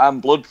cholesterol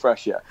and blood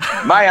pressure.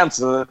 My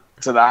answer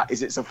to that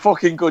is it's a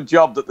fucking good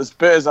job that the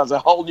Spurs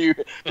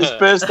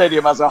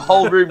stadium has a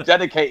whole room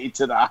dedicated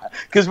to that,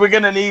 because we're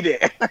going to need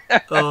it.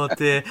 Oh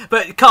dear.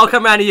 But Carl,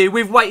 come round to you.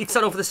 We've waited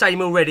so long for the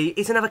stadium already.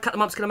 Is another couple of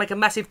months going to make a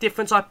massive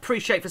difference? I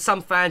appreciate for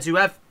some fans who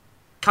have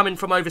coming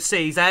from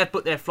overseas, they have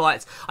booked their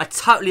flights. I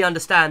totally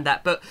understand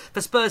that. But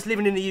for Spurs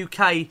living in the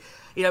UK,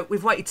 you know,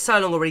 we've waited so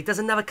long already. Does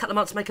another couple of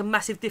months make a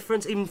massive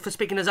difference, even for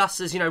speaking as us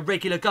as, you know,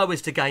 regular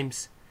goers to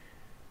games?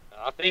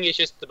 I think it's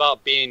just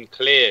about being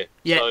clear.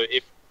 Yeah. So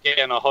if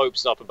getting our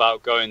hopes up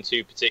about going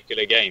to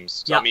particular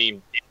games. So, I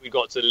mean, if we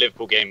got to the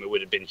Liverpool game, it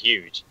would have been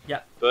huge.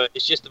 Yeah. But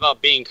it's just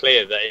about being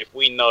clear that if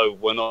we know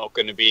we're not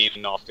going to be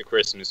in after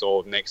Christmas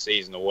or next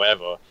season or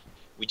whatever,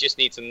 we just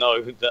need to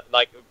know that,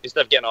 like,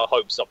 instead of getting our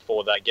hopes up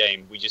for that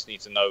game, we just need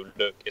to know,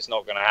 look, it's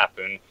not going to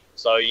happen.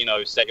 So, you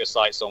know, set your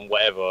sights on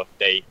whatever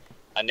date.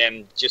 And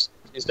then just,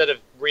 instead of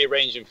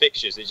rearranging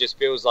fixtures, it just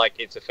feels like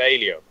it's a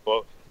failure.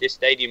 But this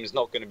stadium is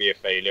not going to be a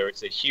failure.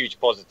 It's a huge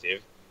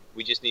positive.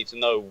 We just need to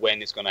know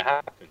when it's going to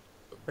happen.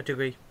 I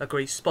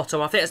agree. Spot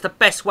on. I think that's the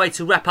best way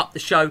to wrap up the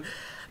show.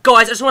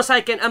 Guys, I just want to say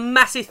again a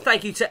massive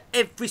thank you to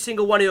every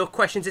single one of your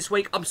questions this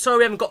week. I'm sorry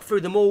we haven't got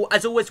through them all.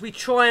 As always, we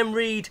try and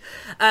read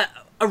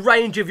a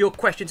range of your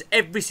questions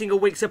every single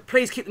week, so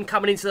please keep them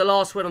coming into the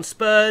last word on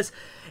Spurs.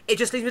 It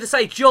just leaves me to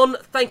say, John,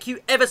 thank you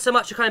ever so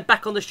much for coming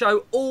back on the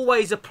show.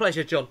 Always a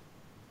pleasure, John.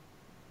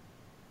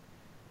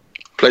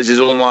 Pleasure's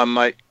all mine,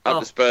 mate. Up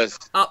the Spurs.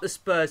 Up the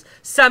Spurs.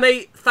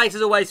 Sammy, thanks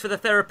as always for the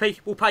therapy.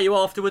 We'll pay you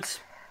afterwards.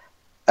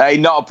 Hey,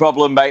 not a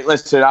problem, mate.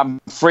 Listen,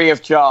 I'm free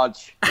of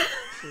charge.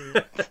 He's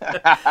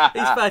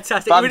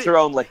fantastic. Banter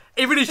only.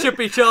 He really should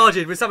be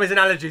charging with some of his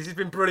analogies. He's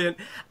been brilliant.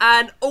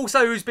 And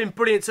also who's been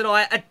brilliant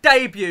tonight, a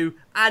debut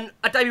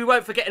we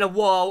won't forget in a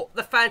while,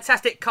 the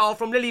fantastic Carl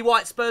from Lily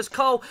White Spurs.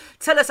 Carl,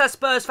 tell us how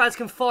Spurs fans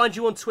can find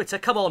you on Twitter.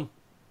 Come on.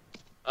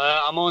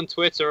 I'm on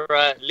Twitter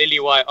at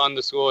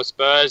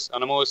lilywhite_Spurs,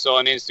 and I'm also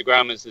on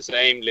Instagram. It's the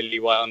same,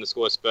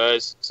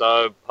 lilywhite_Spurs.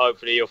 So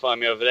hopefully you'll find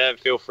me over there.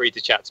 Feel free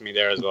to chat to me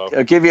there as well.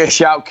 I'll give you a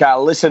shout,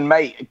 Carl. Listen,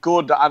 mate,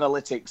 good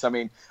analytics. I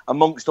mean,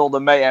 amongst all the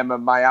mayhem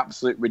and my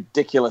absolute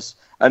ridiculous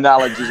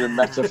analogies and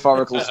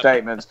metaphorical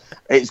statements,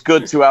 it's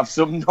good to have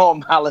some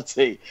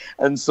normality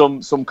and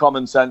some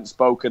common sense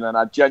spoken. And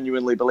I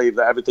genuinely believe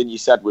that everything you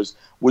said was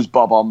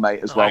bob on,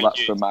 mate, as well. Thank That's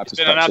you. from my It's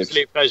perspective. been an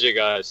absolute pleasure,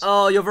 guys.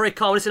 Oh, you're very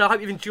kind. Listen, I hope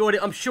you've enjoyed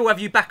it. I'm sure we'll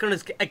have you back on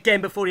us again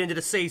before the end of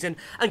the season.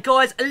 And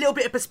guys, a little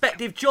bit of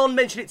perspective. John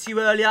mentioned it to you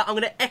earlier. I'm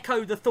going to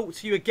echo the thought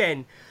to you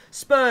again.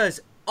 Spurs,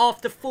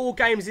 after 4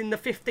 games in the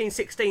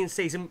 15-16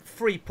 season,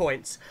 3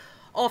 points.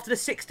 After the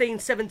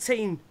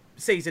 16-17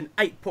 season,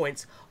 8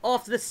 points.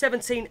 After the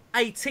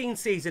 17-18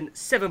 season,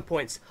 7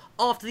 points.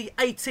 After the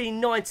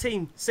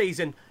 18-19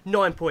 season,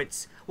 9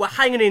 points. We're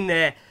hanging in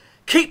there.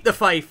 Keep the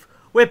faith.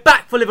 We're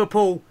back for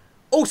Liverpool.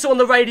 Also on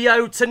the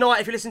radio tonight,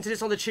 if you listen to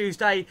this on the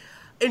Tuesday.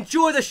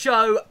 Enjoy the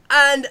show,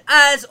 and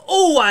as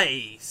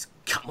always,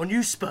 come on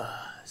you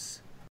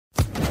Spurs.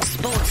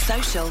 Sports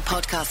Social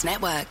Podcast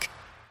Network.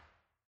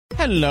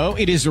 Hello,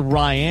 it is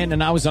Ryan,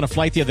 and I was on a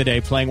flight the other day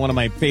playing one of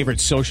my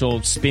favorite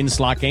social spin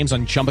slot games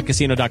on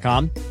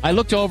ChumbaCasino.com. I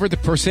looked over at the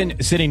person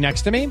sitting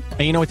next to me, and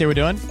you know what they were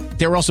doing?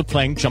 They were also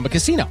playing Chumba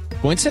Casino.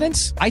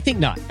 Coincidence? I think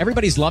not.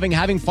 Everybody's loving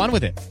having fun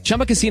with it.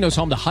 Chumba Casino is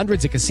home to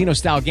hundreds of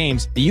casino-style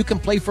games that you can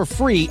play for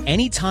free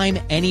anytime,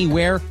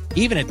 anywhere,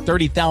 even at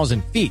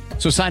 30,000 feet.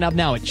 So sign up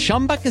now at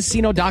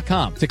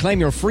ChumbaCasino.com to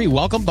claim your free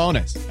welcome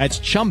bonus. That's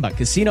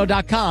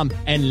ChumbaCasino.com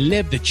and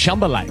live the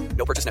Chumba life.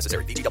 No purchase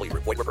necessary. VGW.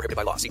 Void where prohibited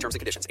by law. See terms and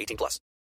conditions. 18+.